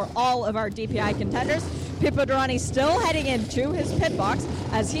tires for all of our DPI contenders. Pippo Durrani still heading into his pit box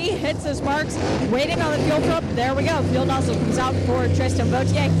as he hits his marks, waiting on the fuel pump. There we go. Fuel nozzle comes out for Tristan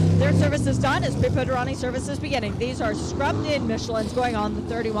Vautier. Their service is done as Pippo Durrani service is beginning. These are scrubbed-in Michelins going on the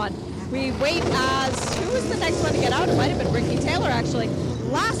 31. We wait as, who was the next one to get out? It might have been Ricky Taylor, actually.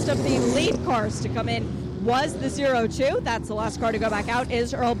 Last of the lead cars to come in was the 0-2. That's the last car to go back out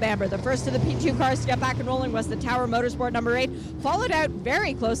is Earl Bamber. The first of the P2 cars to get back and rolling was the Tower Motorsport number 8, followed out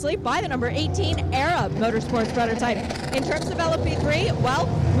very closely by the number 18 Arab Motorsports prototype. In terms of LMP3, well,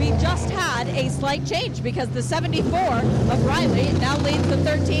 we just had a slight change because the 74 of Riley now leads the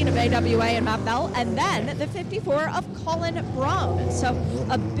 13 of AWA and Matt Bell, and then the 54 of Colin Brown. So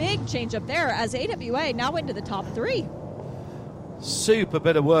a big change up there as AWA now into the top 3. Super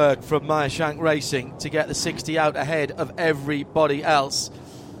bit of work from Meyershank Racing to get the 60 out ahead of everybody else.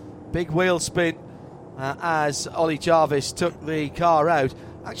 Big wheel spin as Ollie Jarvis took the car out.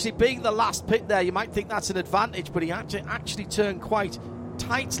 Actually, being the last pit there, you might think that's an advantage, but he actually turned quite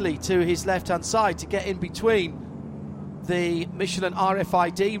tightly to his left-hand side to get in between the Michelin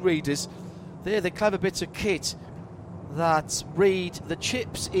RFID readers. They're the clever bits of kit that read the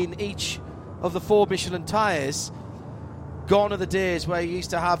chips in each of the 4 Michelin tyres. Gone are the days where you used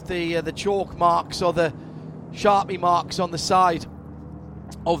to have the chalk marks or the Sharpie marks on the side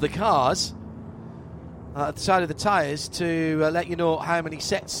of the cars, at the side of the tyres, to let you know how many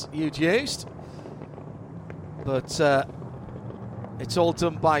sets you'd used. But it's all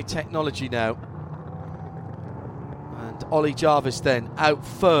done by technology now. And Ollie Jarvis then out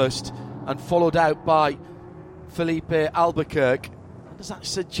first and followed out by Felipe Albuquerque. Does that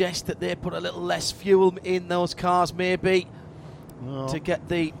suggest that they put a little less fuel in those cars maybe to get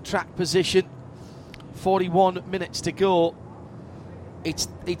the track position? 41 minutes to go. It's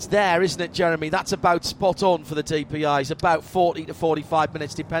there, isn't it, Jeremy? That's about spot on for the DPIs, about 40 to 45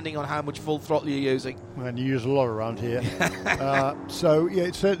 minutes depending on how much full throttle you're using. And you use a lot around here. So yeah,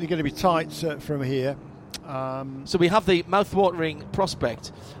 it's certainly going to be tight from here. So we have the mouth-watering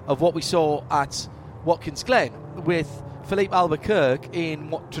prospect of what we saw at Watkins Glen with Philippe Albuquerque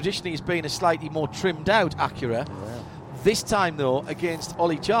in what traditionally has been a slightly more trimmed out Acura. Yeah. This time, though, against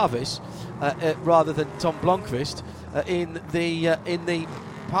Ollie Jarvis rather than Tom Blomqvist in the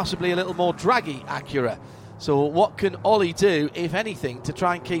possibly a little more draggy Acura. So what can Ollie do, if anything, to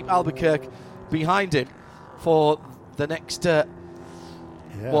try and keep Albuquerque behind him for the next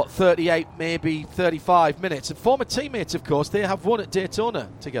 38, maybe 35 minutes? And former teammates, of course, they have won at Daytona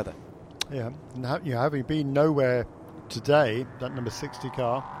together. Yeah, having been nowhere today, that number 60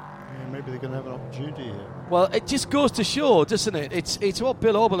 car, maybe they're going to have an opportunity here. Well, it just goes to show, doesn't it? It's what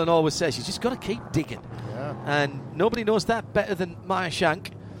Bill Oberlin always says. You just got to keep digging. Yeah. And nobody knows that better than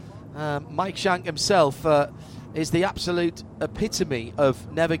Meyershank. Mike Shank himself is the absolute epitome of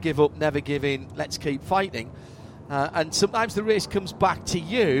never give up, never give in, let's keep fighting. And sometimes the race comes back to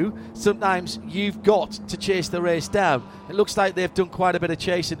you. Sometimes you've got to chase the race down. It looks like they've done quite a bit of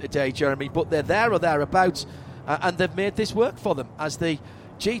chasing today, Jeremy, but they're there or thereabouts, and they've made this work for them as the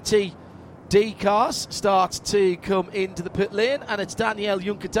GTD cars start to come into the pit lane, and it's Daniel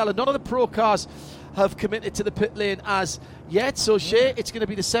Juncadella. None of the pro cars have committed to the pit lane as yet, so Shay, it's going to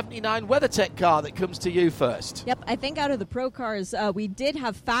be the 79 WeatherTech car that comes to you first. Yep, I think out of the pro cars, we did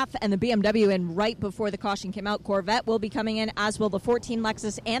have Pfaff and the BMW in right before the caution came out. Corvette will be coming in, as will the 14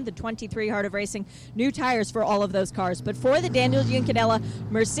 Lexus and the 23 Heart of Racing. New tires for all of those cars. But for the Daniel Juncadella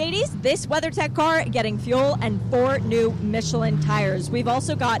Mercedes, this WeatherTech car getting fuel and 4 new Michelin tires. We've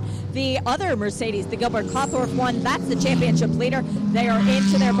also got the other Mercedes, the Gilbert Cawthorne one. That's the championship leader. They are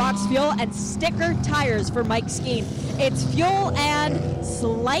into their box fuel and sticker tires for Mike Skeen. It's fuel and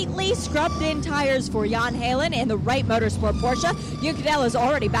slightly scrubbed in tires for Jan Halen in the Wright Motorsport Porsche. Juncadella is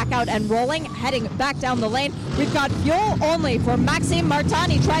already back out and rolling, heading back down the lane. We've got fuel only for Maxime Martin.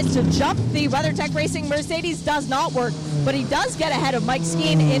 He tries to jump the WeatherTech Racing Mercedes, does not work, but he does get ahead of Mike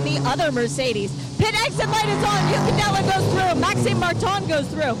Skeen in the other Mercedes. Pit exit light is on. Juncadella goes through. Maxime Martin goes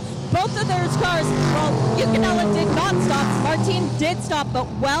through. Both of those cars, well, Juncadella did not stop. Martin did stop, but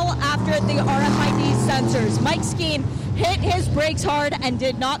well after the RFID sensors. Mike Skeen hit his brakes hard and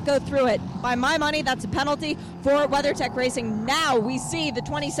did not go through it. By my money, that's a penalty for WeatherTech Racing. Now we see the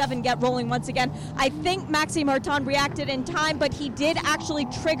 27 get rolling once again. I think Maxime Martin reacted in time, but he did actually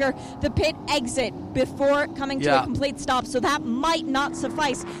trigger the pit exit before coming to a complete stop, so that might not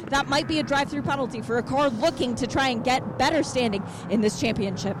suffice. That might be a drive-through penalty for a car looking to try and get better standing in this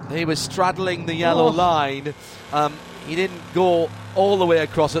championship. He was straddling the yellow line. He didn't go all the way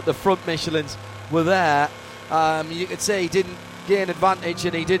across it. The front Michelins were there. You could say he didn't gain advantage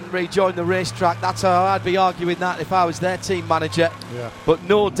and he didn't rejoin the racetrack. That's how I'd be arguing that if I was their team manager. Yeah. But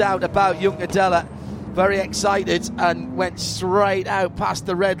no doubt about Juncadella, very excited and went straight out past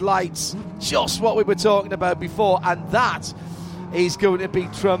the red lights. Just what we were talking about before, and that is going to be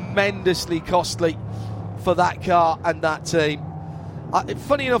tremendously costly for that car and that team.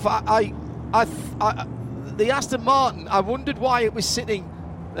 Funny enough, the Aston Martin, I wondered why it was sitting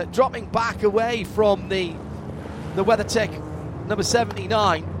dropping back away from the WeatherTech number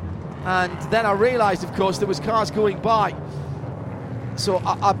 79, and then I realised, of course, there was cars going by. So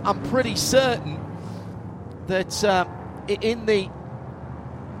I'm pretty certain that in the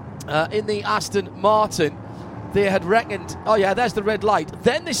Aston Martin, they had reckoned, oh yeah, there's the red light.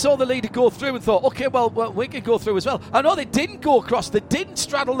 Then they saw the leader go through and thought, okay, well we could go through as well. I know they didn't go across. They didn't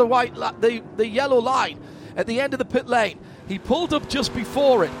straddle the yellow line at the end of the pit lane. He pulled up just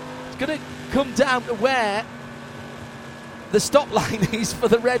before it. It's going to come down to where the stop line is for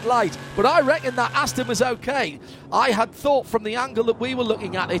the red light. But I reckon that Aston was okay. I had thought from the angle that we were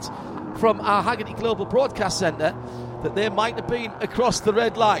looking at it from our Haggerty Global Broadcast Centre that they might have been across the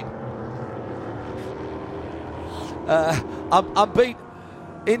red line. I'm beat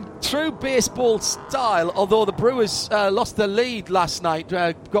in true baseball style, although the Brewers lost their lead last night,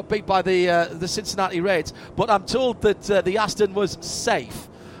 got beat by the Cincinnati Reds, but I'm told that the Aston was safe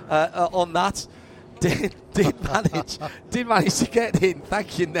on that. Did manage to get in.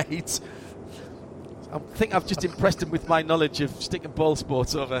 Thank you, Nate. I think I've just impressed him with my knowledge of stick and ball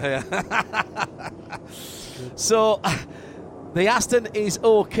sports over here. So the Aston is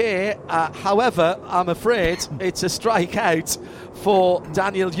okay. However, I'm afraid it's a strikeout for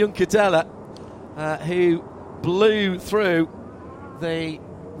Daniel Juncadella, who blew through the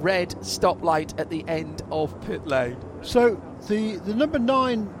red stoplight at the end of pit lane. So the number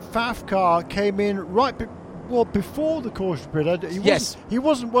 9 FAF car came in before the caution period. He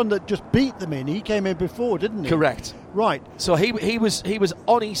wasn't one that just beat them in. He came in before, didn't he? Correct. Right. So he was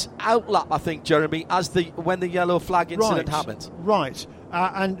on his outlap, I think, Jeremy, when the yellow flag incident happened. Right.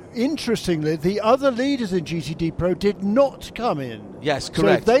 And interestingly, the other leaders in GTD Pro did not come in. Yes,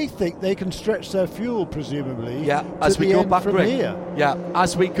 correct. So they think they can stretch their fuel, presumably. Yeah, as we go back from here. Yeah,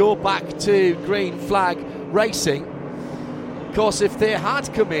 as we go back to green flag racing. Of course, if they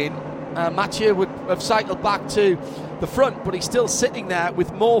had come in, Mathieu would have cycled back to the front, but he's still sitting there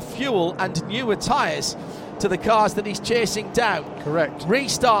with more fuel and newer tyres to the cars that he's chasing down. Correct.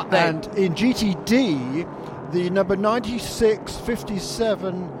 Restart then. And in GTD, the number 96,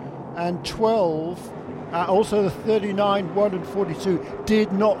 57 and 12, also the 39, 1 and 42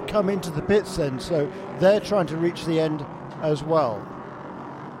 did not come into the pits then, so they're trying to reach the end as well.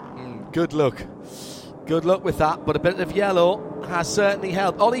 Good luck. Good luck with that, but a bit of yellow has certainly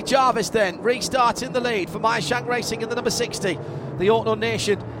helped. Ollie Jarvis then restarting the lead for Meyershank Racing in the number 60, the Auto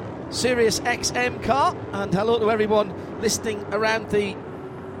Nation Sirius XM car. And hello to everyone listening around the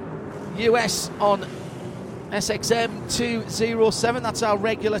US on SXM 207. That's our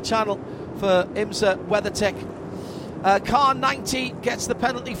regular channel for IMSA WeatherTech. Car 90 gets the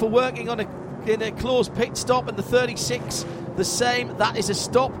penalty for working in a closed pit stop, and the 36 the same. That is a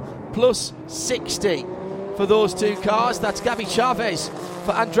stop plus 60 for those two cars. That's Gavi Chavez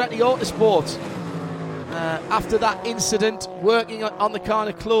for Andretti Autosport. After that incident, working on the car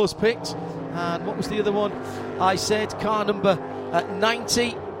in a closed pit. And what was the other one? I said car number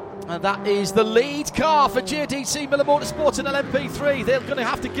 90. And that is the lead car for JDC Miller Motorsports in LMP3. They're going to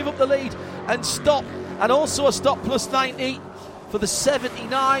have to give up the lead and stop. And also a stop plus 90 for the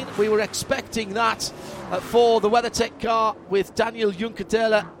 79. We were expecting that for the WeatherTech car with Daniel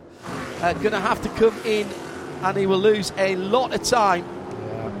Juncadella. Going to have to come in, and he will lose a lot of time.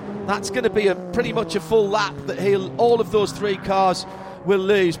 That's going to be pretty much a full lap that all of those three cars will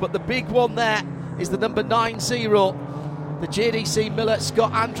lose. But the big one there is the number 90, the JDC Miller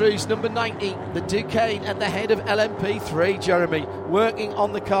Scott Andrews, number 90, the Duquesne at the head of LMP3, Jeremy, working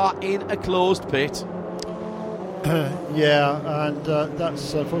on the car in a closed pit. Yeah, and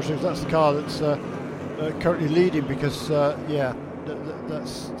that's unfortunately that's the car that's currently leading because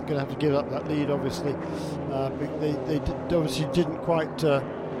that's going to have to give up that lead. Obviously, they obviously didn't quite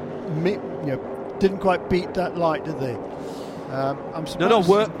didn't quite beat that light, did they? I'm surprised.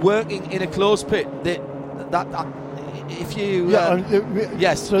 Working in a closed pit. If you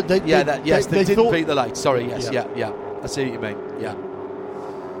yes, so they didn't beat the light. Sorry, yes, yeah. I see what you mean.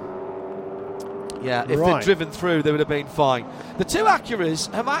 Yeah, if they'd driven through, they would have been fine. The two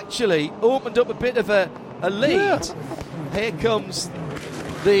Acuras have actually opened up a bit of a lead. Yeah. Here comes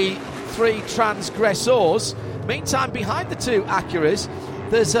the three transgressors. Meantime, behind the two Acuras,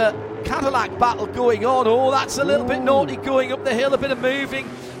 there's a Cadillac battle going on. Oh, that's a little bit naughty going up the hill, a bit of moving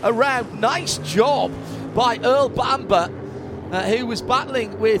around. Nice job by Earl Bamber, who was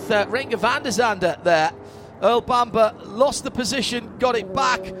battling with Renger van der Zande there. Earl Bamber lost the position, got it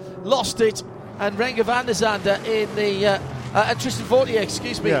back, lost it, and Renger van der Zande in the and Tristan Vautier,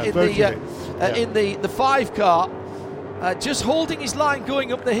 in the 5 car just holding his line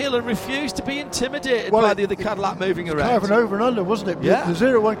going up the hill and refused to be intimidated by the other Cadillac moving around. Kind of an over and under, wasn't it? Yeah. The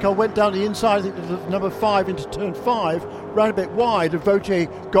 0-1 car went down the inside, I think, to number 5 into turn 5, ran a bit wide, and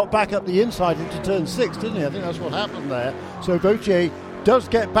Vautier got back up the inside into turn 6, didn't he? I think that's what happened there. So Vautier does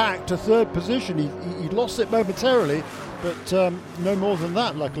get back to third position. He lost it momentarily, but no more than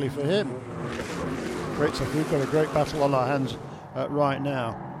that, luckily for him. Great stuff. We've got a great battle on our hands right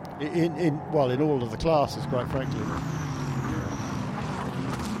now. In all of the classes, quite frankly.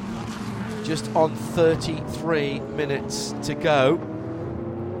 Just on 33 minutes to go.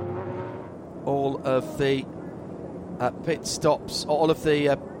 All of the pit stops, all of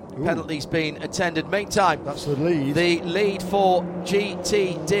the penalties being attended. Meantime, that's the lead. The lead for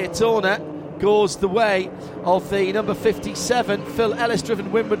GT Daytona goes the way of the number 57, Phil Ellis, driven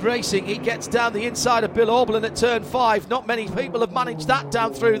Winward Racing. He gets down the inside of Bill Oberlin at turn 5. Not many people have managed that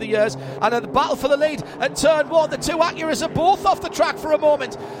down through the years. And then the battle for the lead at turn 1. The two Acuras are both off the track for a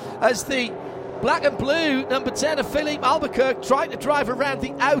moment as the black and blue number 10 of Philippe Albuquerque trying to drive around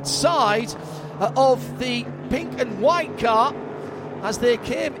the outside of the pink and white car. As they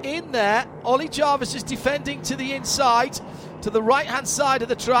came in there, Ollie Jarvis is defending to the inside, to the right hand side of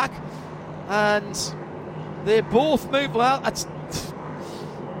the track. And they both move well.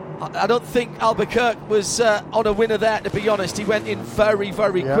 I don't think Albuquerque was on a winner there, to be honest. He went in very,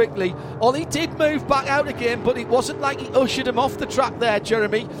 very quickly. Ollie did move back out again, but it wasn't like he ushered him off the track there,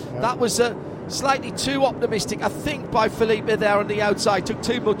 Jeremy. That was slightly too optimistic, I think, by Felipe there on the outside. Took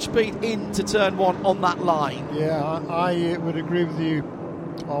too much speed into turn 1 on that line. Yeah, I would agree with you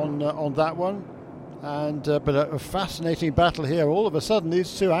on that one. And but a fascinating battle here. All of a sudden,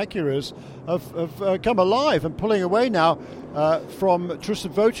 these two Acuras have come alive and pulling away now from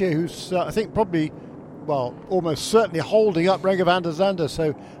Tristan Vautier, who's I think probably, almost certainly holding up Renger van der Zande.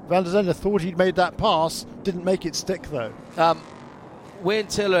 So van der Zande thought he'd made that pass, didn't make it stick though. Wayne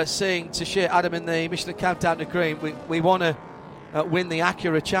Taylor saying to Shea Adam in the Michelin Countdown to Green, we want to win the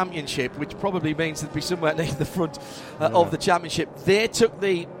Acura Championship, which probably means they'd be somewhere near the front of the championship. They took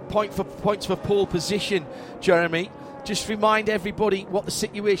the points for pole position, Jeremy. Just remind everybody what the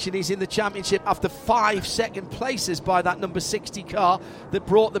situation is in the championship after 5 second places by that number 60 car that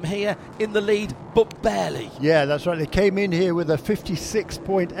brought them here in the lead, but barely. Yeah, that's right. They came in here with a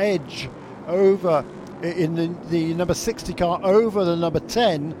 56-point edge over in the number 60 car over the number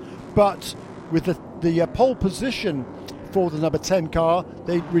 10, but with the pole position for the number 10 car,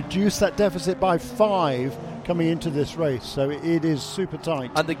 they reduced that deficit by 5 coming into this race. So it is super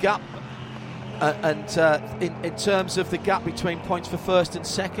tight. And the gap, in terms of the gap between points for first and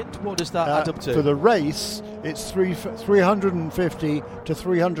second, what does that add up to? For the race, it's 350 to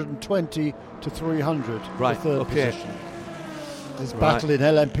 320 to 300 right, for third okay. position. This battle in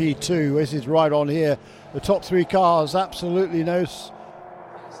LMP2, this is right on here. The top 3 cars absolutely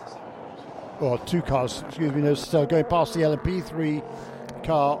two cars, so going past the LMP3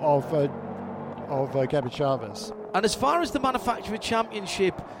 car of Gabby Chavez. And as far as the manufacturer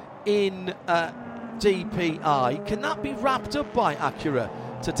championship in DPI, can that be wrapped up by Acura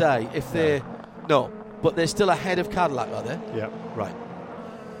today? If they're no, but they're still ahead of Cadillac, are they? Yeah. Right.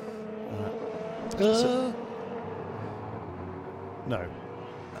 No.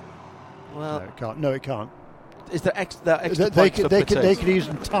 Well, no, it can't. No, it can't. Is there extra they points could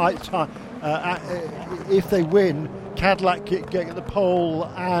even tie if they win, Cadillac get the pole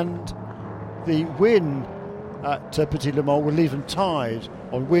and the win at Petit Le Mans will leave them tied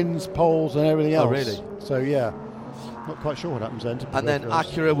on wins, poles and everything else. Oh, really? So, yeah. Not quite sure what happens then. And then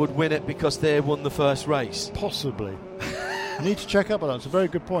Acura would win it because they won the first race? Possibly. Need to check up on that. It's a very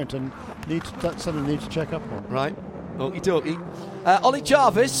good point, and that's something we need to check up on. Right. Okie dokie. Ollie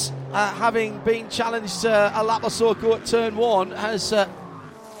Jarvis, having been challenged a lap or so ago at turn 1, has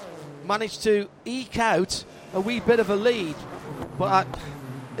managed to eke out a wee bit of a lead. But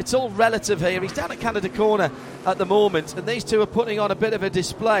it's all relative here. He's down at Canada Corner at the moment, and these two are putting on a bit of a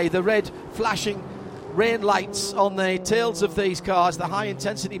display. The red flashing rain lights on the tails of these cars, the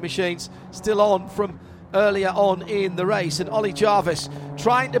high-intensity machines, still on from earlier on in the race. And Ollie Jarvis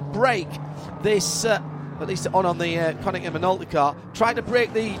trying to break this... at least on the Konica Minolta car, trying to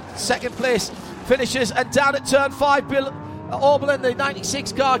break the second place finishes, and down at turn 5, Bill Oberlin, the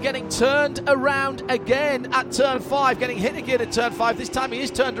 96 car, getting turned around again at turn 5, getting hit again at turn 5. This time he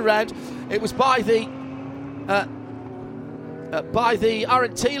is turned around. It was by the Aaron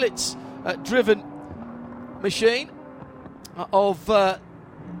Thielitz driven machine of the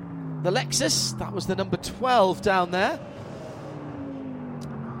Lexus. That was the number 12 down there.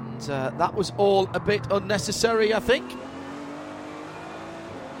 That was all a bit unnecessary, I think.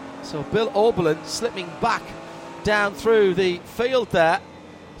 So Bill Oberlin slipping back down through the field there.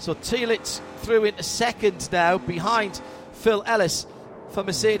 So Thielitz through into second now behind Phil Ellis for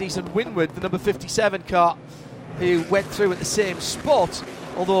Mercedes and Winward, the number 57 car, who went through at the same spot,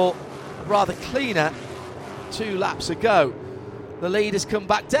 although rather cleaner 2 laps ago. The lead has come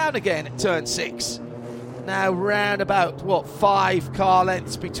back down again at turn 6. Now round about, 5 car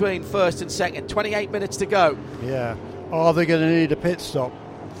lengths between first and second. 28 minutes to go. Yeah. Are they going to need a pit stop?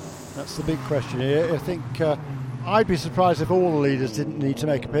 That's the big question here. I think I'd be surprised if all the leaders didn't need to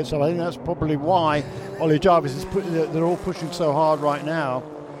make a pit stop. I think that's probably why Ollie Jarvis is they're all pushing so hard right now.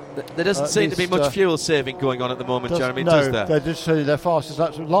 There doesn't seem to be much fuel saving going on at the moment, Jeremy, does there? They're just saying their fastest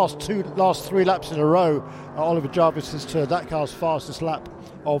laps. Last 3 laps in a row, Oliver Jarvis has turned that car's fastest lap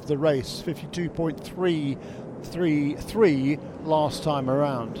of the race, 52.333 last time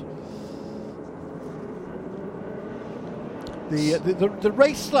around. The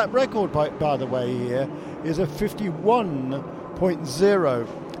race lap record, by the way, here is a 51.0.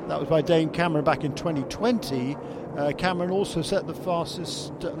 That was by Dane Cameron back in 2020. Cameron also set the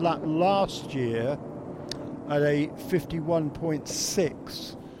fastest lap last year at a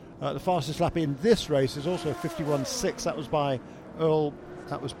 51.6. The fastest lap in this race is also 51.6. That was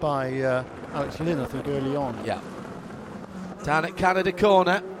by Alex Lynn, I think, early on. Yeah. Down at Canada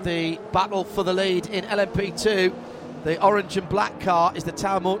Corner, the battle for the lead in LMP2. The orange and black car is the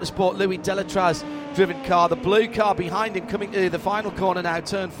Tower Motorsport Louis Delatraz driven car. The blue car behind him coming to the final corner now,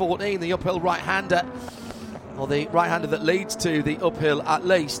 turn 14, the uphill right-hander, or the right-hander that leads to the uphill at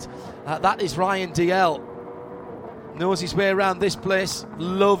least. That is Ryan DL. Knows his way around this place,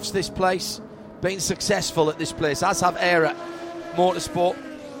 loves this place, been successful at this place, as have Era Motorsport.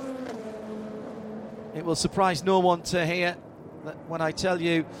 It will surprise no one to hear that when I tell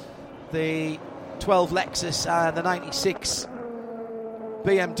you the 12 Lexus and the 96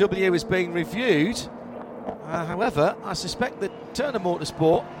 BMW is being reviewed. However, I suspect that Turner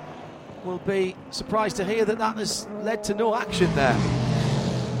Motorsport will be surprised to hear that has led to no action there.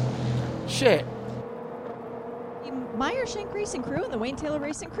 Shit. Meyer Shank Racing Crew and the Wayne Taylor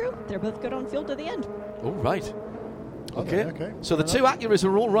Racing Crew, they're both good on field to the end. All right. Okay. Okay. So the 2 Acuras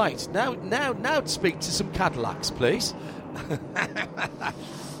are all right. Now speak to some Cadillacs, please.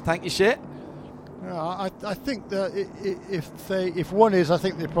 Thank you, Shit. Yeah, I think that if one is, I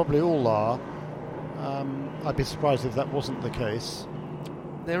think they probably all are. I'd be surprised if that wasn't the case.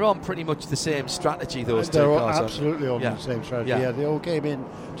 They're on pretty much the same strategy, those two They're cars. Absolutely on the same strategy. Yeah, they all came in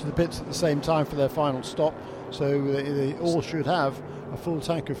to the pits at the same time for their final stop, so they all should have a full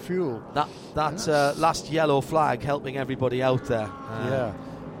tank of fuel. That last yellow flag helping everybody out there.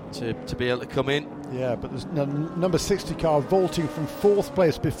 To be able to come in. Yeah, but there's number 60 car vaulting from 4th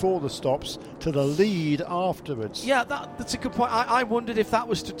place before the stops to the lead afterwards. Yeah, that's a good point. I wondered if that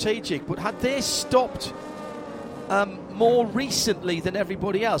was strategic, but had they stopped more recently than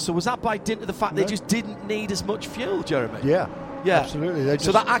everybody else? So was that by dint of the fact they just didn't need as much fuel, Jeremy? Yeah, absolutely.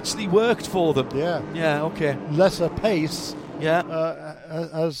 So that actually worked for them. Yeah, okay. Lesser pace. Yeah,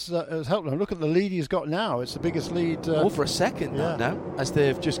 has helped them. Look at the lead he's got now. It's the biggest lead. Over a second now, as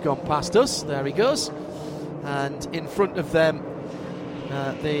they've just gone past us. There he goes. And in front of them,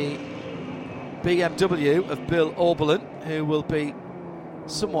 the BMW of Bill Oberlin, who will be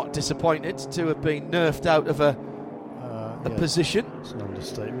somewhat disappointed to have been nerfed out of a position. It's an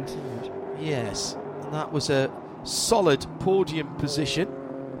understatement, isn't it? Yes, and that was a solid podium position,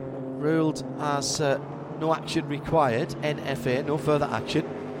 ruled as no action required, NFA, no further action.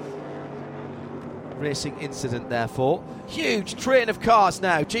 Racing incident, therefore. Huge train of cars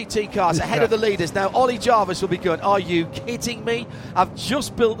now, GT cars ahead of the leaders. Now Ollie Jarvis will be going, are you kidding me? I've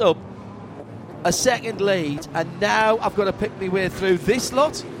just built up a second lead and now I've got to pick my way through this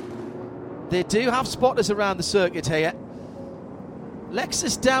lot. They do have spotters around the circuit here.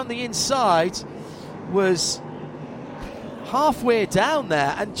 Lexus down the inside was halfway down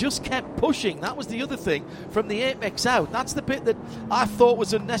there and just kept pushing. That was the other thing from the apex out. That's the bit that I thought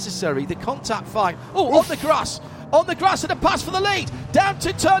was unnecessary. The contact fine. On the grass and a pass for the lead down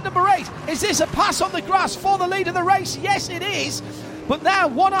to turn number 8. Is this a pass on the grass for the lead of the race? Yes, it is. But now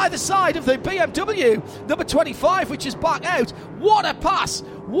one either side of the BMW number 25, which is back out. What a pass,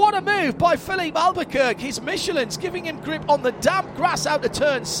 what a move by Philippe Albuquerque. His Michelin's giving him grip on the damp grass out to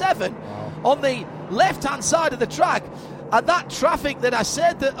turn 7 on the left hand side of the track. And that traffic that I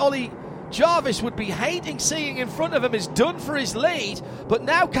said that Ollie Jarvis would be hating seeing in front of him is done for his lead. But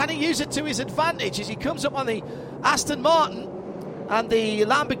now can he use it to his advantage as he comes up on the Aston Martin and the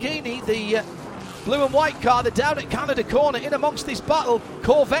Lamborghini, the blue and white car. They're down at Canada Corner in amongst this battle.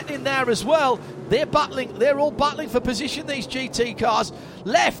 Corvette in there as well. They're all battling for position, these GT cars.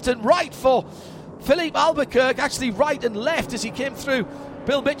 Left and right for Philippe Albuquerque actually right and left as he came through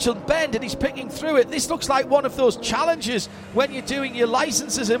Bill Mitchell Bend, and he's picking through it. This looks like one of those challenges when you're doing your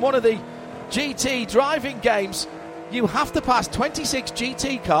licenses in one of the GT driving games. You have to pass 26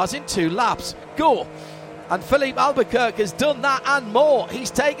 GT cars in 2 laps. Go! And Philippe Albuquerque has done that and more.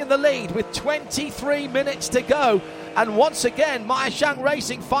 He's taken the lead with 23 minutes to go. And once again, Meyer-Shank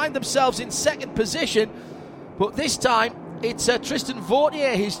Racing find themselves in second position. But this time, it's Tristan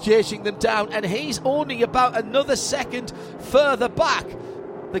Vautier who's chasing them down, and he's only about another second further back.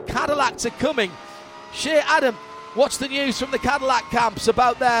 The Cadillacs are coming. Shea Adam, what's the news from the Cadillac camps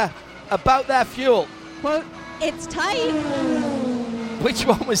about their fuel? Quote, it's tight. Which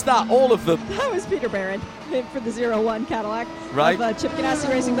one was that? All of them? That was Peter Barron for the 01 Cadillac right. of Chip Ganassi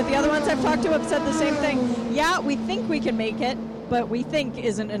Racing. But the other ones I've talked to have said the same thing. Yeah, we think we can make it, but we think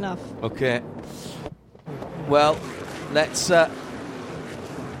isn't enough. Okay. Well, let's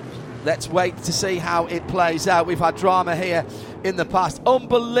wait to see how it plays out. We've had drama here in the past.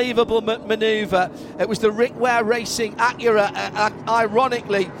 Unbelievable manoeuvre. It was the Rick Ware Racing Acura,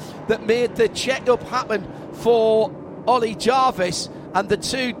 ironically, that made the check-up happen for Ollie Jarvis, and the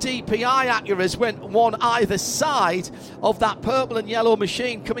 2 DPI Acuras went one either side of that purple and yellow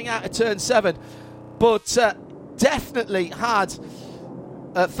machine coming out of turn 7, but definitely had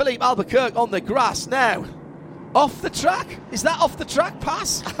Philippe Albuquerque on the grass. Now, off the track? Is that off the track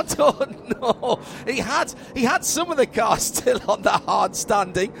pass? I don't know. He had some of the cars still on the hard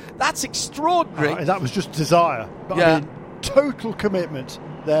standing. That's extraordinary. That was just desire. But yeah. I mean, total commitment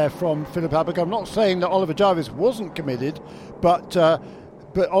there from Philippe Albuquerque. I'm not saying that Oliver Jarvis wasn't committed, but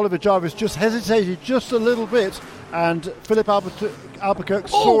Oliver Jarvis just hesitated just a little bit, and Philippe Albuquerque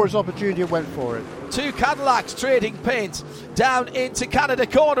saw his opportunity and went for it. 2 Cadillacs trading paint down into Canada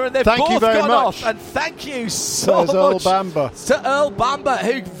corner, and they've both gone off. And thank you so much Earl Bamber. To Earl Bamber,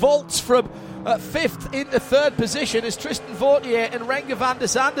 who vaults from 5th into 3rd position as Tristan Vautier and Renger van der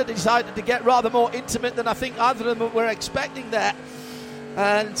Zande decided to get rather more intimate than I think either of them were expecting there.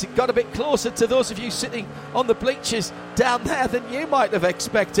 And got a bit closer to those of you sitting on the bleachers down there than you might have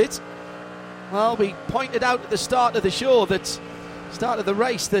expected. Well, we pointed out at the start of the show that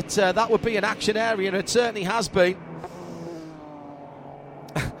race that would be an action area, and it certainly has been.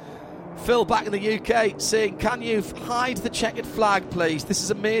 Phil back in the UK saying, can you hide the checkered flag, please? This is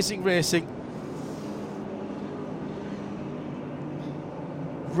amazing racing.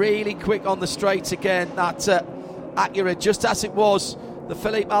 Really quick on the straights again, that Acura, just as it was. The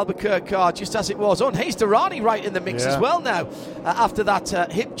Philippe Albuquerque car, just as it was. Oh, and here's Durrani right in the mix as well now. After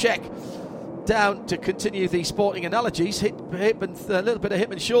that hip check down to continue the sporting analogies. Hip and a little bit of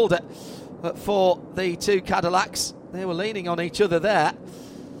hip and shoulder for the 2 Cadillacs. They were leaning on each other there.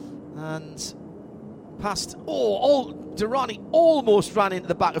 And past... Durrani almost ran into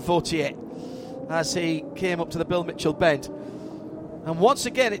the back of Vautier as he came up to the Bill Mitchell Bend. And once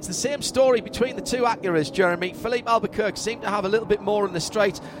again, it's the same story between the 2 Acuras, Jeremy. Philippe Albuquerque seemed to have a little bit more in the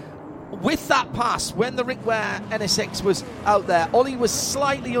straight. With that pass, when the Rick Ware NSX was out there, Ollie was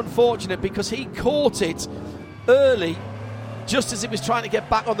slightly unfortunate because he caught it early, just as he was trying to get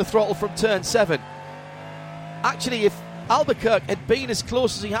back on the throttle from turn 7. Actually, if Albuquerque had been as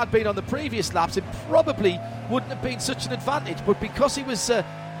close as he had been on the previous laps, it probably wouldn't have been such an advantage. But because he was...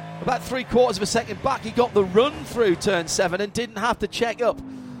 about 3/4 of a second back, he got the run through turn 7 and didn't have to check up.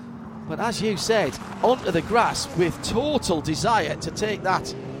 But as you said, onto the grass with total desire to take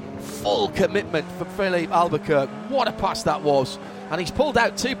that full commitment for Philippe Albuquerque. What a pass that was. And he's pulled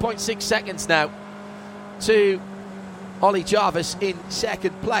out 2.6 seconds now to Ollie Jarvis in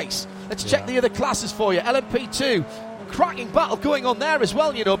second place. Let's check the other classes for you. LMP2, cracking battle going on there as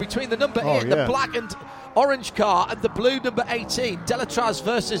well, you know, between the number 8, the black and orange car, and the blue number 18, Delatraz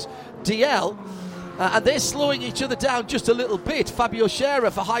versus DL, and they're slowing each other down just a little bit. Fabio Scherer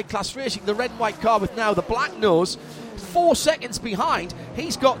for High Class Racing, the red and white car with now the black nose, 4 seconds behind.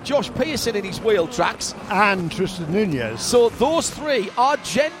 He's got Josh Pearson in his wheel tracks and Tristan Nunez, so those 3 are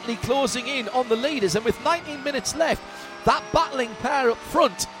gently closing in on the leaders. And with 19 minutes left, that battling pair up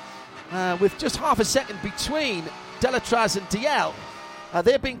front, with just half a second between Delatraz and DL,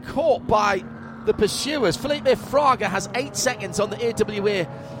 they're being caught by the pursuers. Felipe Fraga has 8 seconds on the AWA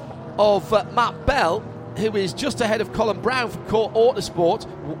of Matt Bell, who is just ahead of Colin Brown from Court Autosport,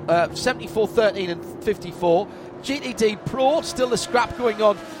 74.13 and 54. GTD Pro, still the scrap going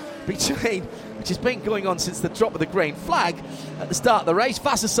on between, which has been going on since the drop of the green flag at the start of the race.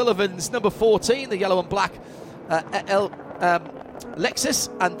 Vassar Sullivan's number 14, the yellow and black Lexus,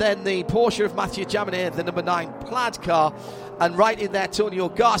 and then the Porsche of Mathieu Jaminet, the number 9 plaid car. And right in there, Antonio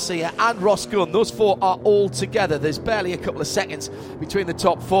Garcia and Ross Gunn. Those 4 are all together. There's barely a couple of seconds between the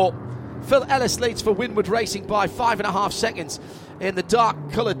top 4. Phil Ellis leads for Windward Racing by 5.5 seconds in the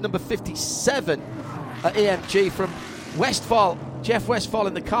dark-coloured number 57 at AMG from Westphal. Jeff Westphal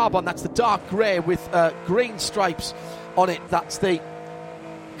in the carbon. That's the dark grey with green stripes on it. That's the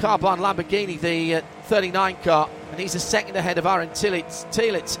carbon Lamborghini, the 39 car. And he's a second ahead of Aaron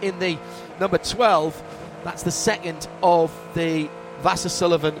Tielitz in the number 12. That's the second of the Vassar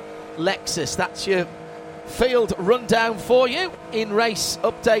Sullivan Lexus. That's your field rundown for you in race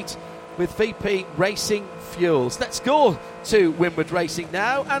update with VP Racing Fuels. Let's go to Windward Racing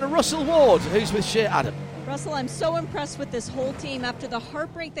now, and Russell Ward, who's with Shea Adam. Russell, I'm so impressed with this whole team. After the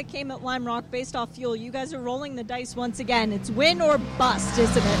heartbreak that came at Lime Rock based off fuel, you guys are rolling the dice once again. It's win or bust,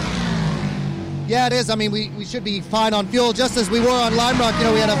 isn't it? Yeah, it is. I mean, we should be fine on fuel, just as we were on Lime Rock. You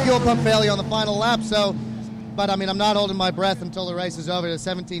know, we had a fuel pump failure on the final lap, so... But, I mean, I'm not holding my breath until the race is over. There's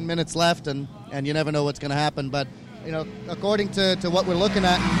 17 minutes left, and you never know what's going to happen. But, you know, according to what we're looking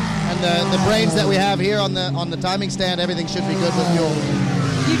at and the brains that we have here on the timing stand, everything should be good with fuel.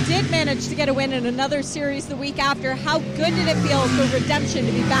 You did manage to get a win in another series the week after. How good did it feel for Redemption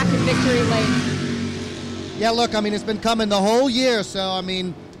to be back in victory lane? Yeah, look, I mean, it's been coming the whole year. So, I mean,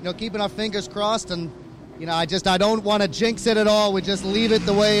 you know, keeping our fingers crossed, and you know, I don't want to jinx it at all. We just leave it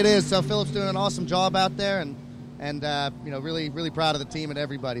the way it is. So Philip's doing an awesome job out there, and you know, really, really proud of the team and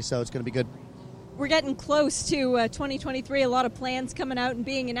everybody. So it's going to be good. We're getting close to 2023. A lot of plans coming out and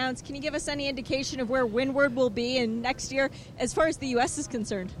being announced. Can you give us any indication of where Windward will be in next year as far as the U.S. is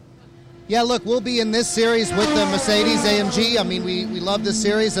concerned? Yeah, look, we'll be in this series with the Mercedes AMG. I mean, we love this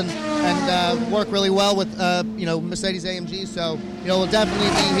series and work really well with you know, Mercedes AMG. So you know, we'll definitely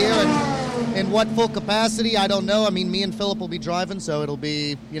be here. And in what full capacity, I don't know. I mean, me and Philip will be driving, so it'll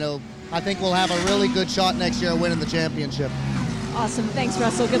be, you know, I think we'll have a really good shot next year of winning the championship. Awesome. Thanks,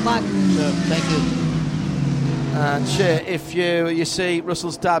 Russell. Good luck. Sure. Thank you. And Shea, if you see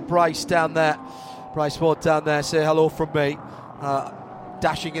Russell's dad, Bryce, down there, Bryce Ward down there, say hello from me.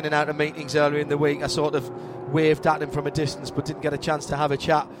 Dashing in and out of meetings earlier in the week, I sort of waved at him from a distance but didn't get a chance to have a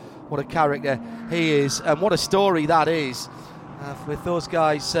chat. What a character he is, and what a story that is, with those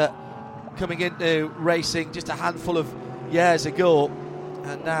guys coming into racing just a handful of years ago,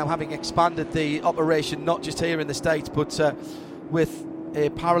 and now having expanded the operation not just here in the States but with a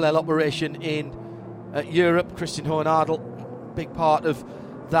parallel operation in Europe. Christian Hohenadel, big part of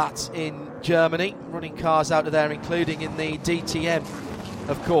that in Germany, running cars out of there, including in the DTM,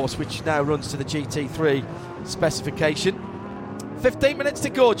 of course, which now runs to the GT3 specification. 15 minutes to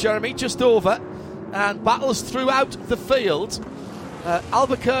go, Jeremy, just over, and battles throughout the field.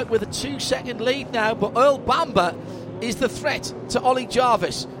 Albuquerque with a 2-second lead now, but Earl Bamber is the threat to Ollie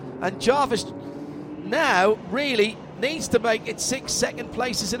Jarvis, and Jarvis now really needs to make it 6 second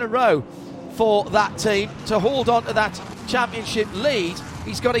places in a row for that team to hold on to that championship lead.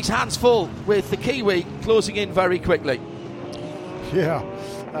 He's got his hands full with the Kiwi closing in very quickly. Yeah,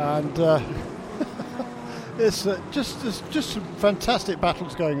 and it's just some fantastic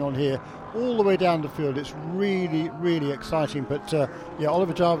battles going on here all the way down the field. It's really, really exciting. But yeah,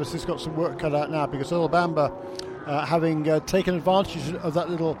 Oliver Jarvis has got some work cut out now, because Earl Bamber, having taken advantage of that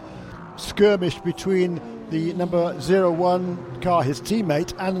little skirmish between the number 01 car, his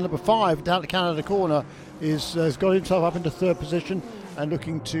teammate, and the number 5 down the Canada corner, has got himself up into third position and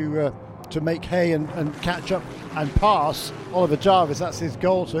looking to make hay and catch up and pass Oliver Jarvis. That's his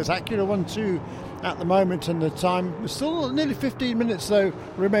goal. So it's Acura 1-2 at the moment, and the time is still nearly 15 minutes though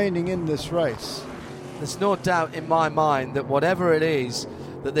remaining in this race. There's no doubt in my mind that whatever it is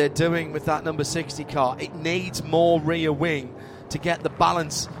that they're doing with that number 60 car, it needs more rear wing to get the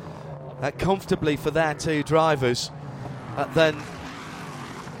balance comfortably for their two drivers than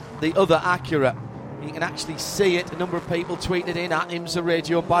the other Acura. You can actually see it. A number of people tweeted in at IMSA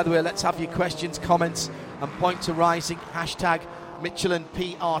Radio. By the way, let's have your questions, comments, and point to rising. Hashtag Michelin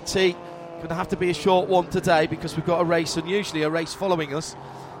PRT. Going to have to be a short one today because we've got a race, unusually a race following us.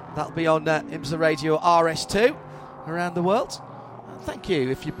 That'll be on IMSA Radio RS2 around the world. Thank you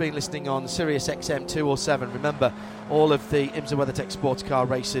if you've been listening on Sirius XM 207. Remember, all of the IMSA WeatherTech sports car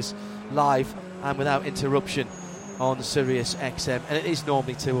races live and without interruption on Sirius XM, and it is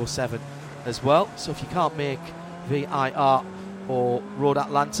normally 207 as well. So if you can't make VIR or Road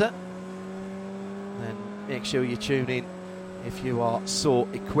Atlanta, then make sure you tune in if you are so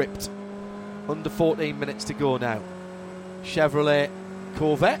equipped. Under 14 minutes to go now. Chevrolet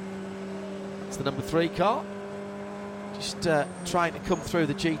Corvette, that's the number 3 car, just trying to come through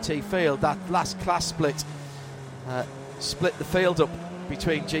the GT field. That last class split split the field up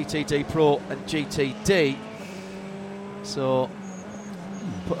between GTD Pro and GTD, so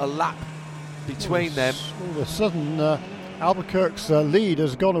put a lap between them. All of a sudden Albuquerque's lead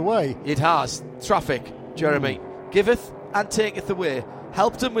has gone away. It has. Traffic, Jeremy. Giveth and taketh away.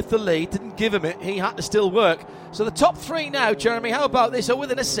 Helped him with the lead, didn't give him it. He had to still work. So the top three now, Jeremy, how about this? Are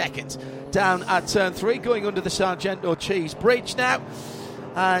within a second down at turn 3, going under the Sargento Cheese Bridge now.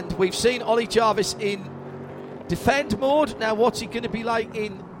 And we've seen Ollie Jarvis in defend mode. Now what's he going to be like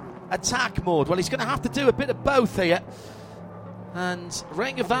in attack mode? Well, he's going to have to do a bit of both here. And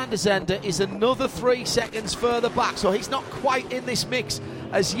Renger van der Zende is another 3 seconds further back, so he's not quite in this mix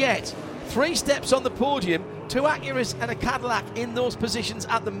as yet. 3 steps on the podium, 2 Acuras and a Cadillac in those positions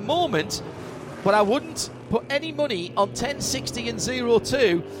at the moment, but I wouldn't put any money on 1060 and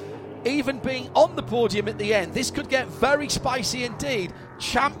 02 even being on the podium at the end. This could get very spicy indeed.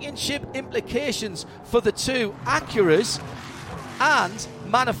 Championship implications for the 2 Acuras and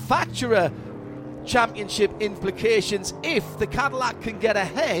manufacturer championship implications if the Cadillac can get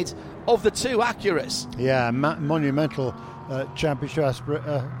ahead of the 2 Acuras. Yeah, monumental championship.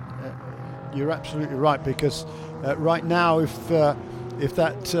 You're absolutely right, because right now if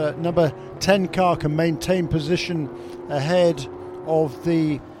that number 10 car can maintain position ahead of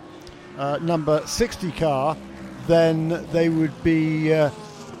the number 60 car, then they would be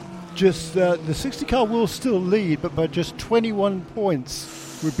just the 60 car will still lead, but by just 21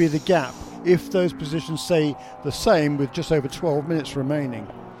 points would be the gap if those positions stay the same with just over 12 minutes remaining.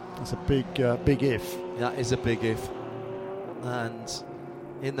 That's a big if. That is a big if. And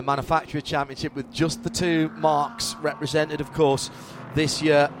in the Manufacturer Championship, with just the 2 marks represented, of course, this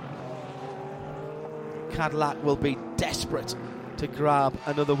year, Cadillac will be desperate to grab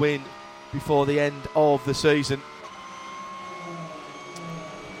another win before the end of the season.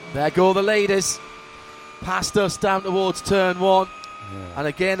 There go the leaders, past us down towards turn 1. And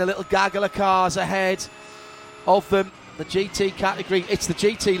again, a little gaggle of cars ahead of them. The GT category, it's the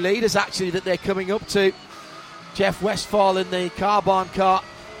GT leaders actually that they're coming up to. Jeff Westphal in the Carbon car,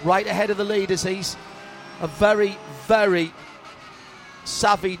 right ahead of the leaders. He's a very, very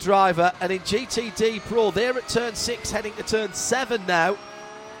savvy driver. And in GTD Pro, they're at turn 6, heading to turn 7 now.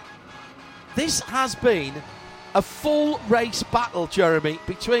 This has been a full race battle, Jeremy,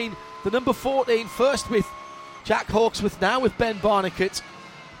 between the number 14, first with Jack Hawksworth, now with Ben Barnicat,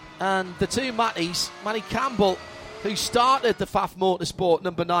 and the 2 Matties, Matty Campbell, who started the FAF Motorsport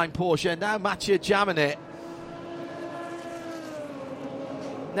number 9 Porsche, and now Mathieu Jaminet.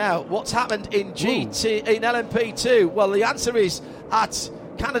 Now, what's happened in LMP2? Well, the answer is at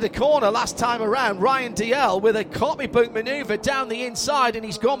Canada Corner last time around, Ryan DL with a copybook manoeuvre down the inside, and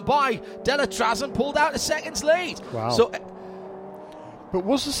he's gone by Delatraz and pulled out a second's lead. Wow. So, but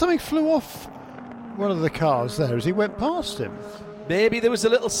was there something flew off one of the cars there as he went past him? Maybe there was a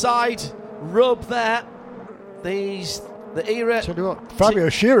little side rub there. The era. Tell you what, Fabio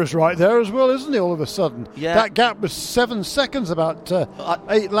Shearer's right there as well, isn't he? All of a sudden, yeah. That gap was 7 seconds about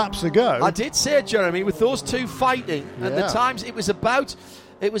 8 laps ago. I did say, Jeremy, with those 2 fighting, and the times it was about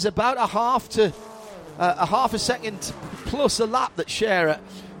a half a second plus a lap that Shearer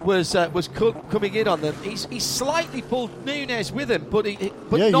was coming in on them. He's slightly pulled Nunez with him, but he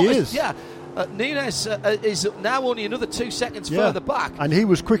is. Yeah. Nunez is now only another 2 seconds further back. And he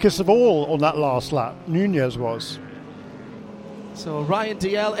was quickest of all on that last lap. Nunez was. So Ryan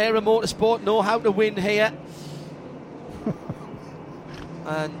DL, Era Motorsport, know how to win here.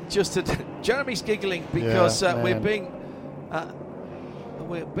 And Jeremy's giggling because we're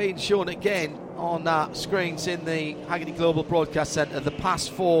being shown again on our screens in the Hagerty Global Broadcast Centre the pass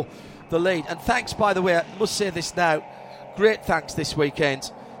for the lead. And thanks, by the way, I must say this now, great thanks this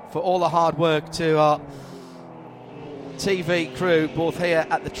weekend for all the hard work to our TV crew, both here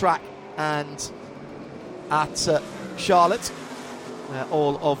at the track and at Charlotte.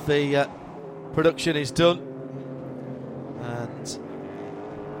 All of the production is done, and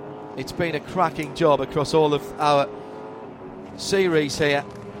it's been a cracking job across all of our series here.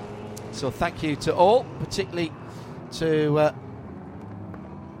 So thank you to all, particularly to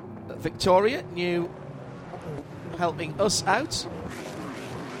Victoria, new helping us out.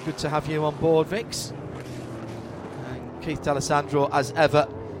 Good to have you on board, Vix. And Keith D'Alessandro, as ever,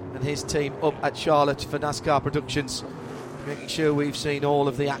 and his team up at Charlotte for NASCAR Productions, making sure we've seen all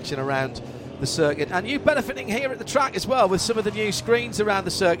of the action around the circuit. And you benefiting here at the track as well with some of the new screens around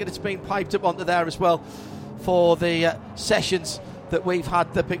the circuit. It's been piped up onto there as well for the sessions that we've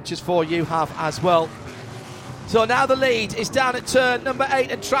had the pictures for. You have as well. So now the lead is down at turn number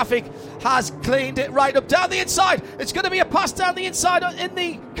 8, and traffic has cleaned it right up down the inside. It's going to be a pass down the inside in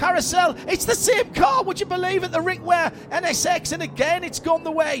the carousel. It's the same car, would you believe it? The Rick Ware NSX, and again it's gone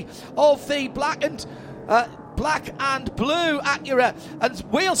the way of the black black and blue Acura, and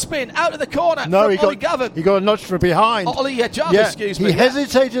wheel spin out of the corner. No, from Ollie Govan. He got a nudge from behind. Ollie Jarvis, excuse me. He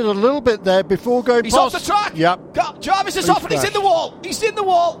hesitated a little bit there before going He's past. off the track. Yep. Jarvis is off and he's in the wall. He's in the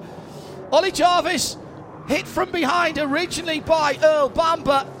wall. Ollie Jarvis hit from behind originally by Earl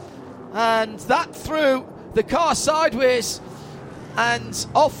Bamber, and that threw the car sideways and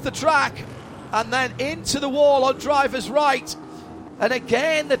off the track and then into the wall on driver's right. And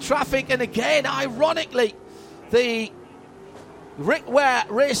again the traffic, and again ironically the Rick Ware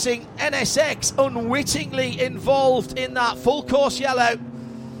Racing NSX unwittingly involved in that full course yellow.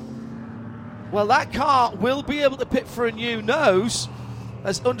 Well, that car will be able to pit for a new nose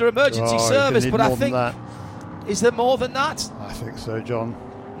as under emergency service, but I think is there more than that? I think so, John.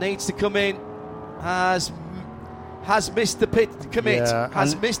 Needs to come in, has missed the pit commit.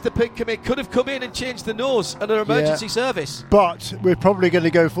 Missed the pit commit. Could have come in and changed the nose under emergency service. But we're probably going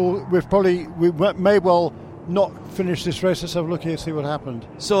to go for. We may well not finish this race. Let's have a look here, see what happened.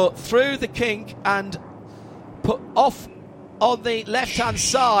 So through the kink and put off on the left-hand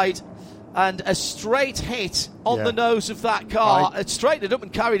side, and a straight hit on the nose of that car. It straightened it up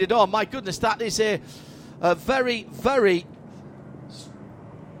and carried it on. My goodness, that is a very, very.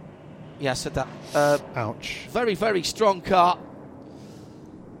 Yeah, I said that. Ouch. Very, very strong car.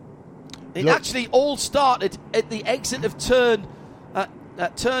 It actually all started at the exit of turn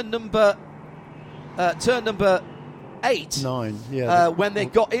number 8. 9, yeah. When they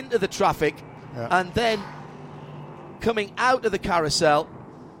got into the traffic, and then coming out of the carousel,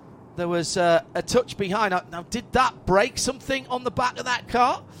 there was a touch behind. Now, did that break something on the back of that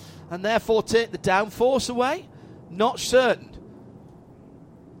car and therefore take the downforce away? Not certain.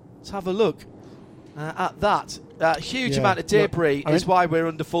 Let's have a look at that. Huge amount of debris is why we're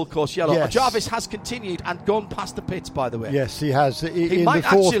under full course yellow. Yes. Jarvis has continued and gone past the pits, by the way. Yes, he has. He might the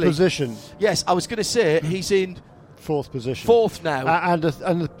fourth position. Yes, I was going to say he's in fourth position. Fourth now. I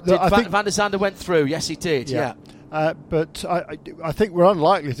think Van der Zande went through. Yes, he did. Yeah. But I think we're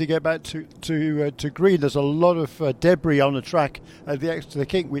unlikely to get back to green. There's a lot of debris on the track at the exit to the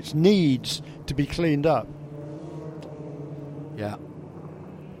kink, which needs to be cleaned up. Yeah.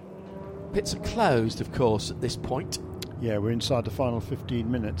 Pits are closed, of course, at this point. Yeah, we're inside the final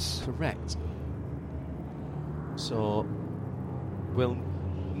 15 minutes. Correct. So, will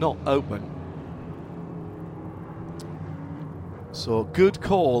not open. So, good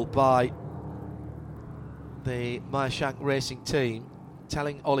call by the Meyershank Racing team,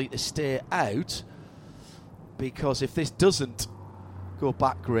 telling Ollie to stay out, because if this doesn't go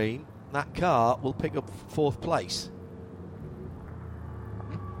back green, that car will pick up fourth place.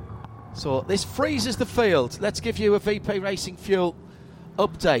 So this freezes the field. Let's give you a VP Racing Fuel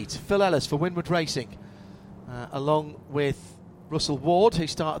update. Phil Ellis for Winward Racing, along with Russell Ward, who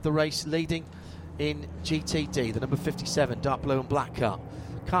started the race leading in GTD, the number 57 dark blue and black car.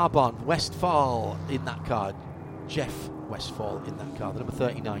 Carbon Westphal in that car. Jeff Westphal in that car, the number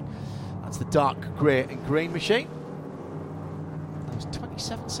 39. That's the dark grey and green machine. There was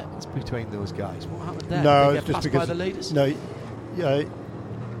 27 seconds between those guys. What happened there? No, Did they get passed by the leaders? No,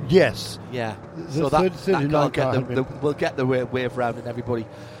 yes. Yeah. So we'll get the wave round and everybody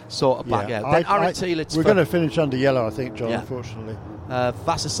sort of back out. Then Aaron Thielitz. We're going to finish under yellow, I think, John, unfortunately.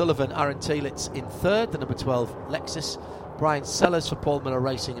 Vassar Sullivan, Aaron Thielitz in third, the number 12 Lexus. Brian Sellers for Paul Miller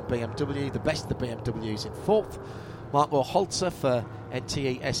Racing and BMW, the best of the BMWs in fourth. Marco Holzer for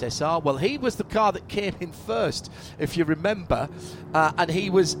NTE SSR. Well, he was the car that came in first, if you remember, and he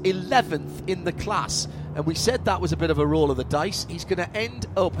was 11th in the class. And we said that was a bit of a roll of the dice. He's going to end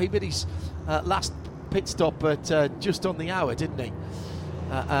up, he made his last pit stop at just on the hour, didn't he?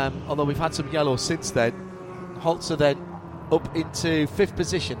 Although we've had some yellow since then. Holzer then up into fifth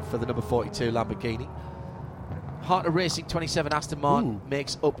position for the number 42 Lamborghini. Heart of Racing 27 Aston Martin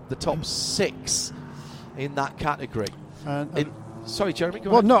makes up the top 6 in that category. Sorry, Jeremy,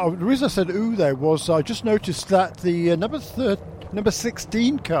 go ahead. No, the reason I said there was I just noticed that the number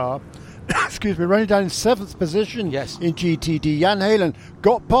 16 car excuse me, running down in 7th position in GTD. Jan Halen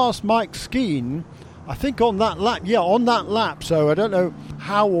got past Mike Skeen, I think on that lap. Yeah, on that lap. So I don't know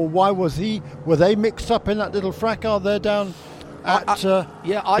how or why were they mixed up in that little fracas there down at...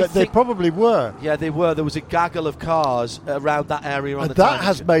 I think they probably were. Yeah, they were. There was a gaggle of cars around that area on the that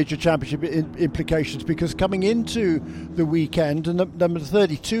has major championship implications, because coming into the weekend, the number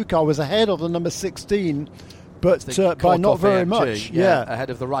 32 car was ahead of the number 16, but by not very much. Yeah,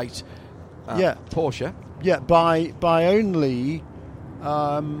 ahead of the right Porsche. Yeah, by only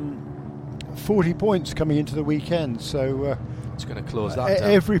 40 points coming into the weekend. So it's going to close that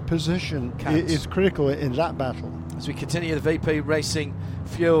down. Every position is critical in that battle. As we continue the VP Racing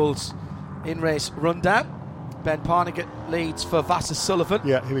Fuels in-race rundown, Ben Parnigat leads for Vasser Sullivan.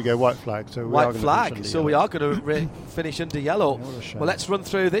 Yeah, here we go, white flag. So we are going to finish under yellow. Well, let's run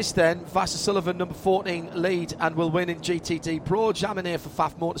through this then. Vasser Sullivan, number 14, lead and will win in GTD Pro. Jamineer for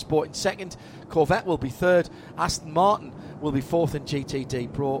Pfaff Motorsport in second. Corvette will be third. Aston Martin will be fourth in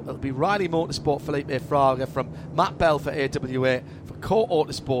GTD Pro. It'll be Riley Motorsport, Felipe Fraga from Matt Bell for AWA, for Court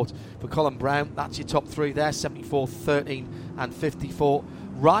Autosport for Colin Brown. That's your top three there, 74, 13 and 54.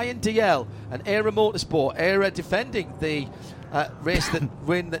 Ryan DL and Era Motorsport. Era defending the race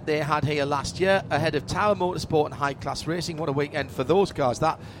win that they had here last year ahead of Tower Motorsport and High Class Racing. What a weekend for those cars.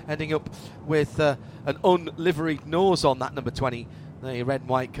 That ending up with an unliveried nose on that number 20, the red and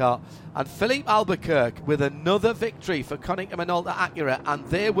white car. And Philippe Albuquerque with another victory for Konica Minolta Acura, and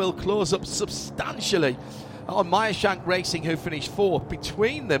they will close up substantially on Meyershank Racing, who finished fourth.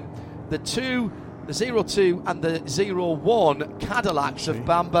 Between them, the 02 and the 01 Cadillacs of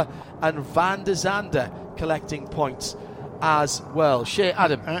Bamber and Van der Zande collecting points as well. Shea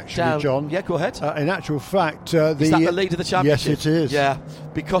Adam. Actually, John. Yeah, go ahead. In actual fact, is that the lead of the championship? Yes, it is. Yeah,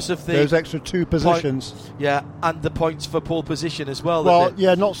 because of those extra 2 positions. And the points for pole position as well. Well,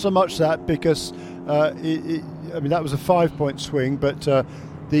 not so much that, because that was a 5-point swing, but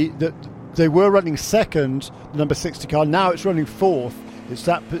they were running second, the number 60 car. Now it's running fourth. It's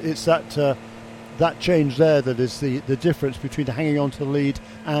that change there that is the difference between hanging on to the lead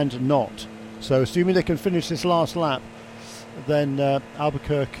and not. So assuming they can finish this last lap, then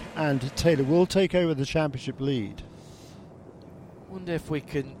Albuquerque and Taylor will take over the championship lead. Wonder if we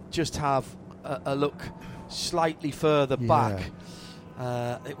can just have a look slightly further back.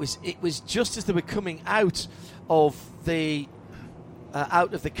 It was just as they were coming out of the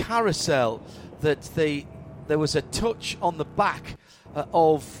carousel that there was a touch on the back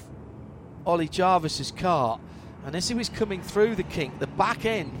of Ollie Jarvis's car, and as he was coming through the kink, the back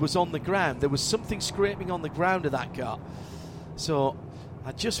end was on the ground. There was something scraping on the ground of that car. So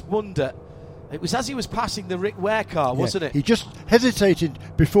I just wonder, it was as he was passing the Rick Ware car, wasn't it? He just hesitated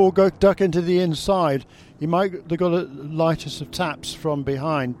before duck into the inside. He might have got a lightest of taps from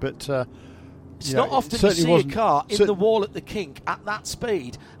behind, but it's not often you see a car in the wall at the kink at that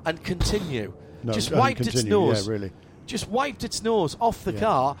speed and continue. No, just wiped its nose. Yeah, really. Just wiped its nose off the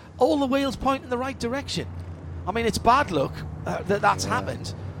car. All the wheels point in the right direction. I mean, it's bad luck that's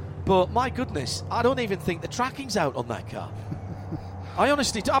happened, but my goodness, I don't even think the tracking's out on that car. I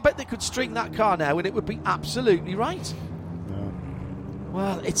bet they could string that car now and it would be absolutely right. No.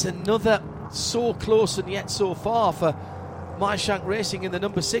 Well, it's another so close and yet so far for Meyershank Racing in the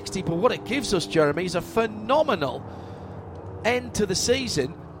number 60, but what it gives us, Jeremy, is a phenomenal end to the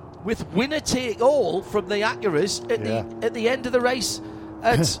season, with winner take all from the Acuras at the end of the race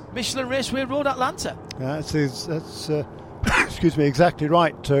at Michelin Raceway Road, Atlanta. That's excuse me, exactly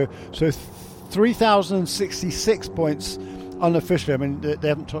right. So 3,066 points unofficially. I mean, they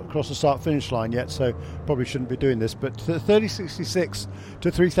haven't crossed the start-finish line yet, so probably shouldn't be doing this. But 3,066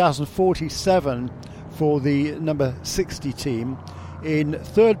 to 3,047 for the number 60 team. In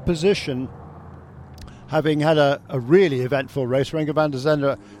third position, having had a really eventful race, Renger van der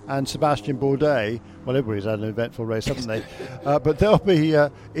Zande and Sebastian Bourdais. Well, everybody's had an eventful race, haven't they? But they'll be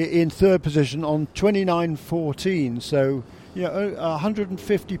in third position on 29.14. So,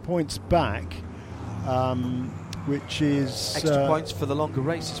 150 points back, which is extra points for the longer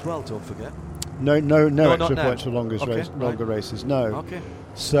race as well. Don't forget. No extra points for longer races. No. Okay.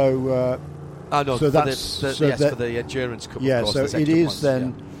 So. So that's for the endurance cup. Yeah. Of course, so it is points,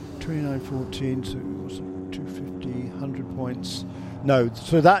 then 29.14. So 250, 100 points. No.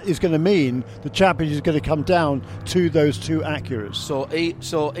 So that is going to mean the champion is going to come down to those two Acuras.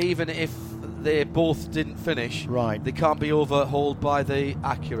 So even if they both didn't finish, right, they can't be overhauled by the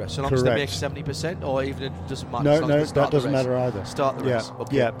Acura. So long as they make 70%, or even it doesn't matter. No, that doesn't matter either. Start the race.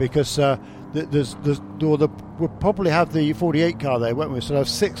 Okay. Yeah, because we'll probably have the 48 car there, won't we? So we'll have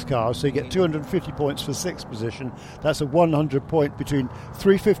 6 cars, so you get 250 points for 6th position. That's a 100 point between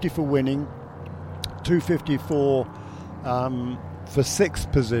 350 for winning, 250 for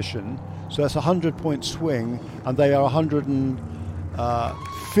 6th position. So that's a 100 point swing, and they are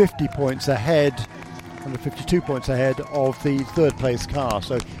 150 points ahead, 152 points ahead of the third place car.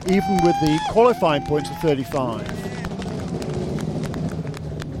 So even with the qualifying points of 35.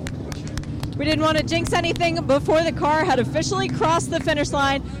 We didn't want to jinx anything before the car had officially crossed the finish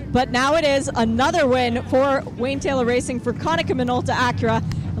line, but now it is another win for Wayne Taylor Racing for Konica Minolta Acura.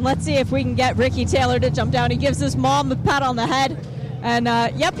 And let's see if we can get Ricky Taylor to jump down. He gives his mom a pat on the head. And,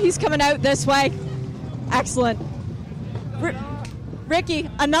 he's coming out this way. Excellent. Ricky,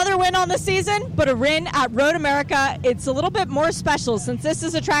 another win on the season, but a win at Road America. It's a little bit more special since this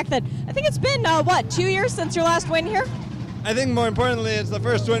is a track that I think it's been, 2 years since your last win here? I think more importantly, it's the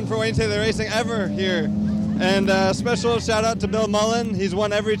first win for Wayne Taylor Racing ever here. And special shout out to Bill Mullen. He's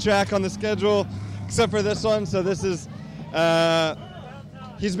won every track on the schedule except for this one. So this is,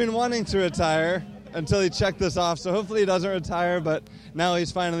 he's been wanting to retire until he checked this off. So hopefully he doesn't retire, but now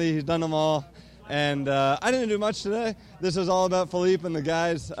he's done them all. And I didn't do much today. This was all about Philippe and the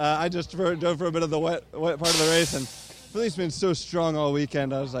guys. I just drove for a bit of the wet part of the race, and Philippe's been so strong all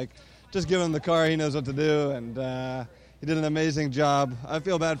weekend. I was like, just give him the car. He knows what to do, and he did an amazing job. I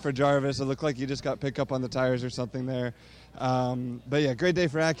feel bad for Jarvis. It looked like he just got picked up on the tires or something there. But yeah, great day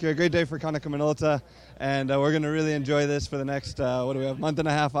for Acura, great day for Konica Minolta, and we're going to really enjoy this for the next, month and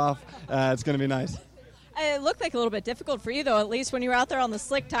a half off. It's going to be nice. It looked like a little bit difficult for you, though, at least when you were out there on the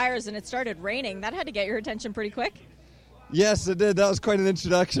slick tires and it started raining. That had to get your attention pretty quick. Yes, it did. That was quite an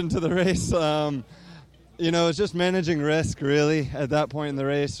introduction to the race. It's just managing risk, really, at that point in the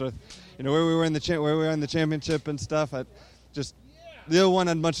race. With, where we were in the championship and stuff, the 01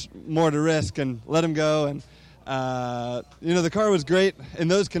 had much more to risk and let him go. And the car was great in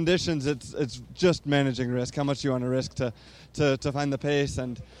those conditions. It's just managing risk. How much you want to risk to find the pace,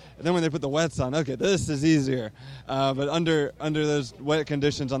 and then when they put the wets on, okay, this is easier. But under those wet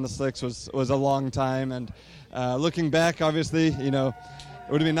conditions on the slicks was a long time. And looking back, obviously, it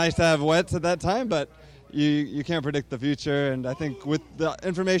would have been nice to have wets at that time, but you can't predict the future. And I think with the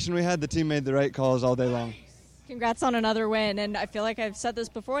information we had, the team made the right calls all day long. Congrats on another win, and I feel like I've said this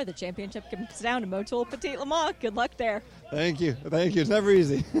before, the championship comes down to Motul Petit Le Mans. Good luck there. Thank you. It's never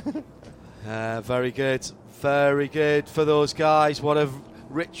easy. Very good for those guys. What a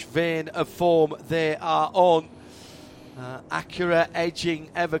rich vein of form they are on. Acura edging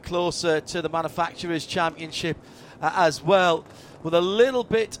ever closer to the Manufacturers' Championship as well, with a little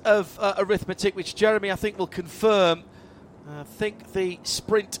bit of arithmetic, which Jeremy, I think, will confirm. I think the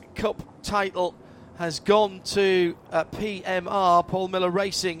Sprint Cup title has gone to PMR, Paul Miller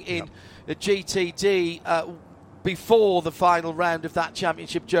Racing, in the GTD before the final round of that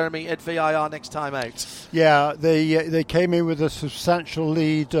championship, Jeremy, at VIR next time out. Yeah, they came in with a substantial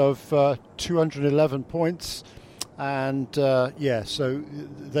lead of 211 points. And, so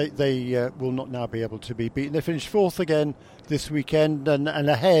they will not now be able to be beaten. They finished fourth again this weekend and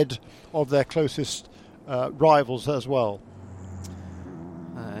ahead of their closest rivals as well.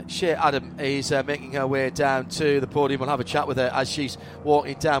 Shea Adam is making her way down to the podium. We'll have a chat with her as she's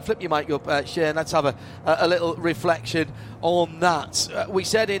walking down. Flip your mic up, Shea, and let's have a little reflection on that. We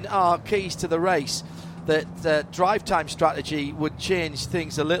said in our keys to the race that drive time strategy would change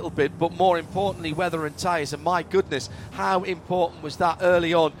things a little bit, but more importantly, weather and tyres. And my goodness, how important was that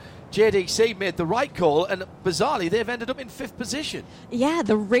early on? JDC made the right call, and bizarrely, they've ended up in fifth position. Yeah,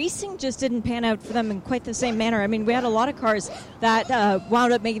 the racing just didn't pan out for them in quite the same manner. I mean, we had a lot of cars that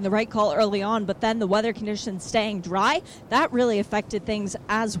wound up making the right call early on, but then the weather conditions staying dry, that really affected things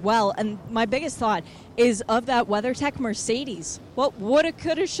as well. And my biggest thought is of that WeatherTech Mercedes. What woulda,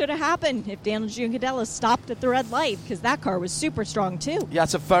 coulda, shoulda happened if Daniel Giancadella stopped at the red light, because that car was super strong too. Yeah,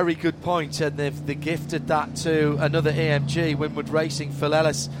 that's a very good point, and they gifted that to another AMG, Winwood Racing, Phil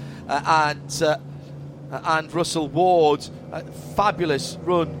Ellis, and Russell Ward. Fabulous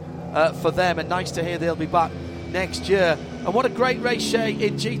run for them, and nice to hear they'll be back next year. And what a great race, Shay,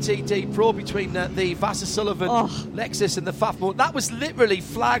 in GTD Pro between the Vassar Sullivan Lexus and the Pfaff Motor. That was literally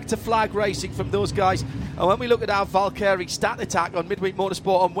flag to flag racing from those guys. And when we look at our Valkyrie stat attack on Midweek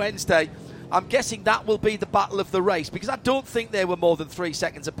Motorsport on Wednesday, I'm guessing that will be the battle of the race, because I don't think they were more than 3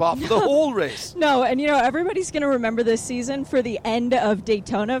 seconds apart for the whole race. No, and everybody's going to remember this season for the end of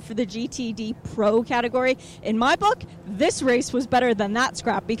Daytona for the GTD Pro category. In my book, this race was better than that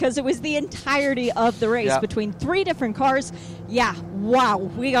scrap, because it was the entirety of the race between 3 different cars. Yeah, wow,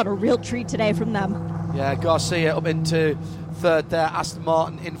 we got a real treat today from them. Yeah, Garcia up into third there, Aston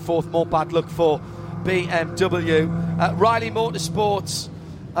Martin in fourth. More bad luck for BMW. Riley Motorsports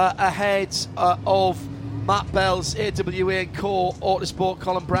ahead of Matt Bell's AWA and Core Autosport.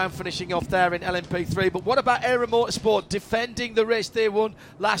 Colin Brown finishing off there in LMP3. But what about Aero Motorsport defending the race they won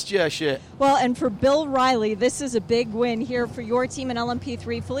last year, Shit? Well, and for Bill Riley, this is a big win here for your team in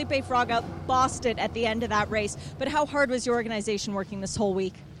LMP3. Felipe Fraga bossed it at the end of that race. But how hard was your organization working this whole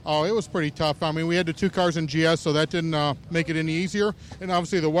week? Oh, it was pretty tough. I mean, we had the 2 cars in GS, so that didn't make it any easier. And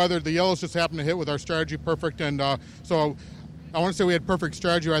obviously the weather, the yellows just happened to hit with our strategy perfect. And so I want to say we had perfect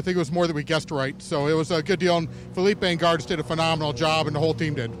strategy. I think it was more that we guessed right. So it was a good deal. And Felipe and Gardes did a phenomenal job, and the whole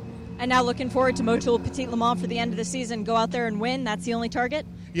team did. And now looking forward to Motul Petit Le Mans for the end of the season. Go out there and win. That's the only target?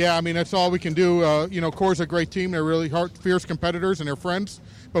 yeah, I mean, that's all we can do. Core's a great team. They're really fierce competitors, and they're friends.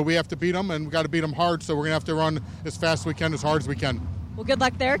 But we have to beat them, and we've got to beat them hard. So we're going to have to run as fast as we can, as hard as we can. Well, good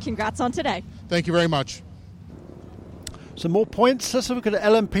luck there. Congrats on today. Thank you very much. Some more points. Let's look at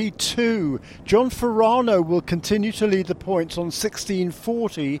LMP2. John Ferrano will continue to lead the points on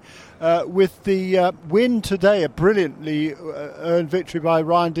 1640 with the win today, a brilliantly earned victory by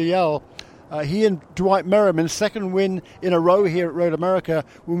Ryan DL. He and Dwight Merriman's second win in a row here at Road America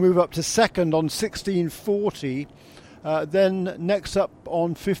will move up to second on 1640. Then next up on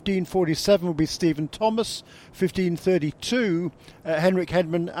 1547 will be Stephen Thomas, 1532 Henrik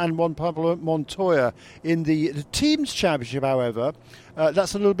Hedman and Juan Pablo Montoya. In the teams championship, however,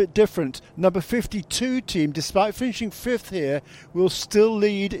 that's a little bit different. Number 52 team, despite finishing fifth here, will still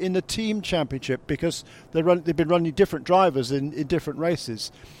lead in the team championship because they've been running different drivers in different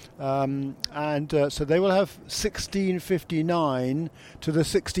races. So they will have 1659 to the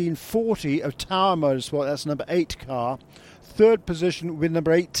 1640 of Tower Motorsport. That's number 8 car. Third position with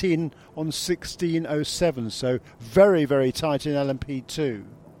number 18 on 1607. So very, very tight in LMP2.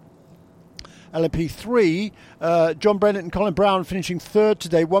 LMP3, John Bennett and Colin Brown finishing third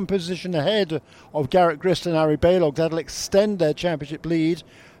today, one position ahead of Garrett Grist and Ari Balog. That'll extend their championship lead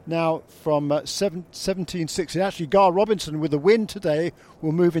now from 17-16. Actually, Gar Robinson with a win today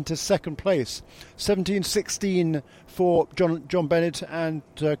will move into second place. 17-16 for John Bennett and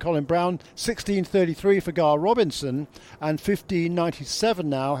Colin Brown. 16-33 for Gar Robinson. And 15-97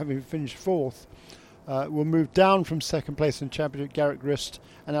 now, having finished fourth, will move down from second place in championship. Garrett Grist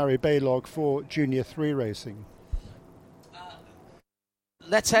and Ari Balog for Junior 3 racing.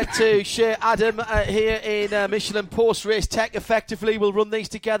 Let's head to Shea Adam here in Michelin Post-Race Tech. Effectively, we'll run these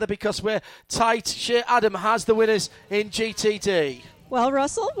together because we're tight. Shea Adam has the winners in GTD. Well,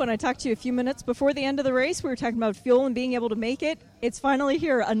 Russell, when I talked to you a few minutes before the end of the race, we were talking about fuel and being able to make it. It's finally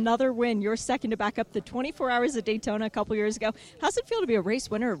here, another win. You're second to back up the 24 Hours of Daytona a couple years ago. How's it feel to be a race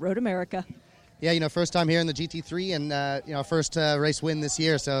winner at Road America? Yeah, first time here in the GT3 and, first race win this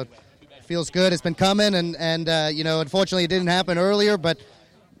year. So it feels good. It's been coming and unfortunately it didn't happen earlier, but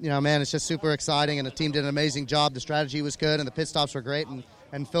man, it's just super exciting, and the team did an amazing job. The strategy was good, and the pit stops were great,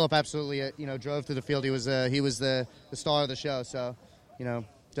 and Philip absolutely, drove through the field. He was the star of the show, so,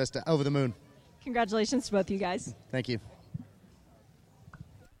 just over the moon. Congratulations to both you guys. Thank you.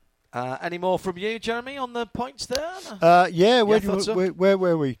 Any more from you, Jeremy, on the points there? Where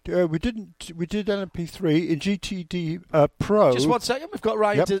were we? We did LMP3 in GTD Pro. Just 1 second. We've got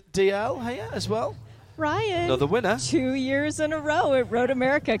Ryan DL here as well. Ryan, another winner. 2 years in a row at Road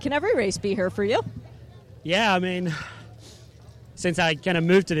America. Can every race be here for you? Yeah, I mean, since I kind of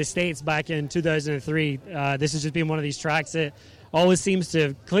moved to the States back in 2003, this has just been one of these tracks that always seems to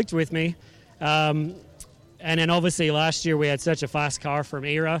have clicked with me. And then obviously last year we had such a fast car from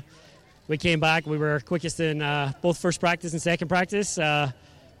ERA. We came back, we were quickest in both first practice and second practice.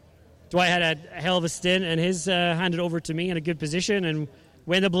 Dwight had a hell of a stint and his handed over to me in a good position, and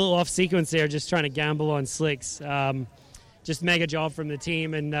we ended up a little off sequence there, just trying to gamble on slicks. Just mega job from the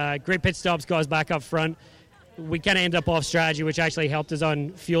team, and great pit stops got us back up front. We kind of ended up off strategy, which actually helped us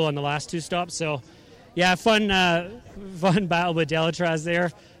on fuel on the last 2 stops. So, yeah, fun battle with Delatraz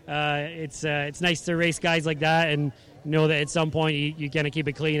there. It's nice to race guys like that and know that at some point you kind of keep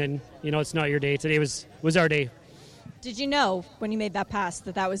it clean, and it's not your day. Today was our day. Did you know when you made that pass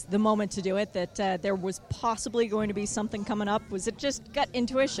that was the moment to do it, that there was possibly going to be something coming up? Was it just gut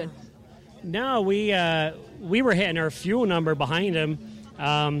intuition? No, we were hitting our fuel number behind him,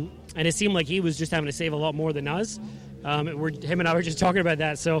 and it seemed like he was just having to save a lot more than us. Him and I were just talking about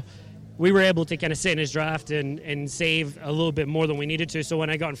that, so we were able to kind of sit in his draft and save a little bit more than we needed to. So when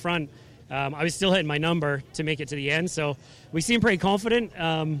I got in front, I was still hitting my number to make it to the end, so we seemed pretty confident.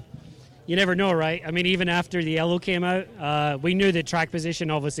 You never know, right? I mean, even after the yellow came out, we knew that track position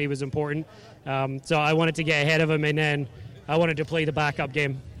obviously was important. So I wanted to get ahead of him, and then I wanted to play the backup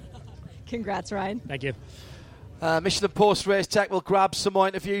game. Congrats, Ryan. Thank you. Michelin Post-Race Tech will grab some more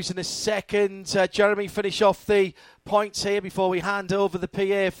interviews in a second. Jeremy, finish off the points here before we hand over the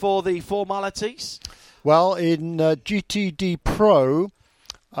PA for the formalities. Well, in GTD Pro,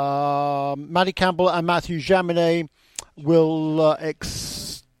 Matty Campbell and Matthew Jaminet will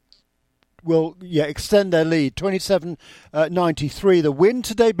extend their lead, 27.93. The win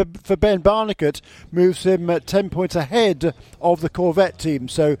today for Ben Barnicat moves him 10 points ahead of the Corvette team.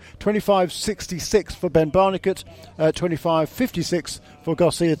 So 25.66 for Ben Barnicat, 25.56 for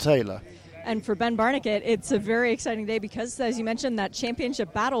Garcia Taylor. And for Ben Barnicket, it's a very exciting day because, as you mentioned, that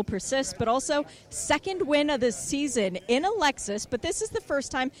championship battle persists, but also second win of the season in a Lexus, but this is the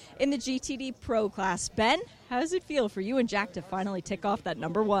first time in the GTD Pro class. Ben, how does it feel for you and Jack to finally tick off that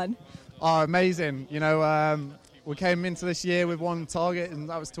number one? Oh, amazing. You know, we came into this year with one target, and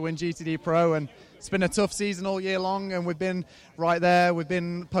that was to win GTD Pro, and it's been a tough season all year long, and we've been right there. We've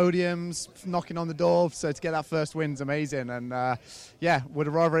been podiums, knocking on the door, so to get that first win's amazing. And would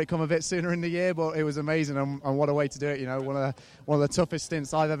have rather it come a bit sooner in the year, but it was amazing, and what a way to do it. You know, one of the toughest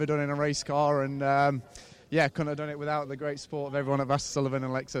stints I've ever done in a race car, and couldn't have done it without the great support of everyone at Vassar Sullivan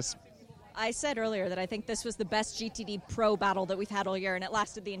and Lexus. I said earlier that I think this was the best GTD Pro battle that we've had all year, and it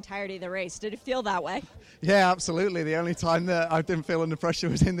lasted the entirety of the race. Did it feel that way? Yeah, absolutely. The only time that I didn't feel under pressure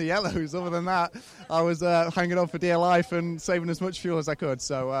was in the yellows. Other than that, I was hanging on for dear life and saving as much fuel as I could.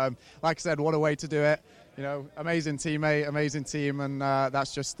 So, like I said, what a way to do it. You know, amazing teammate, amazing team, and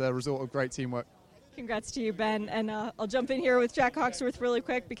that's just the result of great teamwork. Congrats to you, Ben. And I'll jump in here with Jack Hawksworth really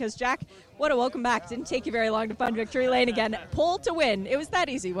quick because, Jack, what a welcome back. Didn't take you very long to find victory lane again. Pole to win. It was that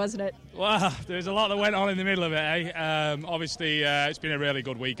easy, wasn't it? Well, there's a lot that went on in the middle of it, eh? Obviously, it's been a really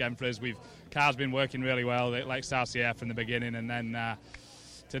good weekend for us. Car's been working really well, like RCF from the beginning, and then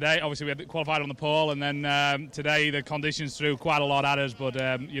today, obviously, we had qualified on the pole, and then today the conditions threw quite a lot at us, but,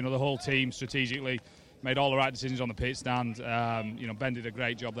 the whole team strategically made all the right decisions on the pit stand. Ben did a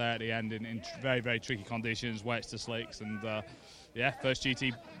great job there at the end in very, very tricky conditions, wets to slicks, and first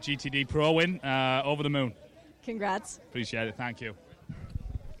GTD Pro win, over the moon. Congrats. Appreciate it, thank you.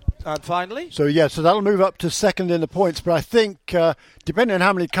 And finally? So that'll move up to second in the points, but I think depending on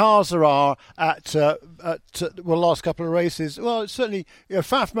how many cars there are at the last couple of races, well, it's certainly,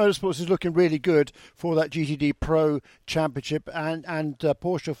 Pfaff Motorsports is looking really good for that GTD Pro Championship and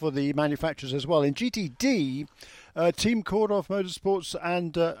Porsche for the manufacturers as well. In GTD, Team Kordorf Motorsports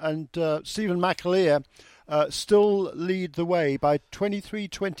and Stephen McAleer still lead the way by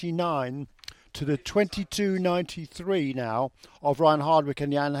 23.29 to the 22.93 now of Ryan Hardwick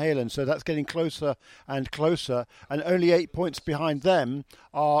and Jan Halen. So that's getting closer and closer. And only 8 points behind them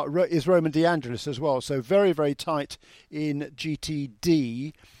is Roman DeAngelis as well. So very, very tight in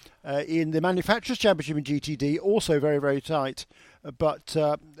GTD. In the Manufacturers' Championship in GTD, also very, very tight. But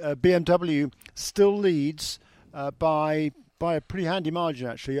BMW still leads by a pretty handy margin,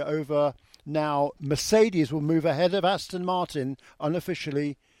 actually, over now. Mercedes will move ahead of Aston Martin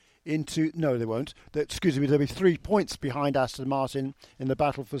unofficially no, they won't. They'll be 3 points behind Aston Martin in the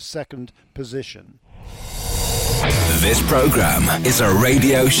battle for second position. This program is a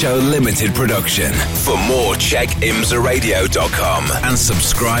Radio Show Limited production. For more, check imsaradio.com and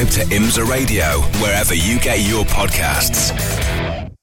subscribe to IMSA Radio wherever you get your podcasts.